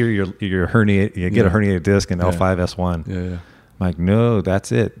shear your hernia. You get a herniated disc in L5, S1. Yeah. I'm like, no,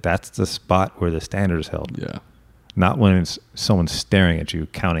 that's it. That's the spot where the standard is held. Yeah. Not when it's someone staring at you,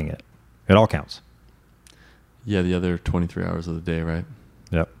 counting it. It all counts. Yeah, the other 23 hours of the day, right?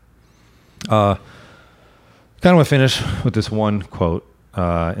 Yep. Kind of want to finish with this one quote,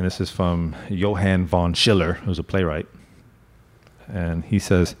 and this is from Johann von Schiller, who's a playwright. And he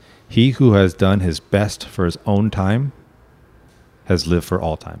says, "He who has done his best for his own time has lived for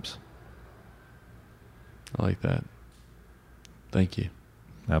all times." I like that. Thank you.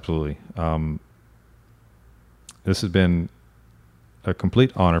 Absolutely. This has been a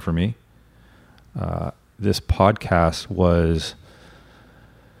complete honor for me. This podcast was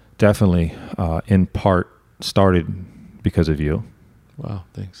definitely in part started because of you. Wow,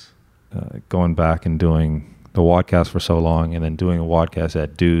 thanks. Going back and doing the Wadcast for so long, and then doing a Wadcast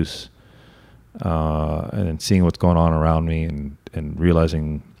at Deuce, and then seeing what's going on around me, and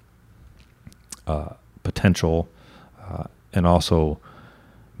realizing potential, and also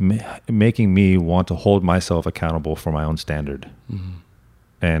making me want to hold myself accountable for my own standard. Mm-hmm.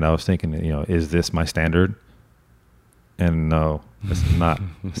 And I was thinking, is this my standard? And no, it's not.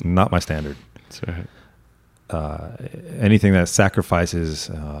 It's not my standard. That's right. Anything that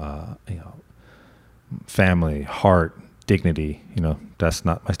sacrifices, family, heart, dignity, that's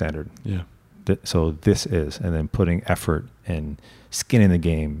not my standard. Yeah. So this is, and then putting effort and skin in the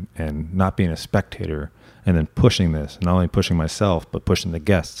game, and not being a spectator, and then pushing this, not only pushing myself, but pushing the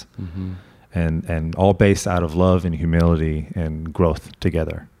guests, Mm-hmm. and all based out of love and humility and growth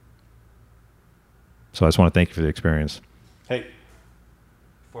together. So I just want to thank you for the experience. Hey,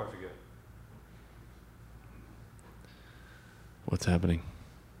 before I forget. What's happening?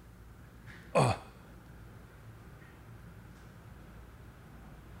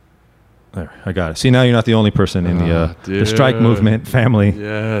 There, I got it. See, now you're not the only person in the strike movement family.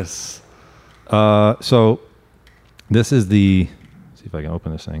 Yes. So this is the, let's see if I can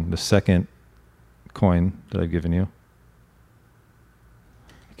open this thing, the second coin that I've given you.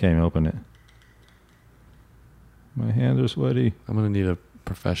 I can't even open it. My hands are sweaty. I'm going to need a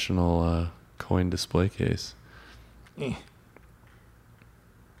professional coin display case.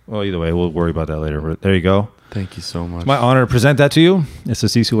 Well, either way, we'll worry about that later. But there you go. Thank you so much. It's my honor to present that to you. It's a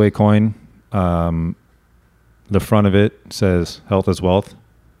Sisue coin. The front of it says "Health is Wealth."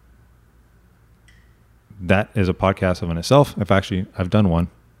 That is a podcast in itself. I've done one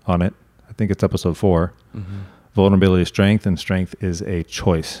on it. I think it's episode 4. Mm-hmm. Vulnerability is strength, and strength is a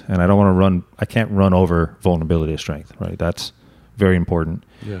choice. And I can't run over vulnerability is strength, right? That's very important.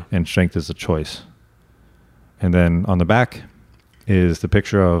 Yeah. And strength is a choice. And then on the back is the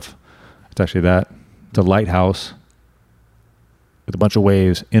picture of, it's actually that, it's a lighthouse with a bunch of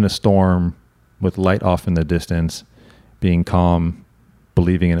waves in a storm, with light off in the distance, being calm,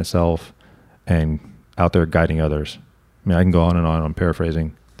 believing in itself, and out there guiding others. I mean, I can go on and on. I'm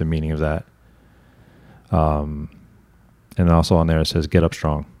paraphrasing the meaning of that. And then also on there it says, "Get up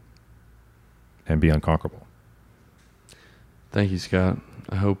strong and be unconquerable." Thank you, Scott.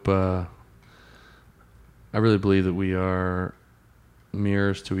 I hope, I really believe that we are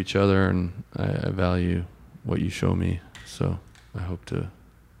mirrors to each other, and I value what you show me. So I hope to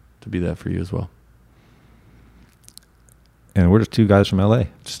be that for you as well. And we're just two guys from LA.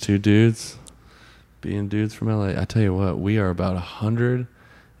 Just two dudes being dudes from LA. I tell you what, we are about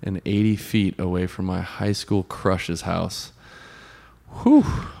 180 feet away from my high school crush's house. Whew.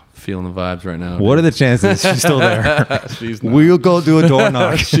 Feeling the vibes right now. What are the chances she's still there? She's not. We'll go do a door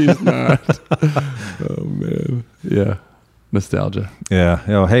knock. She's not. Oh, man. Yeah. Nostalgia.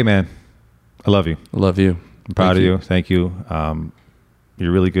 Yeah. Hey, man. I love you. I love you. I'm proud of you. Thank you.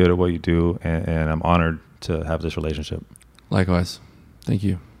 You're really good at what you do, and I'm honored to have this relationship. Likewise. Thank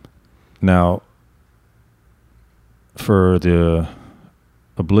you. Now, for the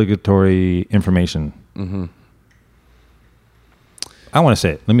obligatory information, Mm-hmm. I want to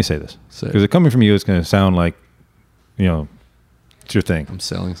say it. Let me say this. Because it coming from you, it's going to sound like, it's your thing. I'm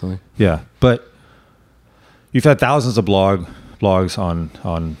selling something. Yeah. But you've had thousands of blogs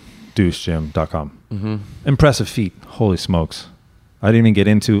on deucegym.com. Mm-hmm. Impressive feat. Holy smokes. I didn't even get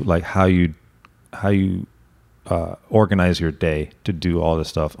into like how you organize your day to do all this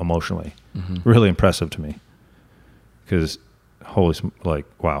stuff emotionally. Mm-hmm. Really impressive to me. Because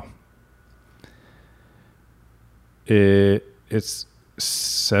wow. It's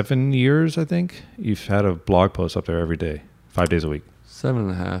 7 years, I think. You've had a blog post up there every day, 5 days a week.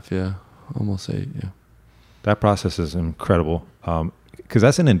 7.5, yeah. Almost 8, yeah. That process is incredible. Because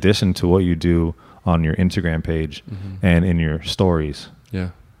that's in addition to what you do on your Instagram page Mm-hmm. and in your stories. Yeah.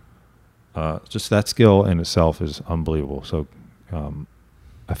 Just that skill in itself is unbelievable. So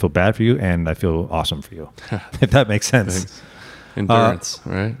I feel bad for you, and I feel awesome for you, if that makes sense. Thanks. Endurance,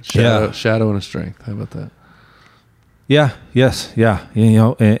 right? Shadow and a strength. How about that? Yeah. Yes. Yeah.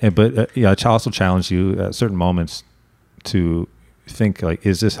 But I also challenge you at certain moments to think like,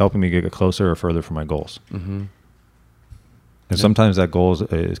 is this helping me get closer or further from my goals? Mm-hmm. And sometimes that goals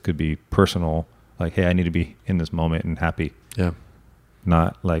could be personal. Like, hey, I need to be in this moment and happy. Yeah.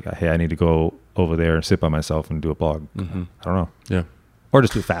 Not like, hey, I need to go over there and sit by myself and do a blog. Mm-hmm. I don't know. Yeah. Or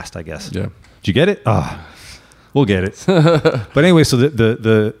just do it fast, I guess. Yeah. Did you get it? We'll get it. But anyway, so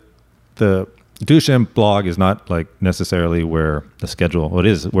the Douche Gym blog is not like necessarily where the schedule. Well, it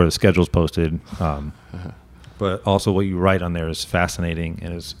is where the schedule's posted. But also what you write on there is fascinating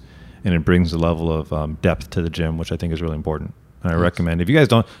and it brings a level of depth to the gym, which I think is really important. And I recommend, if you guys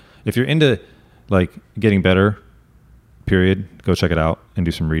if you're into like getting better, period, go check it out and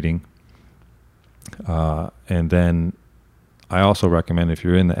do some reading. And then I also recommend, if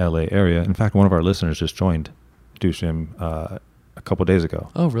you're in the LA area, in fact, one of our listeners just joined Douche Gym a couple days ago.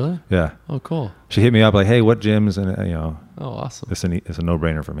 Oh, really? Yeah. Oh, cool. She hit me up like, hey, what gyms? And, you know. Oh, awesome. It's a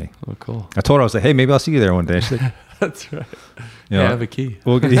no-brainer for me. Oh, cool. I told her, I was like, hey, maybe I'll see you there one day. She's like, that's right. You know, I have a key.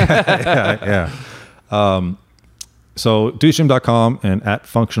 Well, yeah. So douchegym.com and at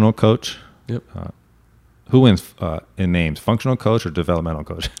Functional Coach. Yep. Who wins in names, Functional Coach or Developmental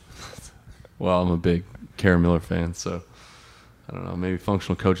Coach? Well, I'm a big Karen Miller fan, so I don't know. Maybe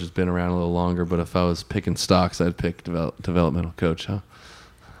Functional Coach has been around a little longer, but if I was picking stocks, I'd pick Developmental Coach, huh?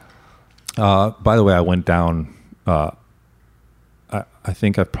 By the way, I went down. I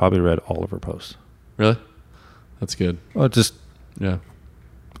think I've probably read all of her posts. Really? That's good. Well, just yeah.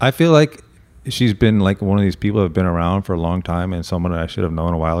 I feel like she's been like one of these people that have been around for a long time, and someone that I should have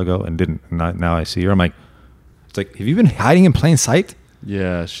known a while ago and didn't. Now I see her. I'm like, it's like, have you been hiding in plain sight?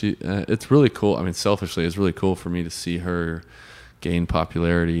 Yeah, it's really cool. I mean, selfishly, it's really cool for me to see her gain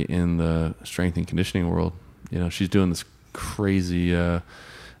popularity in the strength and conditioning world. You know, she's doing this crazy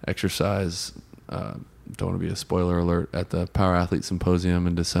exercise. Don't want to be a spoiler alert, at the Power Athlete Symposium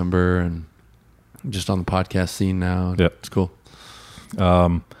in December, and just on the podcast scene now. Yep. It's cool.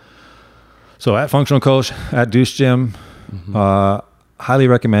 So at Functional Coach, at Douche Gym, highly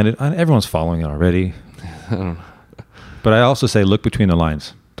recommended. Everyone's following it already. I don't know. But I also say look between the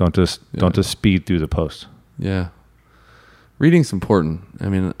lines. Don't just speed through the post. Yeah. Reading's important. I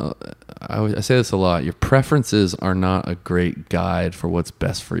mean, I say this a lot. Your preferences are not a great guide for what's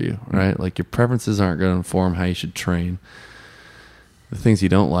best for you, right? Like, your preferences aren't going to inform how you should train. The things you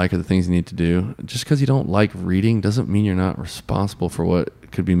don't like are the things you need to do. Just because you don't like reading doesn't mean you're not responsible for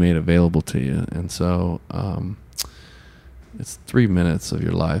what could be made available to you. And so it's 3 minutes of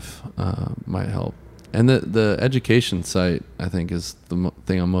your life might help. And the education site, I think, is the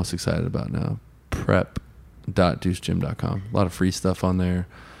thing I'm most excited about now. prep.douchegym.com. A lot of free stuff on there.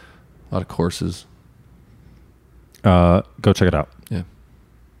 A lot of courses. Go check it out. Yeah.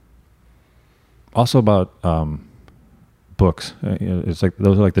 Also about books. It's like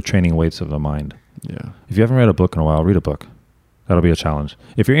those are like the training weights of the mind. Yeah. If you haven't read a book in a while, read a book. That'll be a challenge.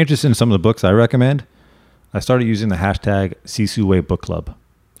 If you're interested in some of the books I recommend, I started using the hashtag Sisu Way Book Club.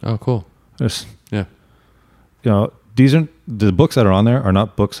 Oh, cool. Yeah. You know, these are the books that are on there are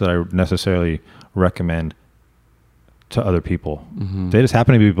not books that I necessarily recommend to other people. Mm-hmm. They just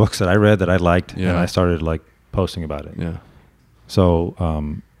happen to be books that I read that I liked, and I started like posting about it. Yeah. So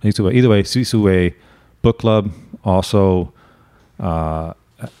either way, Sisu Way Book Club. Also, at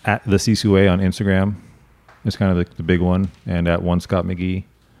the Sisu Way on Instagram is kind of the big one, and at One Scott McGee.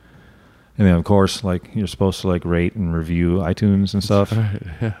 And then of course, like, you're supposed to like rate and review iTunes and stuff. Right.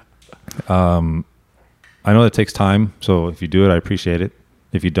 Yeah. I know that takes time, so if you do it, I appreciate it.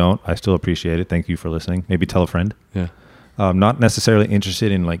 If you don't, I still appreciate it. Thank you for listening. Maybe tell a friend. Yeah. Not necessarily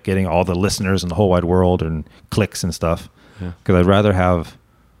interested in like getting all the listeners in the whole wide world and clicks and stuff. Yeah. Because I'd rather have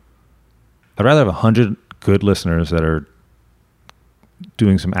 100 good listeners that are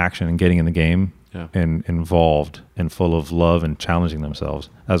doing some action and getting in the game and involved and full of love and challenging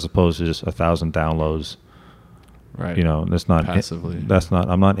themselves, as opposed to just 1,000 downloads. Right. You know, that's not passively.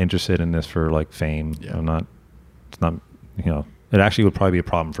 I'm not interested in this for like fame. Yeah. It's not, you know, it actually would probably be a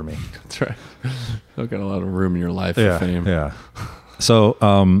problem for me. That's right. Don't got a lot of room in your life for fame. Yeah. So,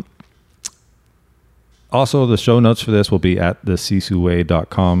 also the show notes for this will be at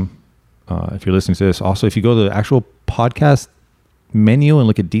thesisuway.com. If you're listening to this, also, if you go to the actual podcast menu and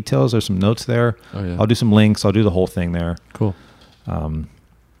look at details, there's some notes there. Oh, yeah. I'll do some links. I'll do the whole thing there. Cool.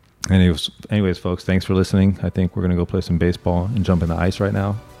 Anyways, folks, thanks for listening. I think we're going to go play some baseball and jump in the ice right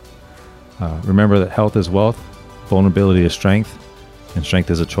now. Remember that health is wealth, vulnerability is strength, and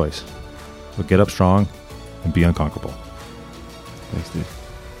strength is a choice. So get up strong and be unconquerable. Thanks, dude.